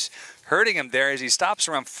tires hurting him there as he stops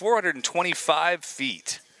around 425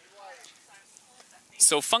 feet.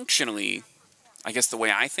 So functionally, I guess the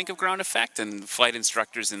way I think of ground effect, and flight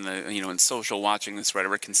instructors in the in social watching this,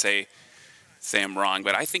 whatever, can say I'm wrong,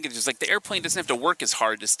 but I think it's just like the airplane doesn't have to work as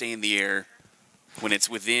hard to stay in the air when it's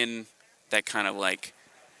within that kind of like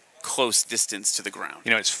close distance to the ground. You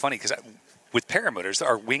know, it's funny because with paramotors,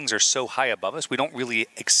 our wings are so high above us, we don't really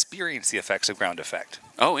experience the effects of ground effect.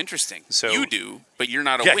 Oh, interesting. So you do, but you're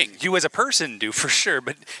not a yeah, wing. You as a person do for sure,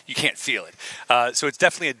 but you can't feel it. So it's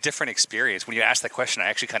definitely a different experience. When you ask that question, I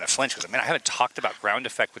actually kind of flinch because, I haven't talked about ground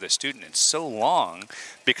effect with a student in so long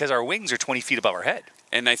because our wings are 20 feet above our head.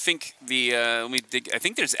 And I think I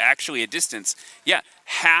think there's actually a distance. Yeah,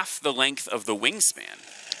 half the length of the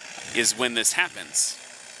wingspan is when this happens.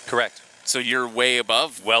 Correct. So you're way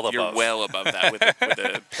above. Well above. You're well above that with a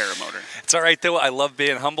paramotor. It's all right, though. I love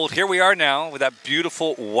being humbled. Here we are now with that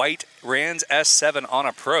beautiful white Rans S7 on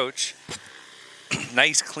approach.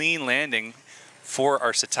 Nice, clean landing for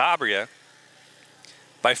our Citabria.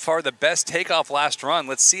 By far the best takeoff last run.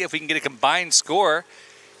 Let's see if we can get a combined score.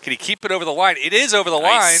 Can he keep it over the line? It is over the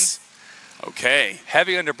line. Okay.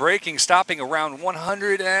 Heavy under braking, stopping around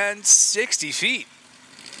 160 feet.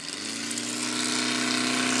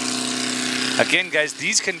 Again, guys,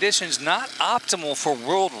 these conditions not optimal for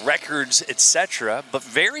world records, etc., but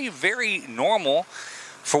very, very normal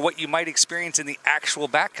for what you might experience in the actual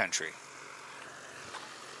backcountry.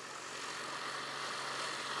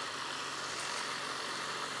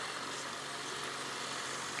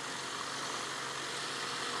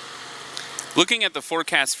 Looking at the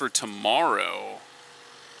forecast for tomorrow,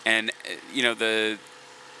 and the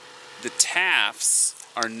TAFs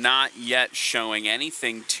are not yet showing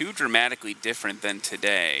anything too dramatically different than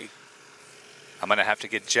today. I'm going to have to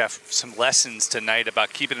get Jeff some lessons tonight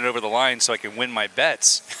about keeping it over the line so I can win my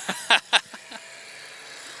bets.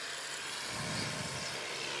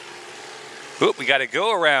 Oop, we got to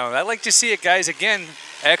go around. I like to see it, guys. Again,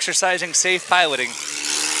 exercising safe piloting.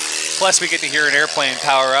 Plus, we get to hear an airplane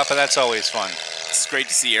power up, and that's always fun. It's great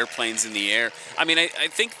to see airplanes in the air. I mean, I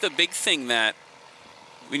think the big thing that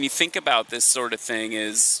when you think about this sort of thing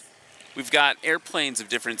is we've got airplanes of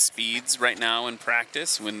different speeds right now in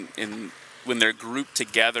practice. When they're grouped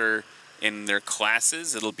together in their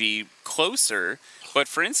classes, it'll be closer. But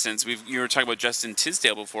for instance, you were talking about Justin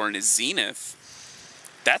Tisdale before in his Zenith.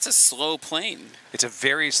 That's a slow plane. It's a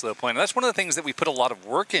very slow plane. And that's one of the things that we put a lot of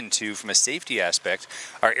work into from a safety aspect.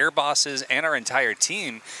 Our air bosses and our entire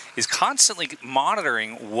team is constantly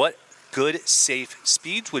monitoring what good, safe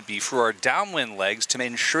speeds would be for our downwind legs to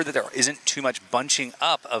ensure that there isn't too much bunching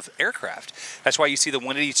up of aircraft. That's why you see the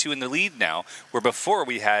 182 in the lead now, where before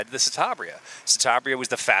we had the Citabria. Citabria was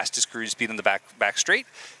the fastest cruise speed in the back straight.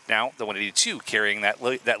 Now the 182 carrying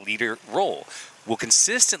that leader role. We'll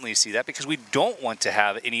consistently see that because we don't want to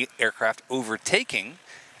have any aircraft overtaking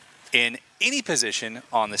in any position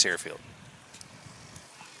on this airfield.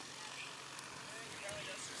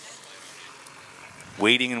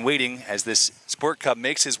 Waiting and waiting as this Sport Cub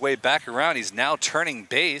makes his way back around. He's now turning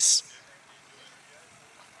base.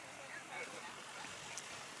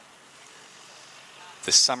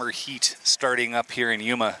 The summer heat starting up here in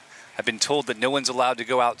Yuma. I've been told that no one's allowed to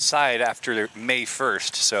go outside after May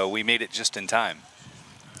 1st, so we made it just in time.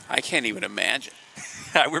 I can't even imagine.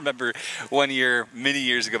 I remember one year, many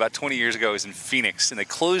years ago, about 20 years ago, I was in Phoenix, and they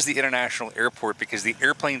closed the international airport because the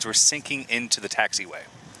airplanes were sinking into the taxiway.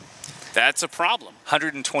 That's a problem.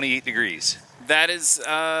 128 degrees. That is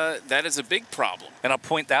a big problem. And I'll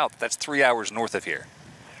point out, that's 3 hours north of here.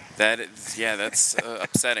 Yeah, that's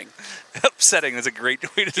upsetting. Upsetting is a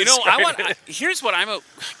great way to describe it. Here's what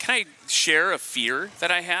can I share a fear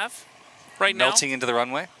that I have right now? Melting into the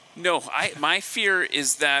runway? No, my fear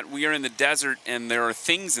is that we are in the desert and there are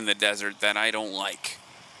things in the desert that I don't like.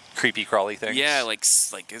 Creepy crawly things? Yeah, like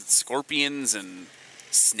scorpions and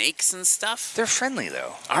snakes and stuff. They're friendly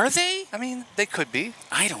though. Are they? I mean, they could be.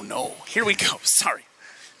 I don't know. Here we go. Sorry.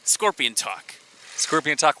 Scorpion talk.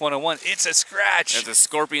 Scorpion Talk 101. It's a scratch. It's a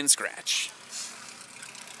scorpion scratch.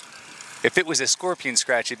 If it was a scorpion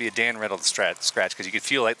scratch, it'd be a Dan Reynolds scratch because you could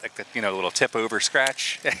feel like the little tip over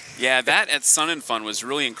scratch. Yeah, that at Sun and Fun was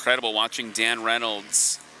really incredible watching Dan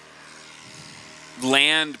Reynolds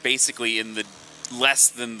land basically in the less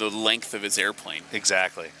than the length of his airplane.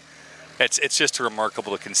 Exactly. It's just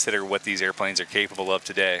remarkable to consider what these airplanes are capable of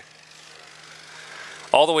today.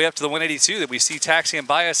 All the way up to the 182 that we see taxiing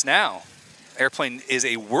by us now. Airplane is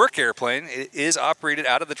a work airplane. It is operated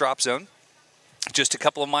out of the drop zone, just a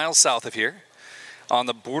couple of miles south of here, on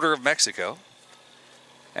the border of Mexico.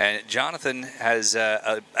 And Jonathan has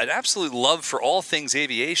an absolute love for all things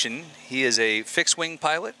aviation. He is a fixed-wing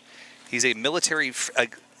pilot. He's a military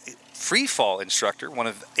free fall instructor, one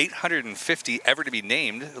of 850 ever to be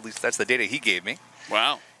named. At least that's the data he gave me.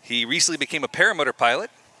 Wow. He recently became a paramotor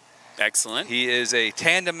pilot. Excellent. He is a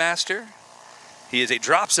tandem master. He is a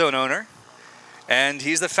drop zone owner. And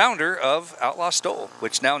he's the founder of Outlaw STOL,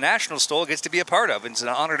 which now National STOL gets to be a part of. It's an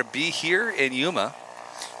honor to be here in Yuma.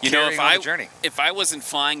 You know, if I wasn't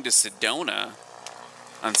flying to Sedona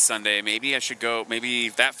on Sunday, maybe I should go. Maybe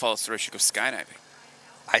if that falls through, I should go skydiving.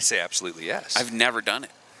 I say absolutely yes. I've never done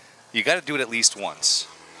it. You got to do it at least once.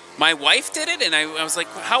 My wife did it, and I was like,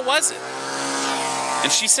 "How was it?"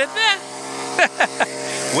 And she said,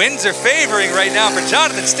 "Meh." Winds are favoring right now for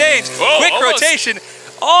Jonathan Staines. Whoa, quick almost. Rotation.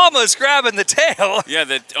 Almost grabbing the tail. Yeah,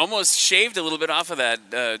 that almost shaved a little bit off of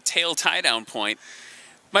that tail tie-down point.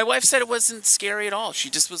 My wife said it wasn't scary at all.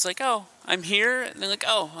 She just was like, "Oh, I'm here," and they're like,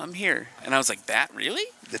 "Oh, I'm here," and I was like, "That really?"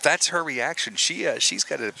 If that's her reaction, she's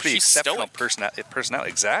got a pretty exceptional personality.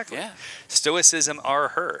 Exactly. Yeah. Stoicism are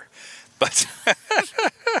her, but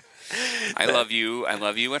I love you. I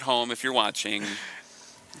love you at home if you're watching.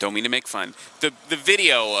 Don't mean to make fun. The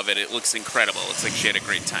video of it looks incredible. It looks like she had a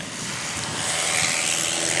great time.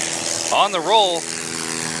 On the roll,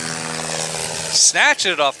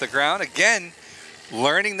 snatching it off the ground. Again,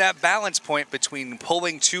 learning that balance point between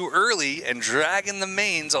pulling too early and dragging the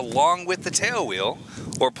mains along with the tail wheel,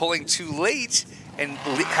 or pulling too late and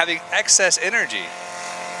having excess energy.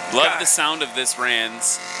 Love the sound of this,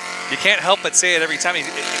 Rands. You can't help but say it every time he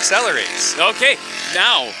accelerates. Okay,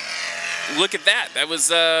 now, look at that. That was,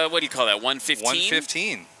 what do you call that, 115?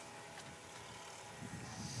 115.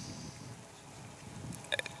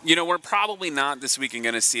 You know, we're probably not this weekend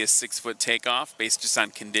going to see a 6-foot takeoff based just on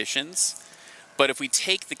conditions. But if we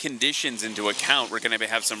take the conditions into account, we're going to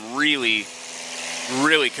have some really,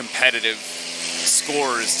 really competitive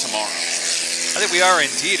scores tomorrow. I think we are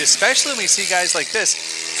indeed, especially when we see guys like this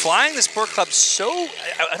flying the Sport Club so,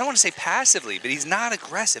 I don't want to say passively, but he's not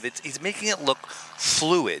aggressive. He's making it look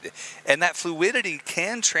fluid. And that fluidity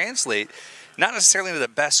can translate not necessarily into the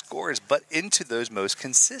best scores, but into those most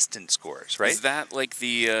consistent scores, right? Is that like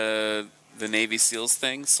the Navy SEALs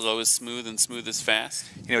thing? Slow is smooth and smooth is fast?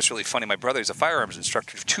 You know, it's really funny. My brother's a firearms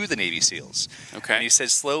instructor to the Navy SEALs. Okay. And he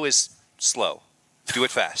says slow is slow. Do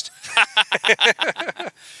it fast.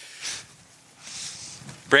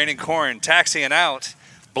 Brandon Korn taxiing out,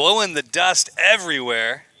 blowing the dust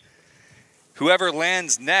everywhere. Whoever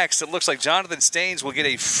lands next, it looks like Jonathan Staines will get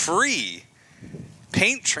a free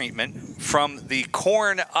paint treatment from the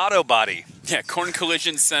Korn Auto Body. Yeah, Korn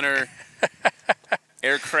Collision Center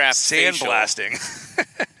aircraft sandblasting.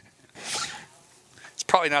 It's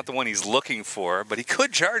probably not the one he's looking for, but he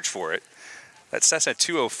could charge for it. That Cessna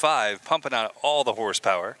 205 pumping out all the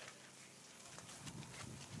horsepower.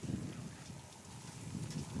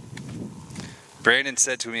 Brandon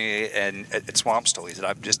said to me at Swamp STOL, he said,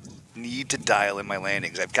 need to dial in my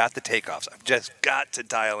landings. I've got the takeoffs. I've just got to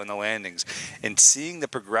dial in the landings. And seeing the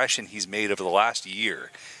progression he's made over the last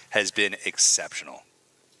year has been exceptional.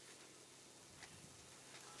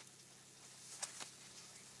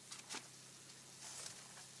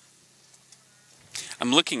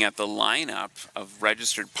 I'm looking at the lineup of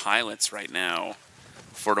registered pilots right now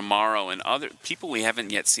for tomorrow, and other people we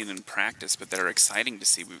haven't yet seen in practice, but that are exciting to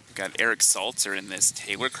see. We've got Eric Salzer in this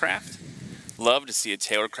Taylorcraft. Love to see a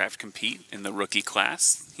Taylorcraft compete in the rookie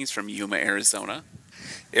class. He's from Yuma, Arizona.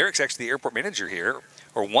 Eric's actually the airport manager here,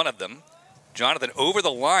 or one of them. Jonathan over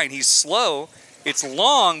the line. He's slow. It's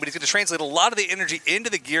long, but he's going to translate a lot of the energy into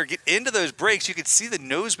the gear, get into those brakes. You can see the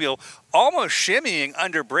nose wheel almost shimmying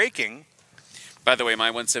under braking. By the way, my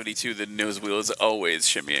 172, the nose wheel is always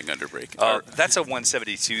shimmying under braking. Oh, that's a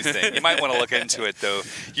 172 thing. You might want to look into it, though.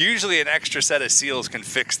 Usually an extra set of seals can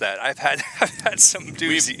fix that. I've had some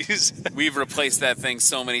doozies. We've replaced that thing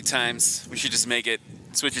so many times. We should just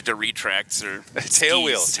switch it to retracts or tail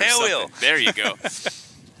wheel. Tail wheel. There you go.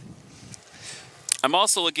 I'm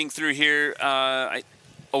also looking through here.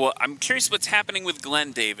 I'm curious what's happening with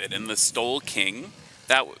Glenn David and the STOL King.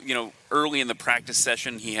 That, early in the practice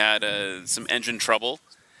session, he had some engine trouble,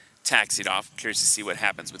 taxied off. Curious to see what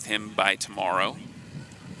happens with him by tomorrow.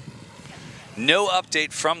 No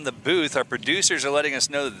update from the booth. Our producers are letting us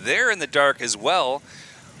know they're in the dark as well.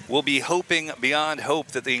 We'll be hoping beyond hope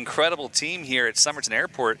that the incredible team here at Somerton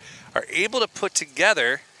Airport are able to put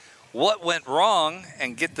together what went wrong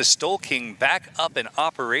and get the STOL King back up and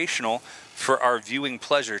operational for our viewing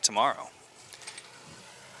pleasure tomorrow.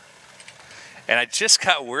 And I just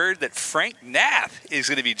got word that Frank Knapp is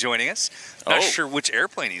going to be joining us. Not sure which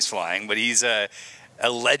airplane he's flying, but he's a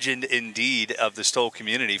legend indeed of the STOL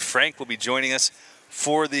community. Frank will be joining us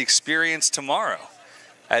for the experience tomorrow.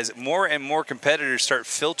 As more and more competitors start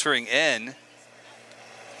filtering in,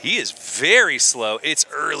 he is very slow. It's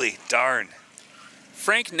early, darn.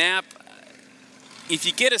 Frank Knapp, if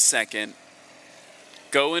you get a second,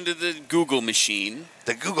 go into the Google machine.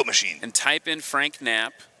 The Google machine. And type in Frank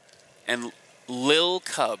Knapp and Lil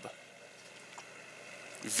Cub,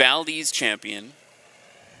 Valdez champion.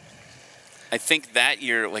 I think that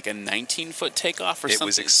year, like a 19-foot takeoff or something. It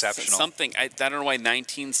was exceptional. Something, I don't know why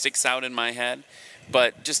 19 sticks out in my head,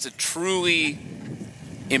 but just a truly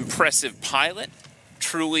impressive pilot,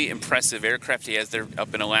 truly impressive aircraft he has there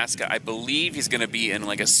up in Alaska. I believe he's going to be in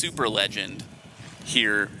like a super legend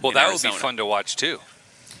here in that Arizona. Would be fun to watch too.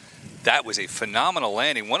 That was a phenomenal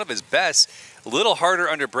landing, one of his best. A little harder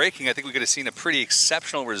under braking. I think we could have seen a pretty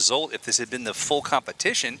exceptional result if this had been the full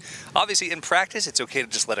competition. Obviously, in practice, it's okay to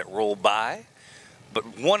just let it roll by.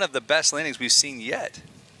 But one of the best landings we've seen yet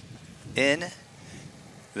in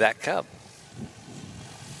that Cub.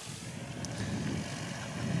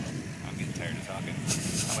 I'm getting tired of talking.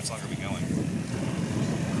 How much longer are we going?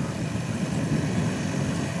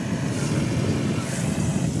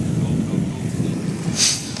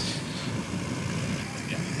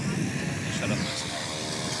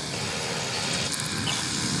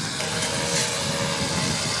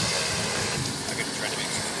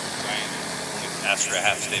 Asked for a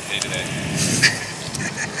half-day pay today.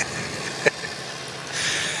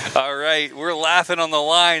 All right, we're laughing on the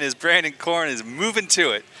line as Brandon Korn is moving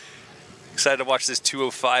to it. Excited to watch this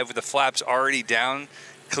 205 with the flaps already down.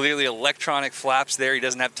 Clearly electronic flaps there. He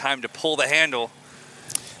doesn't have time to pull the handle.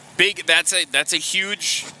 Big. That's a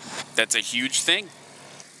huge thing.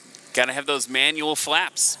 Got to have those manual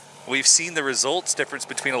flaps. We've seen the results difference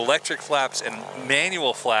between electric flaps and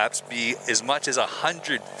manual flaps be as much as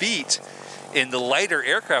 100 feet. In the lighter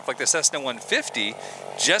aircraft like the Cessna 150,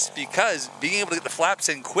 just because being able to get the flaps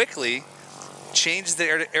in quickly changes the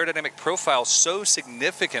aerodynamic profile so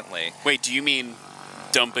significantly. Wait, do you mean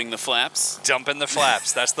dumping the flaps? Dumping the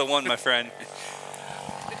flaps, that's the one, my friend.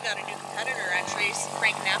 We've got a new competitor entry.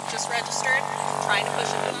 Frank Knapp just registered, trying to push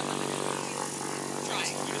it on.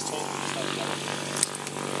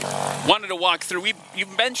 Wanted to walk through, you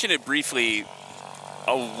mentioned it briefly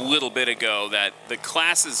a little bit ago that the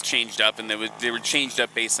classes changed up, and they were changed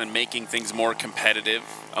up based on making things more competitive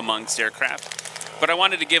amongst aircraft. But I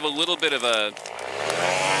wanted to give a little bit of an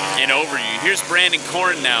overview. Here's Brandon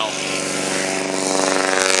Korn now.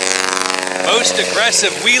 Most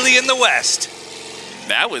aggressive wheelie in the West.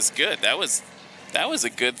 That was good. That was a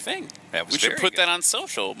good thing. We should put that on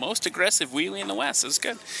social. Most aggressive wheelie in the West. It was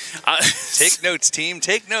good. Take notes, team.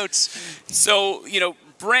 Take notes. So,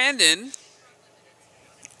 Brandon,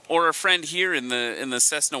 or a friend here in the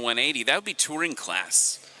Cessna 180, that would be touring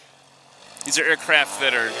class. These are aircraft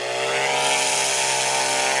that are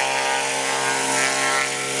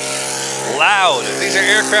loud. These are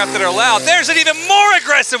aircraft that are loud. There's an even more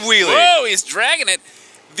aggressive wheelie. Whoa, he's dragging it.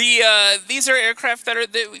 These are aircraft that are,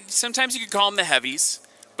 sometimes you could call them the heavies,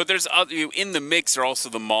 but there's in the mix are also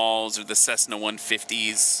the Mauls or the Cessna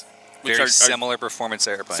 150s. Which Very are similar performance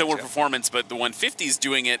airplanes. Similar performance, but the 150s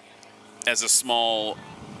doing it as a small,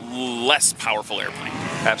 less powerful airplane.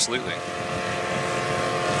 Absolutely.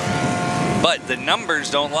 But the numbers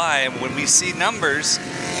don't lie, and when we see numbers,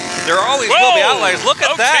 there always will be outliers. Look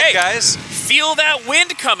at that, guys. Feel that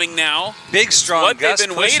wind coming now. Big, strong what gust they've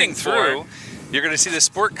been pushing waiting through. for. You're going to see the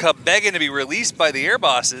Sport Cub begging to be released by the air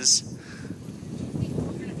bosses.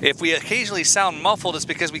 If we occasionally sound muffled, it's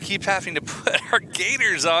because we keep having to put our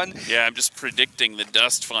gaiters on. Yeah, I'm just predicting the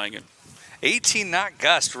dust flying in. 18-knot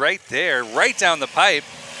gust right there, right down the pipe.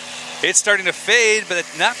 It's starting to fade, but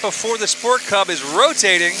not before the Sport Cub is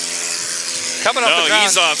rotating. Coming up the ground.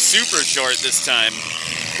 He's off super short this time.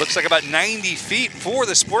 Looks like about 90 feet for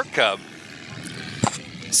the Sport Cub.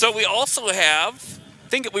 So we also have,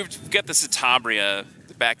 we've got the Citabria,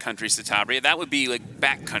 the backcountry Citabria. That would be like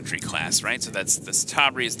backcountry class, right? So that's the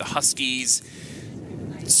Citabrias, the Huskies,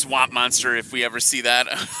 Swamp Monster, if we ever see that.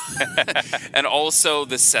 And also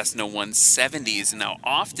the Cessna 170s. Now,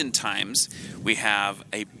 oftentimes, we have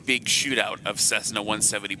a big shootout of Cessna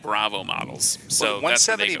 170 Bravo models. So well,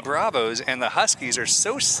 170 Bravos and the Huskies are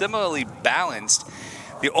so similarly balanced.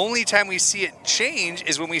 The only time we see it change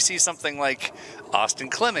is when we see something like Austin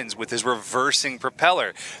Clemens with his reversing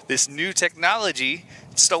propeller. This new technology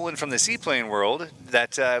stolen from the seaplane world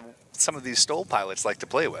that some of these STOL pilots like to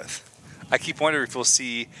play with. I keep wondering if we'll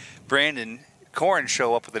see Brandon Korn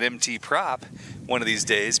show up with an MT prop one of these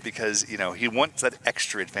days because, you know, he wants that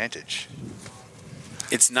extra advantage.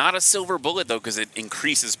 It's not a silver bullet, though, because it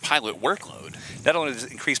increases pilot workload. Not only does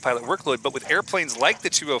it increase pilot workload, but with airplanes like the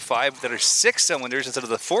 205 that are 6 cylinders instead of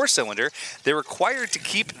the 4-cylinder, they're required to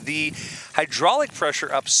keep the hydraulic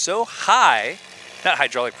pressure up so high. Not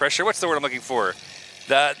hydraulic pressure, what's the word I'm looking for?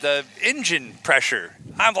 The engine pressure.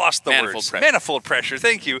 I've lost the words. Manifold pressure,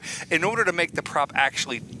 thank you. In order to make the prop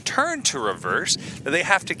actually turn to reverse, they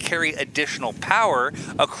have to carry additional power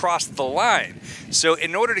across the line. So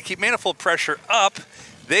in order to keep manifold pressure up,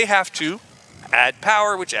 they have to add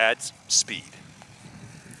power, which adds speed.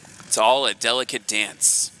 It's all a delicate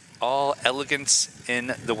dance. All elegance in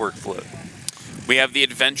the workflow. We have the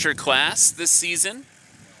Adventure class this season.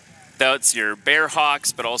 That's your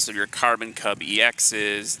Bearhawks, but also your Carbon Cub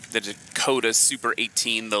EXs, the Dakota Super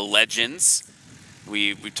 18, the Legends.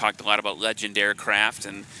 We've talked a lot about Legend aircraft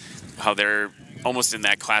and how they're almost in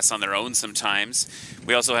that class on their own sometimes.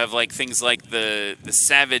 We also have like things like the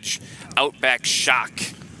Savage Outback Shock.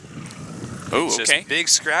 Oh, okay. Just big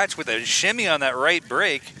scratch with a shimmy on that right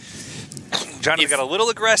brake. Jonathan got a little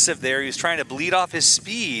aggressive there. He was trying to bleed off his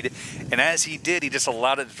speed, and as he did, he just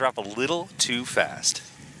allowed it to drop a little too fast.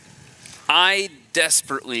 I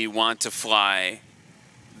desperately want to fly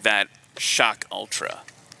that Shock Ultra.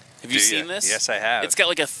 Have you seen this? Yes, I have. It's got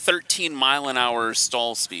like a 13-mile-an-hour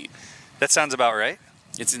stall speed. That sounds about right.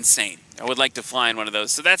 It's insane. I would like to fly in one of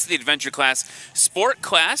those. So that's the Adventure class. Sport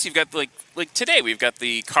class, you've got like today, we've got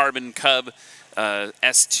the Carbon Cub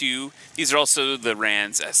S2. These are also the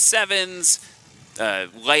Rands S7s,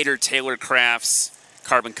 lighter Taylor crafts,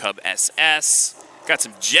 Carbon Cub SS. Got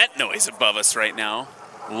some jet noise above us right now.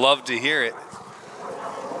 Love to hear it.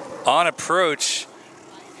 On approach,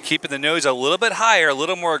 keeping the nose a little bit higher, a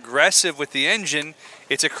little more aggressive with the engine.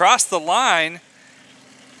 It's across the line.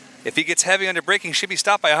 If he gets heavy under braking, should be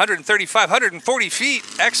stopped by 135, 140 feet.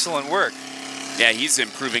 Excellent work. Yeah, he's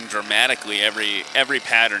improving dramatically. Every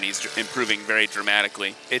pattern he's improving very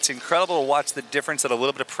dramatically. It's incredible to watch the difference that a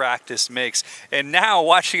little bit of practice makes. And now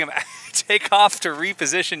watching him take off to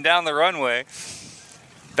reposition down the runway.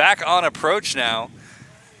 Back on approach now.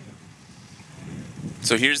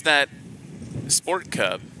 So here's that Sport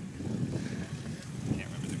Cub. I can't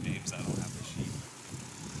remember their names. I don't have the sheet.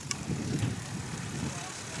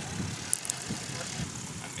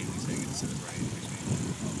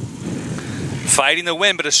 Fighting the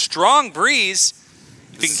wind, but a strong breeze.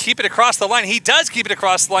 If he can keep it across the line, he does keep it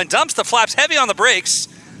across the line. Dumps the flaps, heavy on the brakes.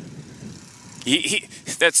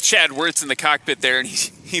 That's Chad Wirtz in the cockpit there, and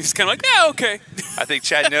he was kind of like, yeah, okay. I think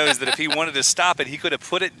Chad knows that if he wanted to stop it, he could have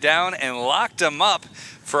put it down and locked him up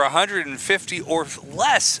for 150 or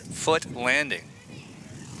less foot landing.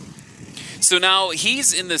 So now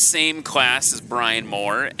he's in the same class as Brian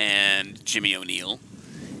Moore and Jimmy O'Neill,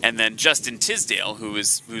 and then Justin Tisdale,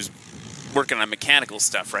 who's working on mechanical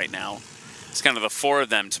stuff right now. It's kind of the four of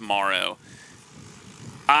them tomorrow.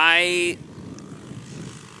 I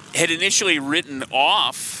had initially written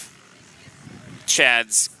off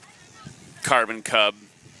Chad's Carbon Cub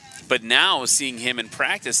But now seeing him in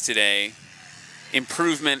practice today,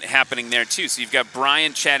 improvement happening there too. So you've got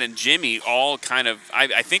Brian, Chad, and Jimmy all kind of,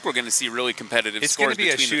 I think we're going to see really competitive scores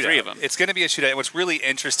between the three of them. It's going to be a shootout. And what's really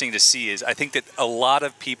interesting to see is I think that a lot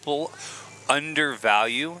of people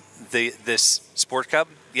undervalue this Sport Cub.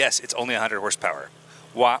 Yes, it's only 100 horsepower.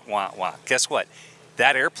 Wah, wah, wah. Guess what?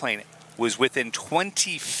 That airplane was within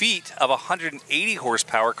 20 feet of 180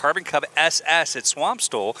 horsepower Carbon Cub SS at Swamp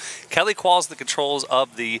Stoll. Kelly Qualls the controls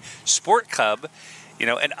of the Sport Cub, you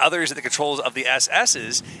know, and others at the controls of the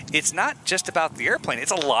SS's. It's not just about the airplane.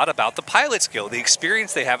 It's a lot about the pilot skill, the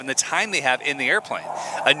experience they have, and the time they have in the airplane.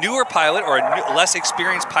 A newer pilot or a less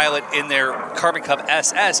experienced pilot in their Carbon Cub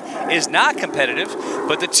SS is not competitive,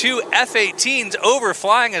 but the two F-18s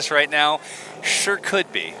overflying us right now sure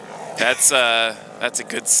could be. That's a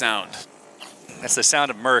good sound. That's the sound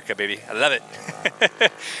of America, baby. I love it.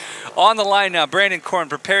 On the line now, Brandon Korn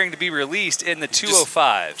preparing to be released in the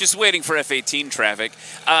 205. Just waiting for F-18 traffic.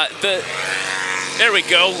 There we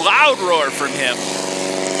go. Loud roar from him.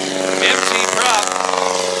 MT prop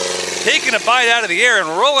taking a bite out of the air and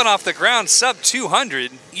rolling off the ground sub 200.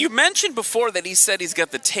 You mentioned before that he said he's got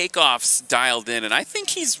the takeoffs dialed in, and I think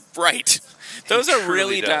he's right. Those are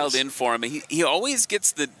really dialed in for him. He always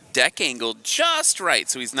gets the deck angle just right,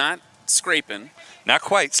 so he's not scraping. Not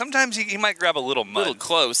quite. Sometimes he might grab a little mud. A little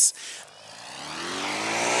close.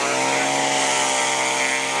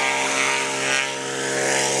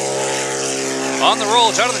 On the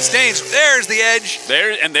roll, Jonathan Staines. There's the edge.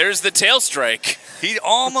 There's the tail strike. He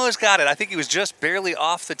almost got it. I think he was just barely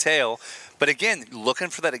off the tail. But again, looking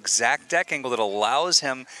for that exact deck angle that allows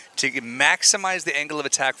him to maximize the angle of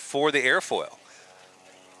attack for the airfoil.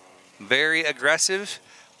 Very aggressive,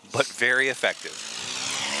 but very effective.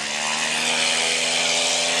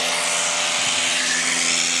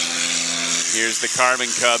 Here's the Carbon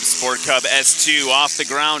Cub, Sport Cub S2 off the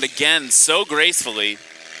ground again so gracefully.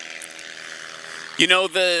 You know,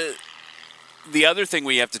 the other thing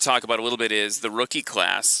we have to talk about a little bit is the rookie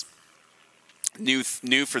class. New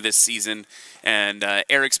for this season, and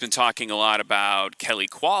Eric's been talking a lot about Kelly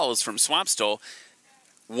Qualls from Swamp Stoll.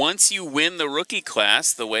 Once you win the rookie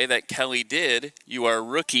class the way that Kelly did, you are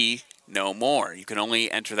rookie no more. You can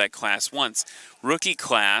only enter that class once. Rookie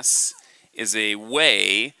class is a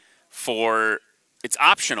way it's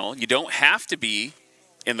optional. You don't have to be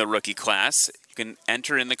in the rookie class. You can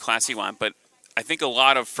enter in the class you want, but I think a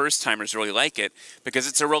lot of first-timers really like it because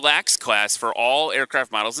it's a relaxed class for all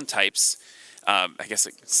aircraft models and types. I guess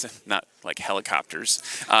it's not like helicopters,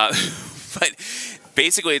 but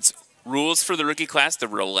basically it's rules for the rookie class. They're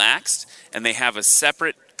relaxed, and they have a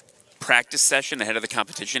separate practice session ahead of the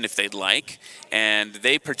competition if they'd like, and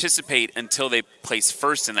they participate until they place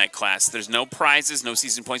first in that class. There's no prizes, no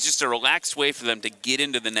season points, just a relaxed way for them to get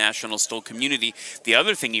into the National STOL community. The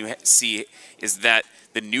other thing you see is that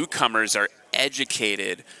the newcomers are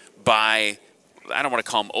educated by, I don't want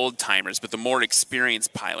to call them old timers, but the more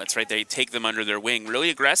experienced pilots, right? They take them under their wing really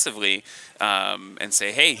aggressively and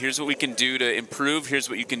say, hey, here's what we can do to improve. Here's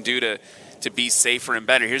what you can do to be safer and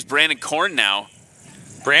better. Here's Brandon Korn now.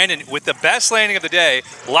 Brandon with the best landing of the day,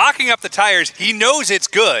 locking up the tires. He knows it's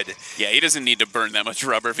good. Yeah, he doesn't need to burn that much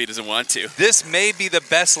rubber if he doesn't want to. This may be the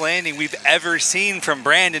best landing we've ever seen from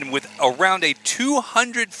Brandon with around a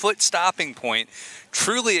 200-foot stopping point.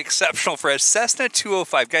 Truly exceptional for a Cessna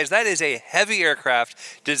 205. Guys, that is a heavy aircraft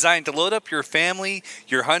designed to load up your family,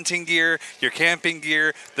 your hunting gear, your camping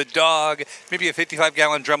gear, the dog, maybe a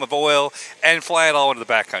 55-gallon drum of oil, and fly it all into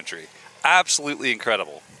the backcountry. Absolutely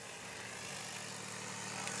incredible.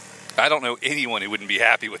 I don't know anyone who wouldn't be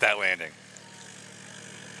happy with that landing.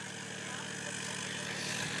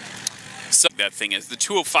 So that thing is, the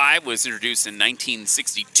 205 was introduced in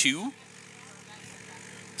 1962.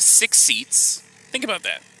 6 seats. Think about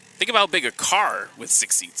that. Think about how big a car with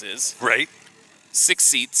 6 seats is. Right. 6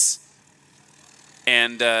 seats.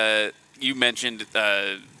 And you mentioned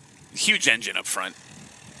huge engine up front.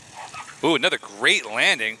 Ooh, another great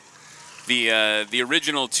landing. The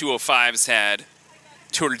original 205s had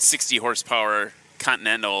 260 horsepower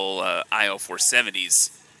Continental IO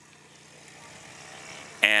 470s.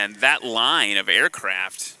 And that line of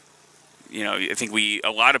aircraft, you know, I think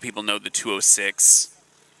a lot of people know the 206.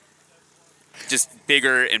 Just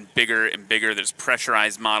bigger and bigger and bigger. There's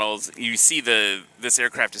pressurized models. You see this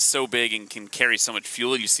aircraft is so big and can carry so much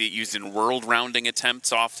fuel. You see it used in world rounding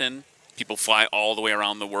attempts often. People fly all the way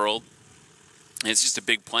around the world. And it's just a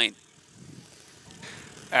big plane.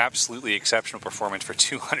 Absolutely exceptional performance for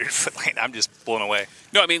 200-foot lane. I'm just blown away.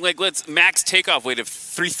 No, I mean, like, max takeoff weight of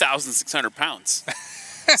 3,600 pounds.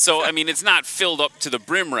 So, I mean, it's not filled up to the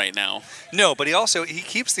brim right now. No, but he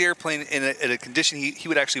keeps the airplane in a condition he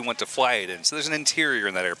would actually want to fly it in. So there's an interior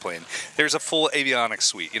in that airplane. There's a full avionics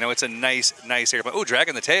suite. You know, it's a nice airplane. Oh,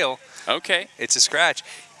 dragging the tail. Okay. It's a scratch.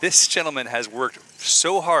 This gentleman has worked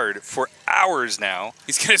so hard for hours now.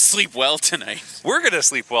 He's going to sleep well tonight. We're going to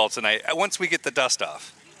sleep well tonight once we get the dust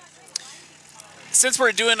off. Since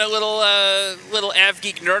we're doing a little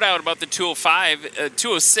AvGeek nerd out about the 205,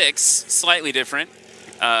 206, slightly different.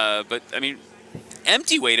 But, I mean,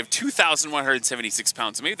 empty weight of 2,176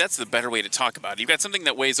 pounds. Maybe that's the better way to talk about it. You've got something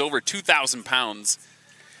that weighs over 2,000 pounds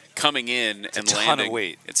coming in and landing. It's a ton of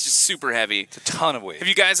weight. It's just super heavy. It's a ton of weight. Have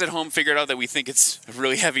you guys at home figured out that we think it's a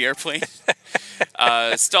really heavy airplane?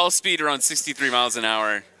 Stall speed around 63 miles an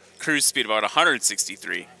hour. Cruise speed about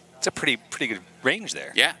 163. It's a pretty good range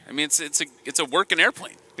there. Yeah, I mean, it's a working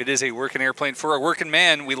airplane. It is a working airplane for a working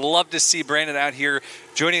man. We love to see Brandon out here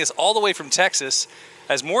joining us all the way from Texas.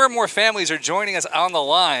 As more and more families are joining us on the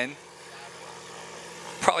line,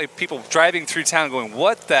 probably people driving through town going,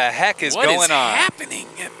 what the heck is going on? What is happening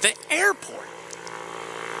at the airport?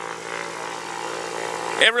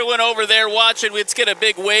 Everyone over there watching, let's get a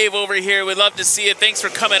big wave over here. We'd love to see it. Thanks for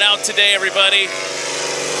coming out today, everybody.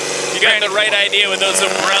 You got the right idea with those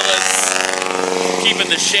umbrellas, keeping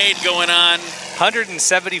the shade going on.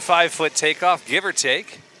 175-foot takeoff, give or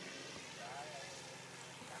take.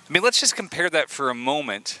 I mean, let's just compare that for a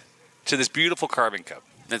moment to this beautiful Carbon Cup.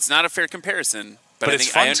 That's not a fair comparison, but it's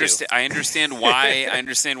fun too. I understand why. I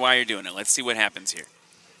understand why you're doing it. Let's see what happens here.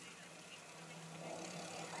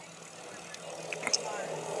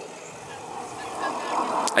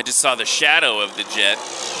 I just saw the shadow of the jet.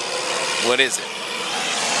 What is it?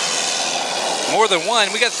 More than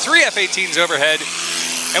one. We got 3 F-18s overhead,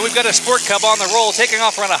 and we've got a Sport Cub on the roll, taking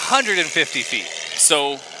off around 150 feet.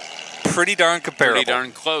 So, pretty darn comparable. Pretty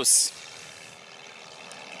darn close.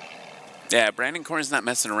 Yeah, Brandon Korn's not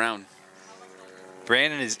messing around.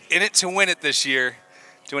 Brandon is in it to win it this year,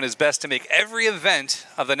 doing his best to make every event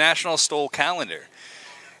of the National STOL calendar.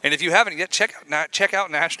 And if you haven't yet, check out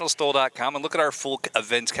nationalstol.com and look at our full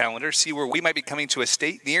events calendar, see where we might be coming to a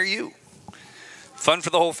state near you. Fun for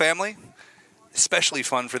the whole family, especially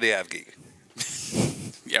fun for the AvGeek.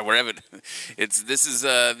 Yeah, wherever.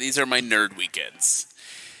 These are my nerd weekends.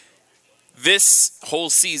 This whole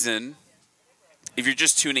season, if you're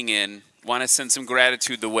just tuning in, want to send some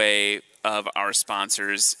gratitude the way of our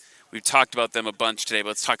sponsors. We've talked about them a bunch today, but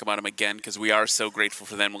let's talk about them again because we are so grateful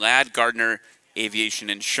for them. Ladd Gardner Aviation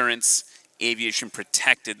Insurance, Aviation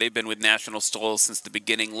Protected. They've been with National STOL since the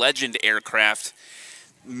beginning. Legend aircraft.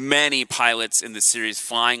 Many pilots in the series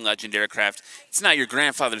flying Legend aircraft. It's not your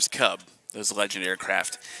grandfather's Cub, those Legend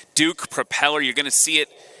aircraft. Duke Propeller, you're going to see it.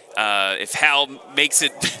 If Hal makes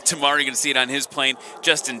it tomorrow, you're going to see it on his plane.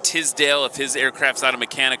 Justin Tisdale, if his aircraft's out of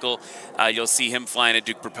mechanical, you'll see him flying a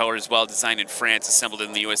Duke Propeller as well, designed in France, assembled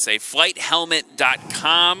in the USA.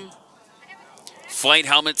 FlightHelmet.com. Flight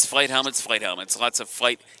helmets, flight helmets, flight helmets. Lots of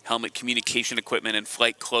flight helmet communication equipment and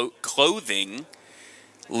flight clothing.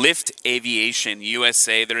 Lift Aviation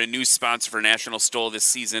USA. They're a new sponsor for National STOL this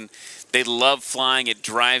season. They love flying. It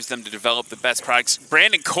drives them to develop the best products.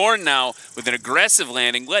 Brandon Korn now with an aggressive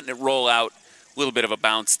landing, letting it roll out. A little bit of a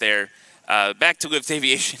bounce there. Back to Lift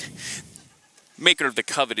Aviation. Maker of the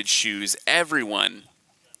coveted shoes. Everyone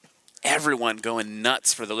going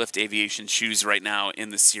nuts for the Lift Aviation shoes right now in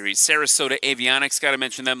the series. Sarasota Avionics, got to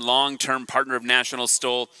mention them, long-term partner of National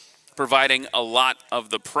STOL, providing a lot of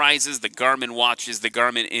the prizes, the Garmin watches, the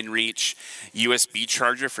Garmin InReach, USB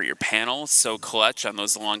charger for your panel, so clutch on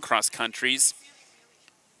those long cross countries.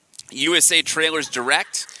 USA Trailers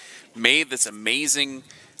Direct made this amazing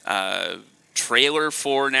trailer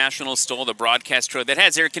for National STOL, the broadcast trailer that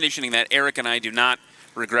has air conditioning that Eric and I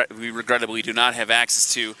regrettably do not have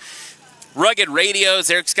access to. Rugged radios,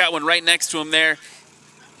 Eric's got one right next to him there.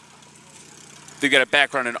 They've got a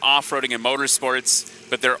background in off-roading and motorsports,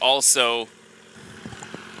 but they're also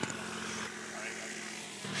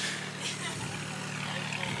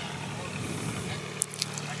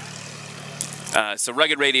so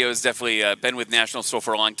Rugged Radio has definitely been with National STOL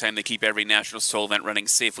for a long time. They keep every National STOL event running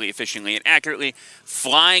safely, efficiently, and accurately.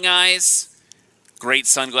 Flying Eyes, great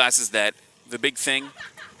sunglasses that, the big thing,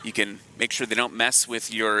 you can make sure they don't mess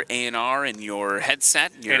with your A&R and your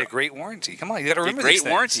headset. And a great warranty. Come on, you got to remember these things.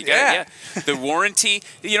 Great warranty. Yeah. The warranty.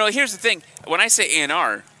 You know, here's the thing. When I say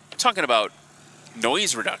A&R, I'm talking about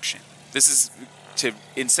noise reduction. This is to,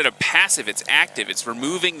 instead of passive, it's active. It's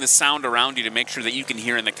removing the sound around you to make sure that you can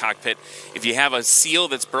hear in the cockpit. If you have a seal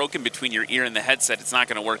that's broken between your ear and the headset, it's not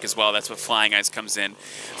going to work as well. That's what Flying Eyes comes in.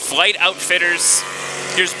 Flight Outfitters.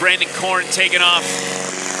 Here's Brandon Korn taking off.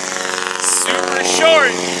 super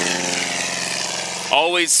short.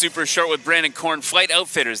 Always super short with Brandon Korn. Flight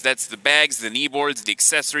Outfitters, that's the bags, the knee boards, the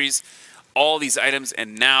accessories, all these items.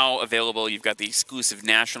 And now available, you've got the exclusive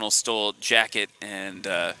National STOL jacket, and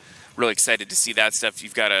really excited to see that stuff.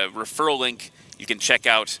 You've got a referral link you can check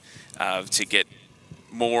out to get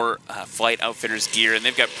more Flight Outfitters gear, and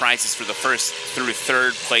they've got prizes for the first through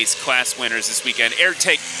third place class winners this weekend.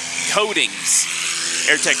 AirTech Coatings.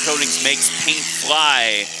 AirTech Coatings makes paint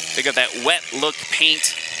fly. They got that wet look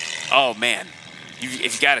paint. Oh man,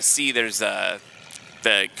 if you got to see, there's the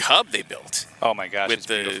Cub they built. Oh my gosh, it's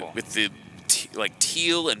beautiful. With the like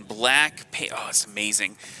teal and black paint. Oh, it's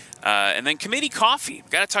amazing. And then Committee Coffee.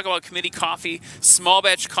 Got to talk about Committee Coffee. Small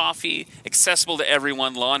batch coffee, accessible to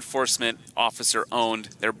everyone, law enforcement officer owned.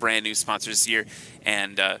 They're brand new sponsors this year.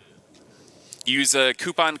 And use a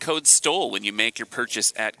coupon code STOL when you make your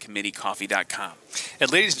purchase at committeecoffee.com.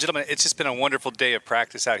 And ladies and gentlemen, it's just been a wonderful day of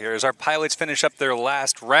practice out here as our pilots finish up their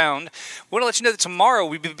last round. We want to let you know that tomorrow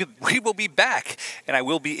we will be back, and I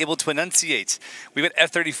will be able to enunciate. We've got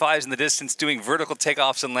F-35s in the distance doing vertical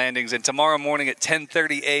takeoffs and landings, and tomorrow morning at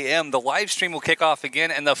 10:30 a.m. the live stream will kick off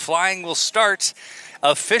again, and the flying will start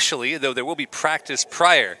officially, though there will be practice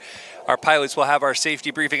prior. Our pilots will have our safety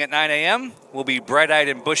briefing at 9 a.m. We'll be bright-eyed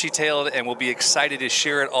and bushy-tailed, and we'll be excited to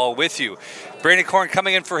share it all with you. Brandon Korn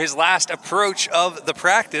coming in for his last approach of the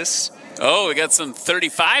practice. Oh, we got some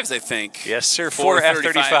 35s, I think. Yes, sir. 4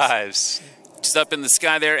 F-35s. Just up in the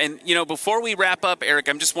sky there. And, you know, before we wrap up, Eric,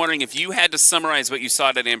 I'm just wondering if you had to summarize what you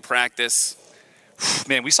saw today in practice.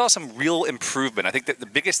 Man, we saw some real improvement. I think that the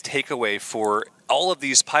biggest takeaway for all of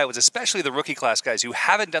these pilots, especially the rookie class guys who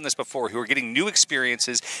haven't done this before, who are getting new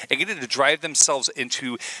experiences and getting to drive themselves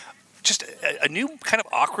into just a new kind of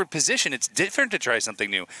awkward position. It's different to try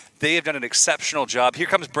something new. They have done an exceptional job. Here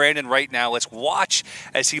comes Brandon right now. Let's watch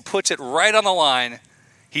as he puts it right on the line.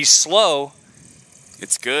 He's slow.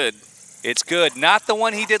 It's good. It's good. Not the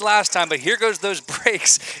one he did last time, but here goes those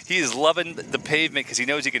brakes. He is loving the pavement because he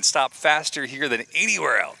knows he can stop faster here than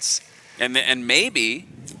anywhere else. And maybe,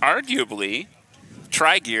 arguably,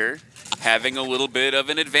 Tri-Gear having a little bit of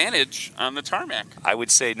an advantage on the tarmac. I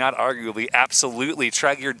would say not arguably, absolutely.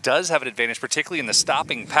 Tri-Gear does have an advantage, particularly in the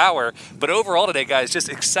stopping power. But overall today, guys, just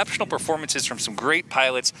exceptional performances from some great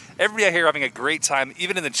pilots. Everybody out here having a great time,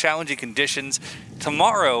 even in the challenging conditions.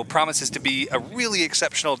 Tomorrow promises to be a really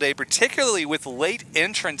exceptional day, particularly with late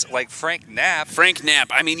entrants like Frank Knapp. Frank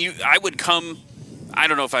Knapp. I mean, I would come, I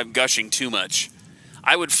don't know if I'm gushing too much.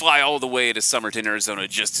 I would fly all the way to Somerton, Arizona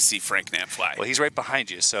just to see Frank Knapp fly. Well, he's right behind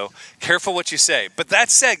you, so careful what you say. But that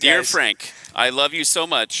said, guys. Dear Frank, I love you so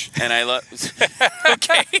much, and I love...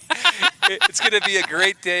 Okay. It's going to be a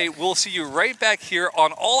great day. We'll see you right back here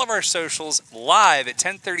on all of our socials live at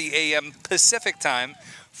 10:30 a.m. Pacific time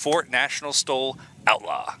for National STOL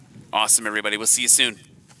Outlaw. Awesome, everybody. We'll see you soon.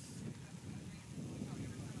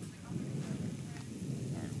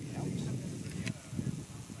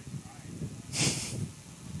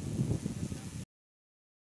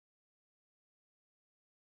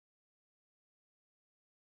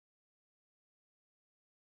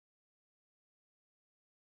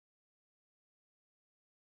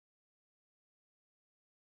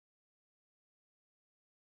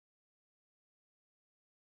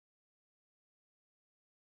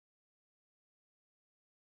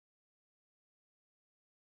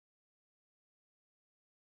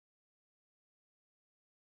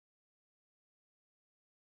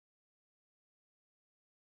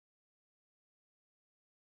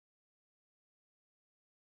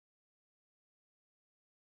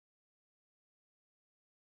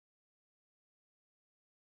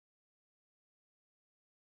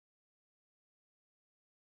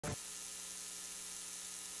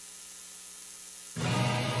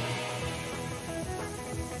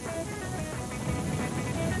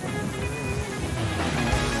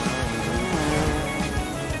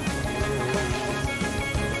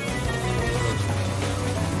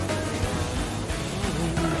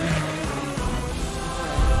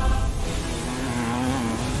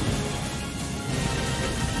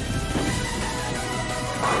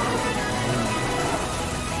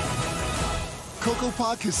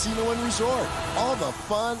 Cocopa Casino and Resort. All the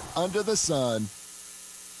fun under the sun.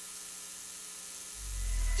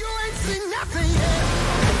 You ain't seen nothing yet.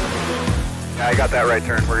 Yeah, I got that right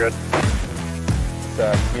turn. We're good.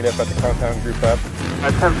 Let's meet up at the compound group up.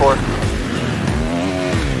 At 10-4.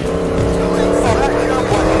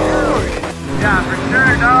 Yeah, for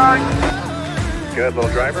sure, dog. Good,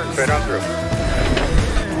 little driver. Straight on through.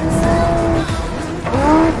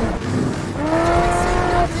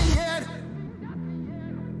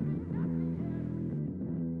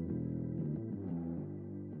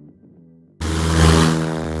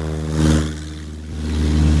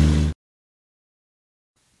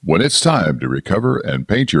 When it's time to recover and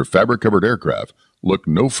paint your fabric-covered aircraft, look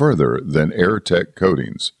no further than AirTech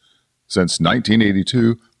Coatings. Since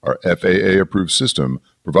 1982, our FAA-approved system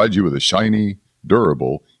provides you with a shiny,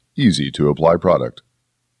 durable, easy-to-apply product.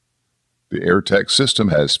 The AirTech system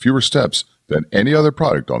has fewer steps than any other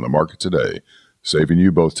product on the market today, saving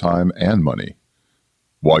you both time and money.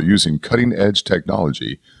 While using cutting-edge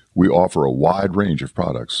technology, we offer a wide range of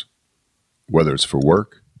products. Whether it's for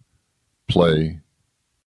work, play,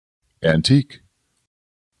 antique,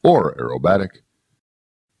 or aerobatic,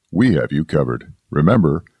 we have you covered.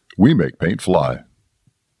 Remember, we make paint fly.